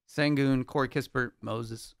Johnson, Sengun, Corey Kispert,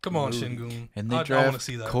 Moses. Come on, Sengun. And they draft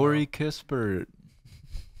Corey Kispert.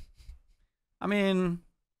 I mean,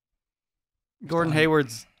 Gordon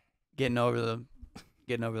Hayward's getting over the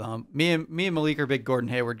hump. Me and Malik are big Gordon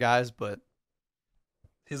Hayward guys, but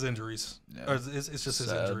his injuries. Yeah. It's just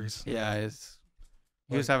his injuries. Yeah,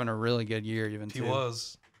 he was having a really good year even too.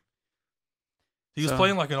 He was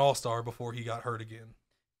playing like an all-star before he got hurt again.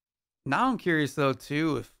 Now I'm curious though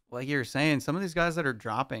too if, like you were saying, some of these guys that are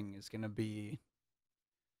dropping is going to be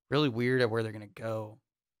really weird at where they're going to go.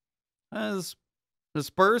 As the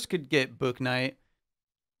Spurs could get Bouknight,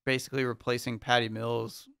 basically replacing Patty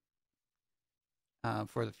Mills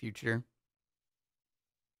for the future.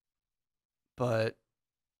 But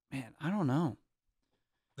man, I don't know.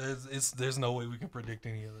 There's no way we can predict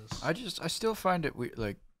any of this. I still find it weird.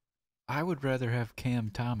 Like, I would rather have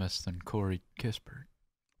Cam Thomas than Corey Kispert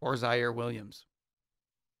or Zaire Williams.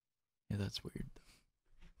 Yeah, that's weird.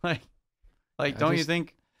 Like, don't you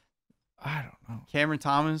think? I don't know. Cameron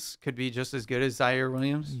Thomas could be just as good as Zaire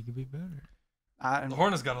Williams. He could be better. The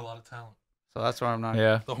Hornets got a lot of talent. So that's why I'm not.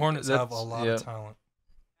 Yeah. The Hornets have a lot of talent.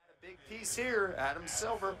 A big piece here, Adam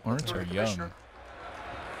Silver. Hornets are young.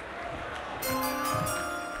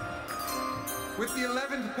 With the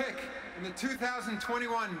 11th pick in the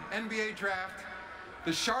 2021 NBA Draft,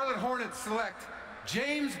 the Charlotte Hornets select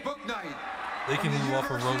James Bouknight They can move off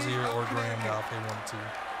of Rozier or Graham now if they wanted to.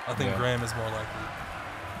 I think Graham is more likely.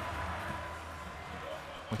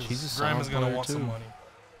 Which he's a Graham is going to want too. some money,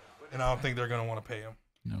 and I don't think they're going to want to pay him.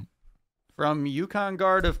 No. From UConn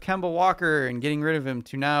guard of Kemba Walker and getting rid of him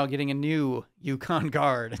to now getting a new UConn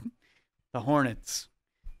guard, the Hornets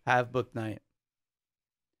have book night.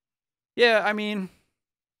 Yeah, I mean,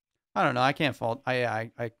 I don't know. I can't fault. I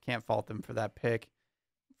can't fault them for that pick.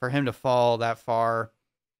 For him to fall that far,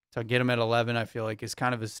 to get him at 11, I feel like is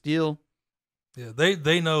kind of a steal. Yeah,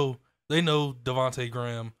 they know Devontae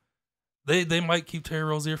Graham. They might keep Terry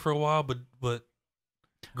Rozier for a while, but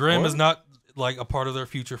Graham is not like a part of their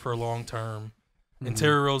future for long term. And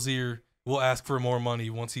Terry Rozier will ask for more money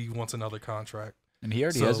once he wants another contract. And he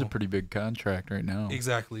already has a pretty big contract right now.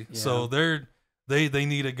 Exactly. Yeah. So they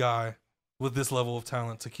need a guy with this level of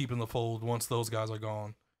talent to keep in the fold once those guys are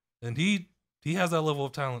gone. And he has that level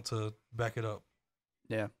of talent to back it up.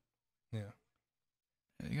 Yeah. Yeah.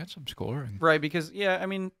 You got some scoring. Right, because, I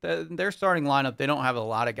mean, their starting lineup, they don't have a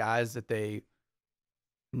lot of guys that they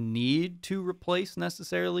need to replace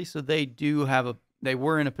necessarily. So they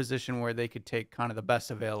were in a position where they could take kind of the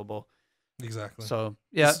best available. Exactly. So,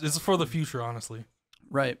 yeah. It's for the future, honestly.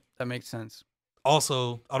 Right. That makes sense.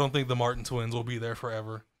 Also, I don't think the Martin twins will be there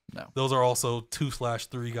forever. No. Those are also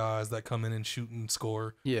 2/3 guys that come in and shoot and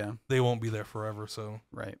score. Yeah. They won't be there forever, so.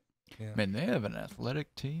 Right. Yeah. I mean, they have an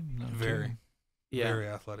athletic team. Though, Very. too. Yeah. Very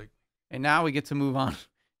athletic. And now we get to move on.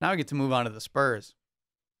 Now we get to move on to the Spurs,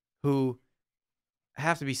 who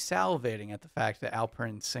have to be salivating at the fact that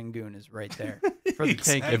Alperen Sengun is right there for the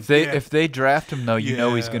taking. If they draft him, though, you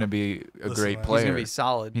know he's going to be a great player. He's going to be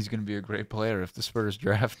solid. He's going to be a great player if the Spurs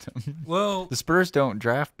draft him. Well, the Spurs don't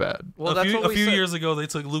draft bad. Well, a few years ago, they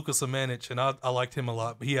took Luka Samanic, and I liked him a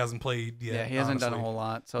lot, but he hasn't played yet. Yeah, he hasn't done a whole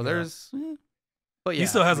lot. So there's, but yeah, he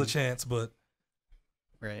still has a chance. But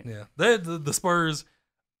right, yeah, the Spurs.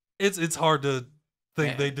 It's hard to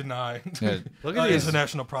think they deny. Look at these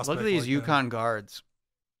international prospects. Look at these like UConn guards: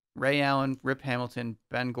 Ray Allen, Rip Hamilton,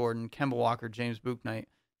 Ben Gordon, Kemba Walker, James Bouknight.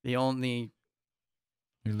 The only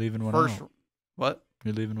you're leaving one first. out. What?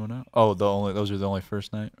 You're leaving one out. Oh, those are the only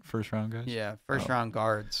first round guys. Yeah, first round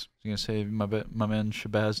guards. I was gonna say my man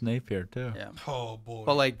Shabazz Napier too. Yeah. Oh boy.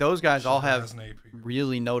 But like those guys all have Shabazz Napier.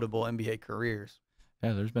 really notable NBA careers.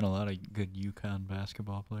 Yeah, there's been a lot of good UConn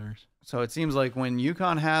basketball players. So it seems like when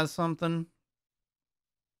UConn has something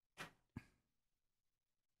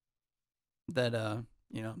that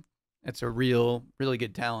it's a really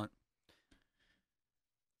good talent.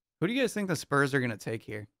 Who do you guys think the Spurs are going to take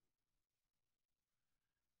here?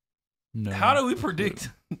 No. How do we predict?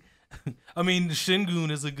 I mean, Sengun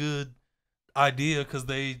is a good idea because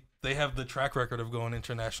they have the track record of going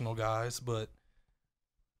international guys, but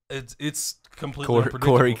it's completely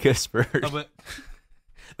unpredictable. Corey Kispert. But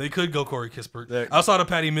they could go Corey Kispert. Outside of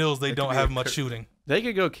Patty Mills, they don't have much shooting. They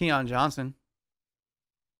could go Keon Johnson.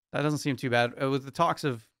 That doesn't seem too bad. With the talks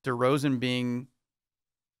of DeRozan being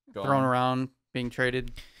thrown around, being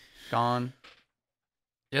traded, gone.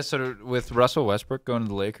 Yeah, so with Russell Westbrook going to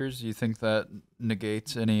the Lakers, do you think that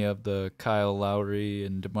negates any of the Kyle Lowry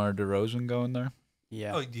and DeMar DeRozan going there?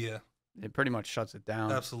 Yeah. Oh, yeah. It pretty much shuts it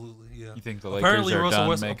down. Absolutely, yeah. You think the Lakers are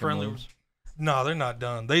done making moves? No, they're not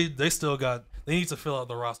done. They still got. They need to fill out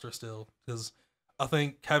the roster still because I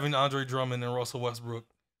think having Andre Drummond and Russell Westbrook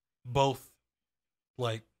both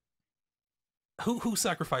like who's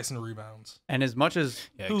sacrificing rebounds. And as much as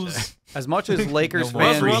exactly. Lakers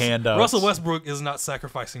fans, Russell Westbrook is not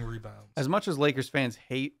sacrificing rebounds. As much as Lakers fans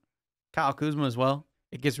hate Kyle Kuzma as well,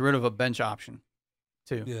 it gets rid of a bench option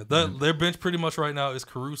too. Yeah, their bench pretty much right now is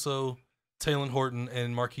Caruso, Talen Horton,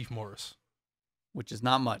 and Markieff Morris, which is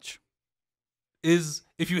not much.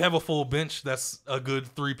 If you have a full bench, that's a good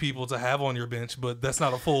 3 people to have on your bench, but that's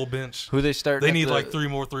not a full bench. Who they starting? They need like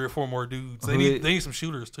 3 or 4 more dudes. They need some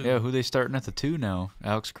shooters too. Yeah, who they starting at the 2 now?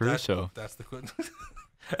 Alex Caruso. That's the question.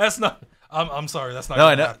 That's not. I'm sorry. That's not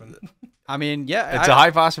going to happen. I mean, yeah, it's a high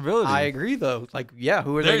possibility. I agree, though. Like, yeah,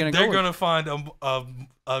 who are they going to go? They're going to find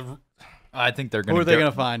I think they're going to. Who are they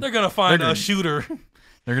going to find? They're going to find a shooter.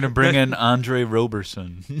 They're going to bring in Andre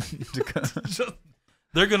Roberson.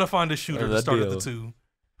 They're going to find a shooter to start at the 2.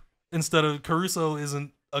 Instead of Caruso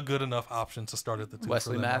isn't a good enough option to start at the 2.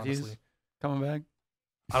 Wesley for them, Matthews honestly. coming back.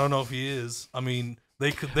 I don't know if he is. I mean,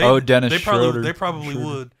 they could. Dennis Schroeder. They probably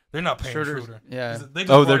would. They're not paying Schroeder's, Schroeder. Yeah.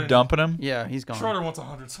 They're dumping him? Yeah, he's gone. Schroeder wants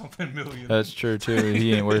 100-something million. That's true, too.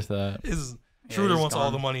 He ain't worth that. Schroeder wants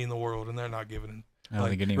all the money in the world, and they're not giving him. I don't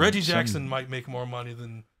think anyone. Reggie Jackson might make more money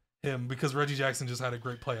than him because Reggie Jackson just had a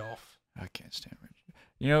great playoff. I can't stand Reggie.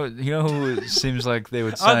 You know who it seems like they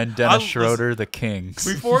would sign Dennis Schroeder, the Kings.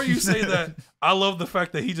 Before you say that, I love the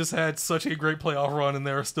fact that he just had such a great playoff run, and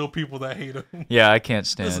there are still people that hate him. Yeah, I can't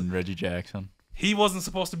stand Reggie Jackson. He wasn't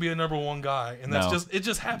supposed to be a #1 guy, and that's it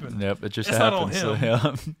just happened. Yep, it just it's happens. Not on him.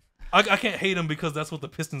 Yeah. I can't hate him because that's what the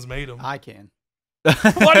Pistons made him. I can.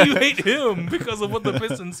 Why do you hate him? Because of what the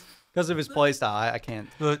Pistons? Because of his play style. I can't.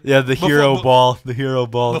 Yeah, the hero ball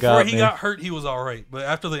Before got he me. got hurt, he was all right. But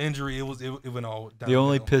after the injury, it went all down. The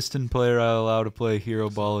only Piston player I allow to play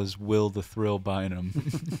hero ball is Will the Thrill Bynum.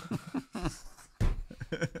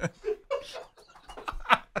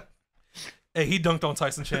 Hey, he dunked on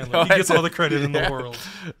Tyson Chandler. He gets all the credit in the world.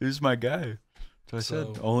 He's my guy. So I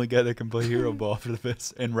said, only guy that can play hero ball for the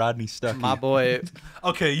Pistons, and Rodney Stuckey. My boy.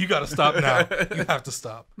 Okay, you got to stop now. You have to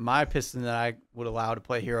stop. My Piston that I would allow to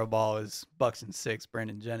play hero ball is Bucks and 6,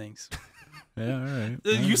 Brandon Jennings. Yeah, all right.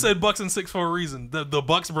 You said Bucks and 6 for a reason. The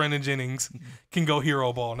Bucks, Brandon Jennings, can go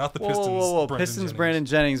hero ball, not the Pistons. Whoa. Brandon Pistons, Jennings. Brandon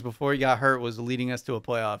Jennings, before he got hurt, was leading us to a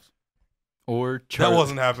playoffs. Or that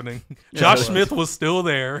wasn't happening. Josh Smith was still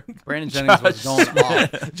there. Brandon Jennings was going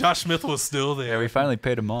off. Josh Smith was still there. Yeah, we finally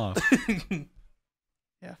paid him off.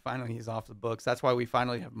 Yeah, finally he's off the books. That's why we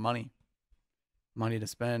finally have money to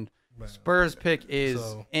spend. Man. Spurs pick is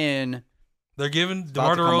in. They're giving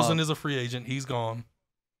DeMar DeRozan is a free agent. He's gone,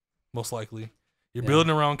 most likely. You're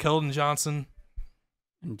building around Keldon Johnson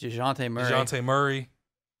and DeJounte Murray.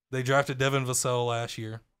 They drafted Devin Vassell last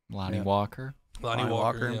year. Lonnie Walker. Lonnie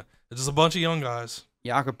Walker. Yeah, it's just a bunch of young guys.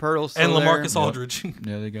 Jakob Poeltl and LaMarcus Aldridge.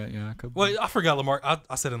 Yeah, they got Jakob. Wait, I forgot Lamar.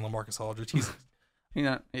 I said in LaMarcus Aldridge. He's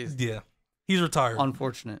He's retired.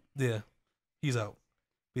 Unfortunate. Yeah, he's out.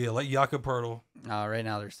 But yeah, like Jakob Poeltl. Right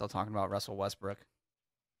now they're still talking about Russell Westbrook.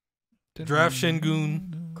 Draft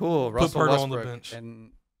Şengün. Cool. Put Russell Poeltl Westbrook on the bench.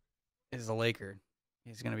 and is a Laker.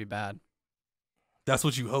 He's gonna be bad. That's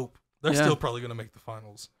what you hope. They're still probably gonna make the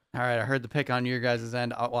finals. All right, I heard the pick on your guys'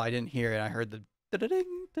 end. Well, I didn't hear it. I heard the ding,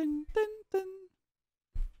 ding, ding, ding.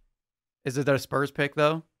 Is it their Spurs pick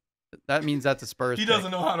though? That means that's a Spurs pick. He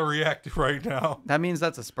doesn't know how to react right now. That means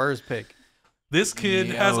that's a Spurs pick. This kid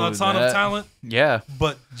has a ton of talent. Yeah.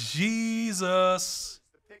 But Jesus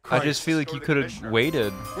Christ. I just feel like he could have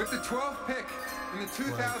waited. With the 12th pick in the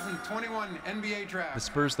 2021 NBA draft. The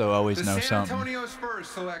Spurs, though, always know something. The San Antonio Spurs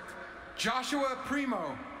select Joshua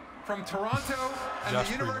Primo from Toronto and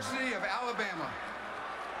the University of Alabama.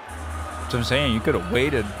 So I'm saying you could have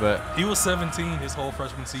waited, but he was 17 his whole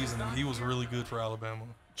freshman season, and he was really good for Alabama.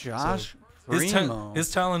 Josh Primo. His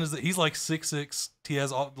talent is that he's like 6'6". He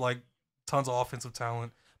has tons of offensive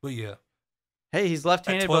talent. But yeah, hey, he's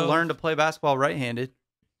left-handed but learned to play basketball right-handed.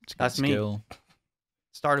 That's me.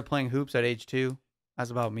 Started playing hoops at age 2. That's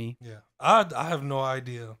about me. Yeah, I have no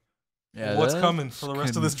idea. Yeah, what's coming for the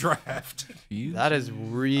rest of this draft? That is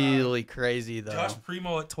really crazy, though. Josh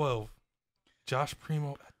Primo at 12. Josh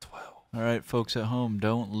Primo at 12. All right, folks at home,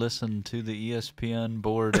 don't listen to the ESPN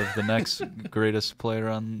board of the next greatest player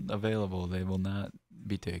available. They will not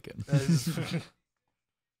be taken.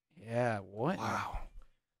 Yeah, what? Wow.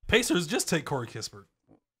 Pacers, just take Corey Kispert.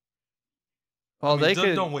 Well,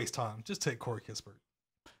 don't waste time. Just take Corey Kispert.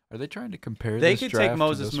 Are they trying to compare this draft? They could take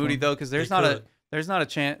Moses Moody, though, because there's not a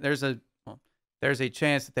chance. There's a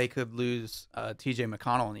chance that they could lose T.J.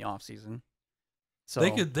 McConnell in the offseason. So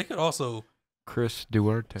they could also Chris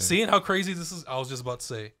Duarte. Seeing how crazy this is, I was just about to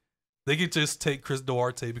say, they could just take Chris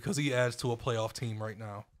Duarte because he adds to a playoff team right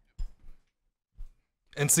now.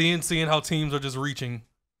 And seeing how teams are just reaching,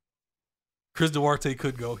 Chris Duarte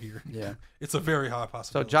could go here. Yeah, it's a very high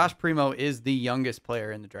possibility. So Josh Primo is the youngest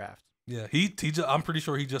player in the draft. Yeah, I'm pretty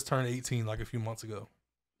sure he just turned 18 like a few months ago.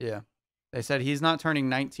 Yeah, they said he's not turning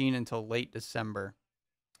 19 until late December.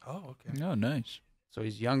 Oh, okay. Oh, nice. So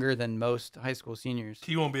he's younger than most high school seniors.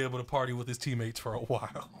 He won't be able to party with his teammates for a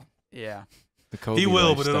while. Yeah, he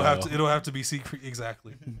will, but it'll have to be secret.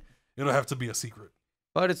 Exactly, it'll have to be a secret.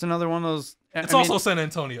 But it's another one of those. It's also San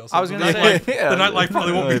Antonio. So I was gonna say the nightlife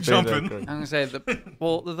probably won't be jumping. I'm gonna say the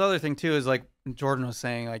other thing too is like Jordan was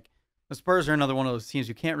saying, like the Spurs are another one of those teams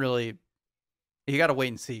you can't really. You got to wait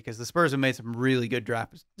and see because the Spurs have made some really good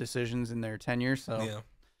draft decisions in their tenure. So yeah.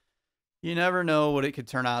 You never know what it could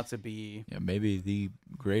turn out to be. Yeah, maybe the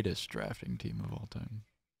greatest drafting team of all time.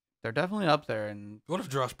 They're definitely up there. And what if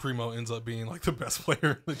Josh Primo ends up being like the best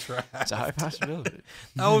player in the draft? It's a high possibility.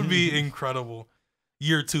 That would be incredible.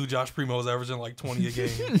 Year 2, Josh Primo is averaging like 20 a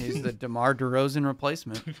game. He's the DeMar DeRozan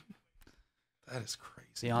replacement. That is crazy.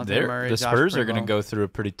 The Spurs are going to go through a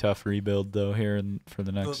pretty tough rebuild though here for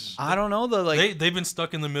the next. I don't know though. Like they've been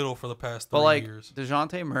stuck in the middle for the past 3 years.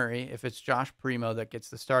 DeJounte Murray, if it's Josh Primo that gets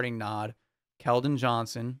the starting nod, Keldon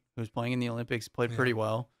Johnson, who's playing in the Olympics, played pretty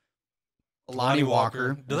well. Lonnie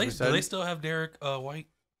Walker. Do they still have Derek White?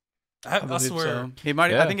 I swear. So. He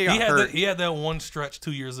might. Yeah. I think he got hurt. He had that one stretch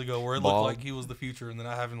 2 years ago where it looked like he was the future, and then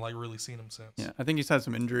I haven't really seen him since. Yeah, I think he's had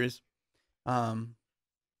some injuries. But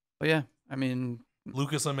yeah, I mean,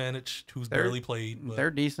 Lucas Amanich, who's barely played, but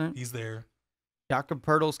they're decent. He's there. Jakob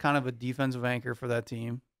Pertl's kind of a defensive anchor for that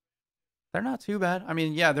team. They're not too bad. I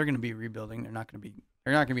mean, yeah, they're going to be rebuilding. They're not going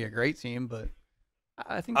to be a great team, but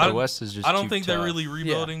I think the West is just. I don't think they're really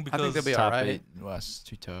rebuilding because I think they'll be all right. 8 West is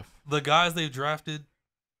too tough. The guys they've drafted,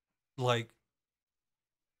 they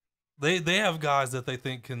have guys that they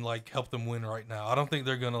think can help them win right now. I don't think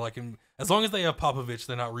they're gonna as long as they have Popovich,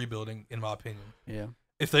 they're not rebuilding, in my opinion. Yeah.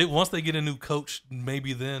 If once they get a new coach,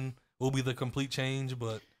 maybe then will be the complete change.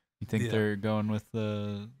 But you think they're going with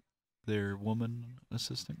their woman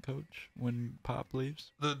assistant coach when Pop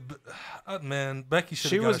leaves? Man, Becky should.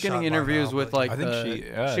 She was getting interviews with I think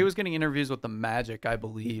she was getting interviews with the Magic, I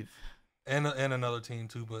believe, and another team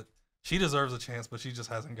too. But she deserves a chance, but she just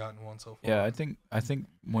hasn't gotten one so far. Yeah, I think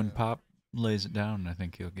when Pop lays it down, I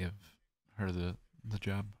think he'll give her the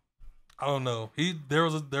job. I don't know. There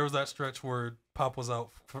was that stretch where Pop was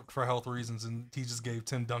out for health reasons, and he just gave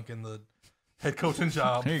Tim Duncan the head coaching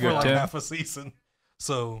job for Tim. half a season.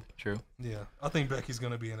 So true. Yeah, I think Becky's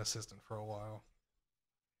gonna be an assistant for a while.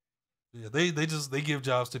 Yeah, they give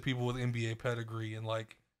jobs to people with NBA pedigree, and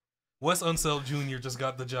Wes Unseld Jr. just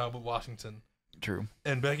got the job at Washington. True.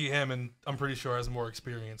 And Becky Hammond, I'm pretty sure, has more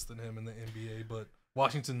experience than him in the NBA. But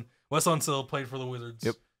Wes Unseld played for the Wizards.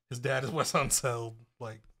 Yep. His dad is Wes Unseld.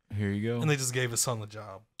 Here you go. And they just gave his son the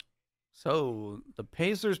job. So the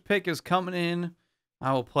Pacers pick is coming in.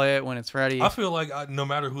 I will play it when it's ready. I feel like no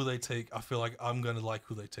matter who they take, I feel like I'm gonna like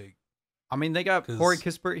who they take. I mean, they got Corey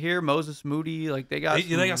Kispert here, Moses Moody. They got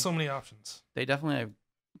so many options. They definitely have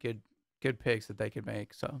good picks that they could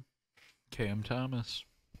make. So Cam Thomas.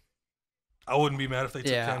 I wouldn't be mad if they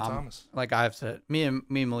took Cam Thomas. Like I've said, me and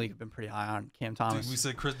Malik have been pretty high on Cam Thomas. Dude, we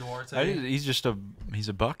said Chris Duarte. He's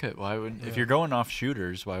a bucket. Why wouldn't if you're going off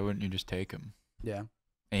shooters? Why wouldn't you just take him? Yeah.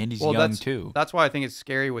 And he's young too. That's why I think it's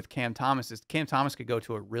scary with Cam Thomas. Is Cam Thomas could go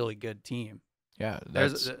to a really good team. Yeah,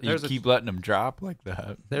 you keep letting him drop like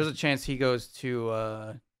that. There's a chance he goes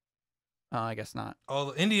to. I guess not.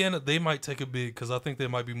 Oh, Indiana, they might take a big because I think they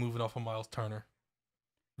might be moving off of Miles Turner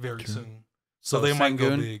very soon. So they might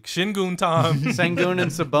go big. Şengün time. Şengün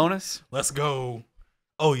and Sabonis. Let's go.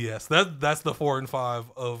 Oh yes, that's the 4 and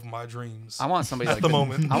 5 of my dreams. I want somebody at the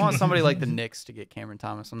moment. I want somebody like the Knicks to get Cameron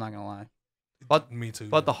Thomas. I'm not gonna lie. But me too.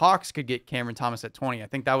 But the Hawks could get Cameron Thomas at 20. I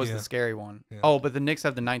think that was the scary one. Yeah. Oh, but the Knicks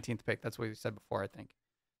have the 19th pick. That's what you said before, I think.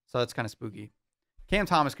 So that's kind of spooky. Cam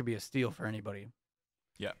Thomas could be a steal for anybody.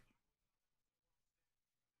 Yeah.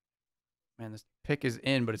 Man, this pick is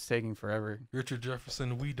in, but it's taking forever. Richard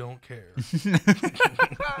Jefferson, we don't care.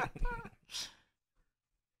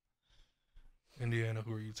 Indiana,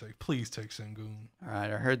 who are you take? Please take Şengün. All right,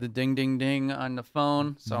 I heard the ding, ding, ding on the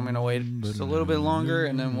phone, so I'm going to wait just a little bit longer,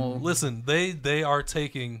 and then we'll... Listen, they are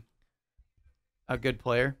taking... A good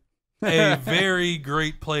player. A very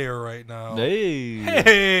great player right now.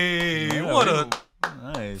 Hey, what a...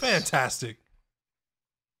 Nice. Fantastic.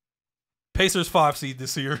 Pacers 5 seed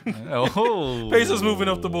this year. Oh. Pacers moving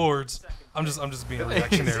up the boards. I'm just being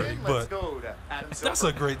reactionary, but that's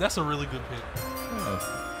a really good pick.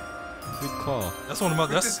 Yeah. Good call. That's one of my.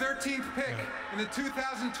 That's the 13th pick in the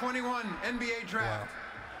 2021 NBA draft. Wow.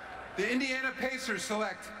 The Indiana Pacers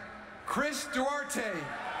select Chris Duarte.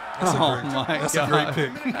 That's a great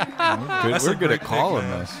pick. We're good at calling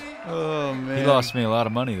this. Oh man, he lost me a lot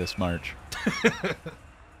of money this March.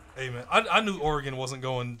 Hey man, I knew Oregon wasn't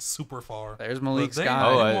going super far. There's Malik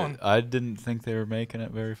Sky. I didn't think they were making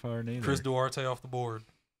it very far neither. Chris Duarte off the board.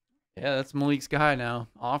 Yeah, that's Malik Sky now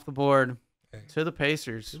off the board. To the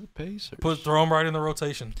Pacers. Throw him right in the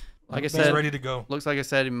rotation. Like I said, he's ready to go. Looks like I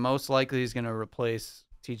said, most likely he's going to replace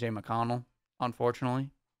T.J. McConnell. Unfortunately.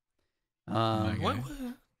 Where's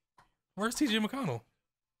T.J. McConnell?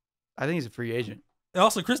 I think he's a free agent. And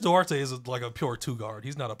also, Chris Duarte is like a pure 2 guard.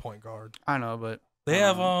 He's not a point guard. I know, but they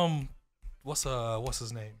have what's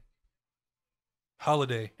his name?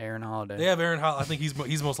 Holiday. Aaron Holiday. They have Aaron Holiday. I think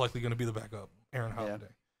he's most likely going to be the backup. Aaron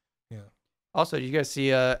Holiday. Yeah. Also, did you guys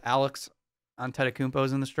see Alex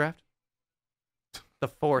Antetokounmpo's in this draft? The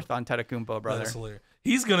 4th Antetokounmpo brother. That's hilarious.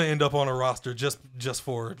 He's gonna end up on a roster just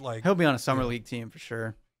for He'll be on a summer league team for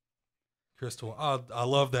sure. Crystal, I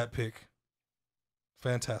love that pick.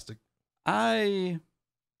 Fantastic. Oh,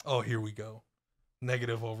 here we go.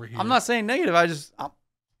 Negative over here. I'm not saying negative.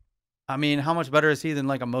 I mean, how much better is he than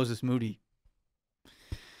like a Moses Moody?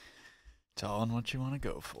 It's all on what you want to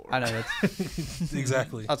go for. I know that's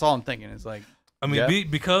exactly. That's all I'm thinking. It's like I mean, Yeah,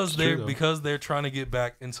 because it's true, because they're trying to get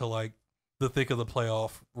back into like the thick of the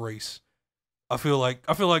playoff race. I feel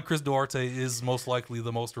like Chris Duarte is most likely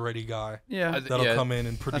the most ready guy. Yeah, that'll come in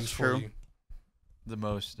and produce that's for true. you. The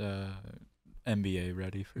most NBA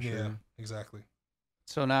ready for sure. Yeah, exactly.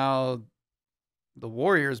 So now the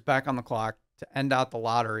Warriors back on the clock to end out the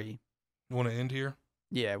lottery. You want to end here?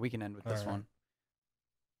 Yeah, we can end with this All right. one.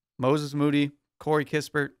 Moses Moody, Corey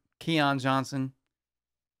Kispert, Keon Johnson.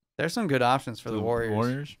 There's some good options for the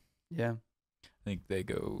Warriors. Yeah. I think they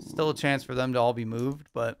go. Still a chance for them to all be moved,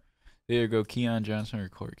 but They either go Keon Johnson or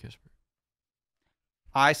Corey Kispert.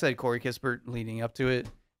 I said Corey Kispert leading up to it.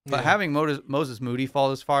 But Yeah. having Moses Moody fall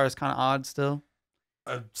this far is kind of odd still.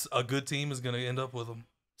 A good team is going to end up with him.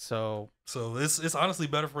 So it's honestly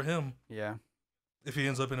better for him yeah. if he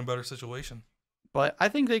ends up in a better situation. But I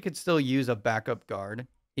think they could still use a backup guard,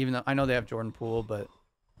 even though I know they have Jordan Poole, but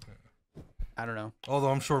I don't know. Although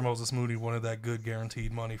I'm sure Moses Moody wanted that good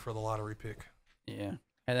guaranteed money for the lottery pick. Yeah.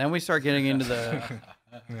 And then we start getting into the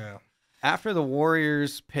Yeah. after the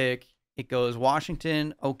Warriors pick, it goes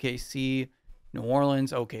Washington, OKC, New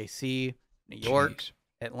Orleans, OKC, New York, Jeez.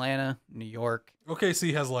 Atlanta, New York.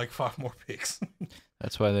 OKC has like 5 more picks.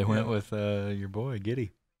 That's why they went Yeah. with your boy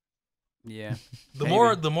Giddy. Yeah. The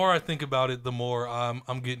Maybe. more I think about it, the more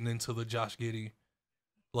I'm getting into the Josh Giddey,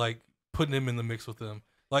 like putting him in the mix with them.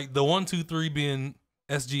 Like the 1, 2, 3 being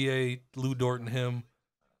SGA, Lou Dort, and him.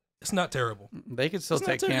 It's not terrible. They could still It's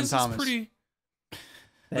not take terrible. Cam It's Thomas. pretty.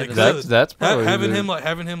 They Like, have good. That's probably having the-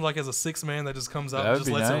 him like as a 6 man that just comes out That and would just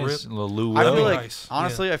be lets nice. it A rip. little Lou I That'd feel be Will. like nice.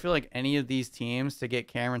 honestly, I feel like any of these teams to get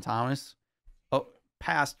Cameron Thomas,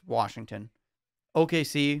 past Washington,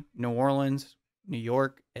 OKC, New Orleans, New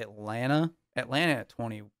York, Atlanta at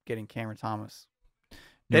 20, getting Cameron Thomas.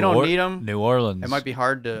 They don't need him. New Orleans. It might be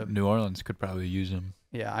hard to. New Orleans could probably use him.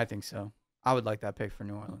 Yeah, I think so. I would like that pick for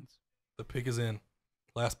New Orleans. The pick is in.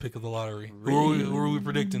 Last pick of the lottery. Who are we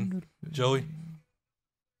predicting? Joey?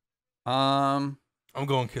 Um, I'm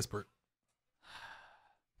going Kispert.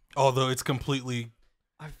 Although it's completely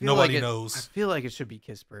I feel nobody like knows. I feel like it should be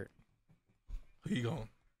Kispert. Who you going?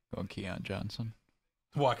 Going Keon Johnson.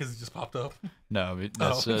 Why? Because it just popped up. No, but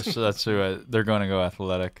Oh. that's who they're going to go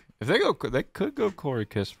athletic. If they go, they could go Corey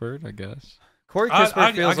Kispert, I guess. Corey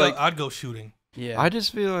Kispert feels like I'd go shooting. yeah. I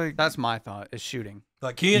just feel like That's my thought. Is shooting.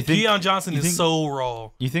 Like You think- Keon Johnson you is think- so raw.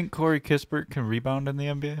 you think Corey Kispert can rebound in the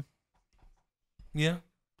NBA. Yeah.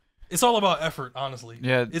 It's all about effort, honestly.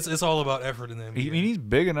 Yeah. It's all about effort in the NBA. I mean, he's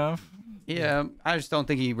big enough. Yeah, I just don't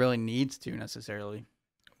think he really needs to necessarily.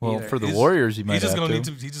 Well, either. for the He's- Warriors, he might he's just have gonna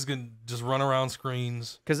to. need to. He's just gonna run around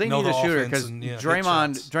screens Because they know need a the shooter. offense Because and, yeah, hit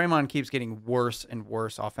Draymond shots. Draymond keeps getting worse and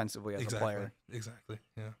worse offensively as a Exactly. player. Exactly.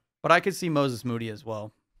 Yeah. But I could see Moses Moody as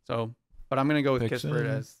well. So, but I'm gonna go with Picks Kispert in.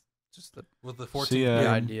 as just the With the 14th See, pick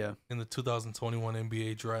idea. in the 2021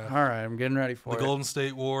 NBA draft, All right, I'm getting ready for the it. Golden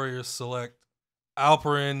State Warriors select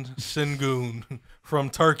Alperen Sengun from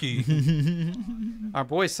Turkey. Our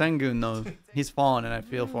boy Sengun though, he's fallen, and I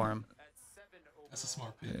feel for him. That's a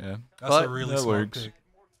smart pick. Yeah, That's But- a really That smart works. pick.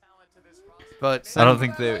 But I don't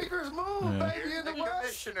think they. Lakers move, Yeah. baby, in the West.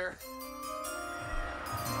 Commissioner.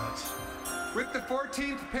 Nice. With the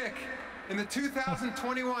 14th pick in the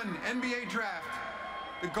 2021 NBA Draft,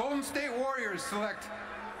 the Golden State Warriors select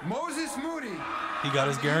Moses Moody. He got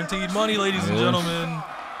his guaranteed money, ladies and Yes. gentlemen.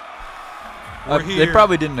 We're They here.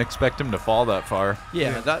 probably didn't expect him to fall that far.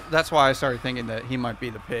 yeah, that's why I started thinking that he might be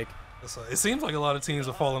the pick. It seems like a lot of teams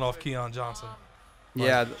are falling off Keon Johnson. Like,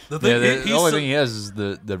 Yeah, the thing, Yeah, the he's only so, thing he has is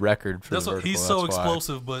the record for that's the what, vertical. he's so that's why.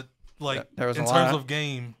 explosive, but like There was in a terms lot- of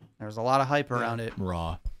game, there's a lot of hype around it.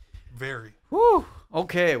 Raw. very. Whew.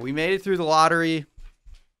 Okay, we made it through the lottery.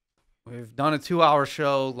 We've done a 2-hour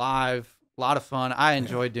show live. A lot of fun. I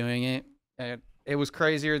enjoyed doing it. It was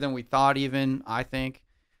crazier than we thought even, I think.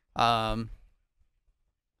 I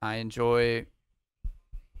enjoy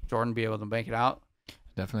Jordan being able to make it out.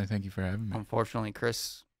 Definitely. Thank you for having me. Unfortunately,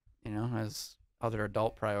 Chris, has other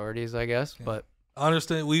adult priorities, I guess. Yeah. But I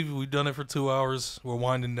understand we've done it for 2 hours. We're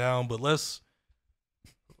winding down, but let's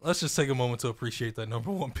just take a moment to appreciate that number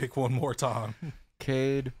 1 pick one more time.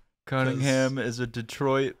 Cade Cunningham is a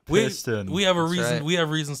Detroit We Piston. we have a That's reason. right. We have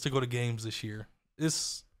reasons to go to games this year.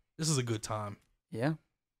 This is a good time. yeah,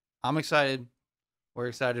 I'm excited. We're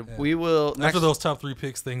excited. Yeah. We will next, After those top 3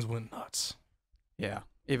 picks, things went nuts. Yeah,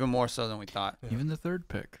 even more so than we thought. Yeah. Even the third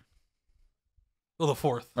pick. Well, the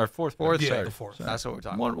 4th. Or fourth Fourth, pick. Yeah, sorry. the 4th. Sorry. That's what we're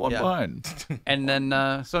talking One about. Yeah. behind. And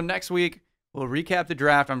then, so next week, we'll recap the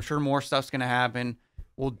draft. I'm sure more stuff's going to happen.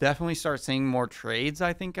 We'll definitely start seeing more trades,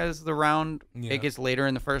 I think, as the round Yeah. it gets later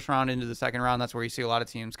in the first round into the second round. That's where you see a lot of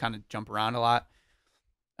teams kind of jump around a lot.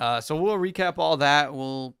 So we'll recap all that.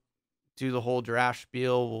 We'll do the whole draft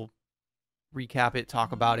spiel. We'll recap it,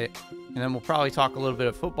 talk about it, and then we'll probably talk a little bit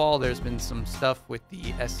of football. There's been some stuff with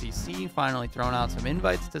the SEC finally throwing out some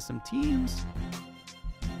invites to some teams,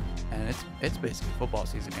 and it's basically football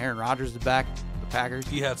season. Aaron Rodgers is back, the Packers.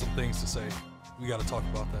 He had some things to say. We got to talk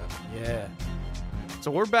about that. Yeah.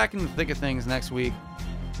 So we're back in the thick of things next week.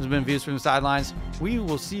 This has been Views from the Sidelines. We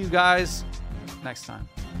will see you guys next time.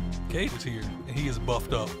 Cade is here, and he is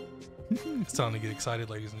buffed up. It's time to get excited,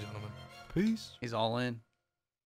 ladies and gentlemen. Peace. He's all in.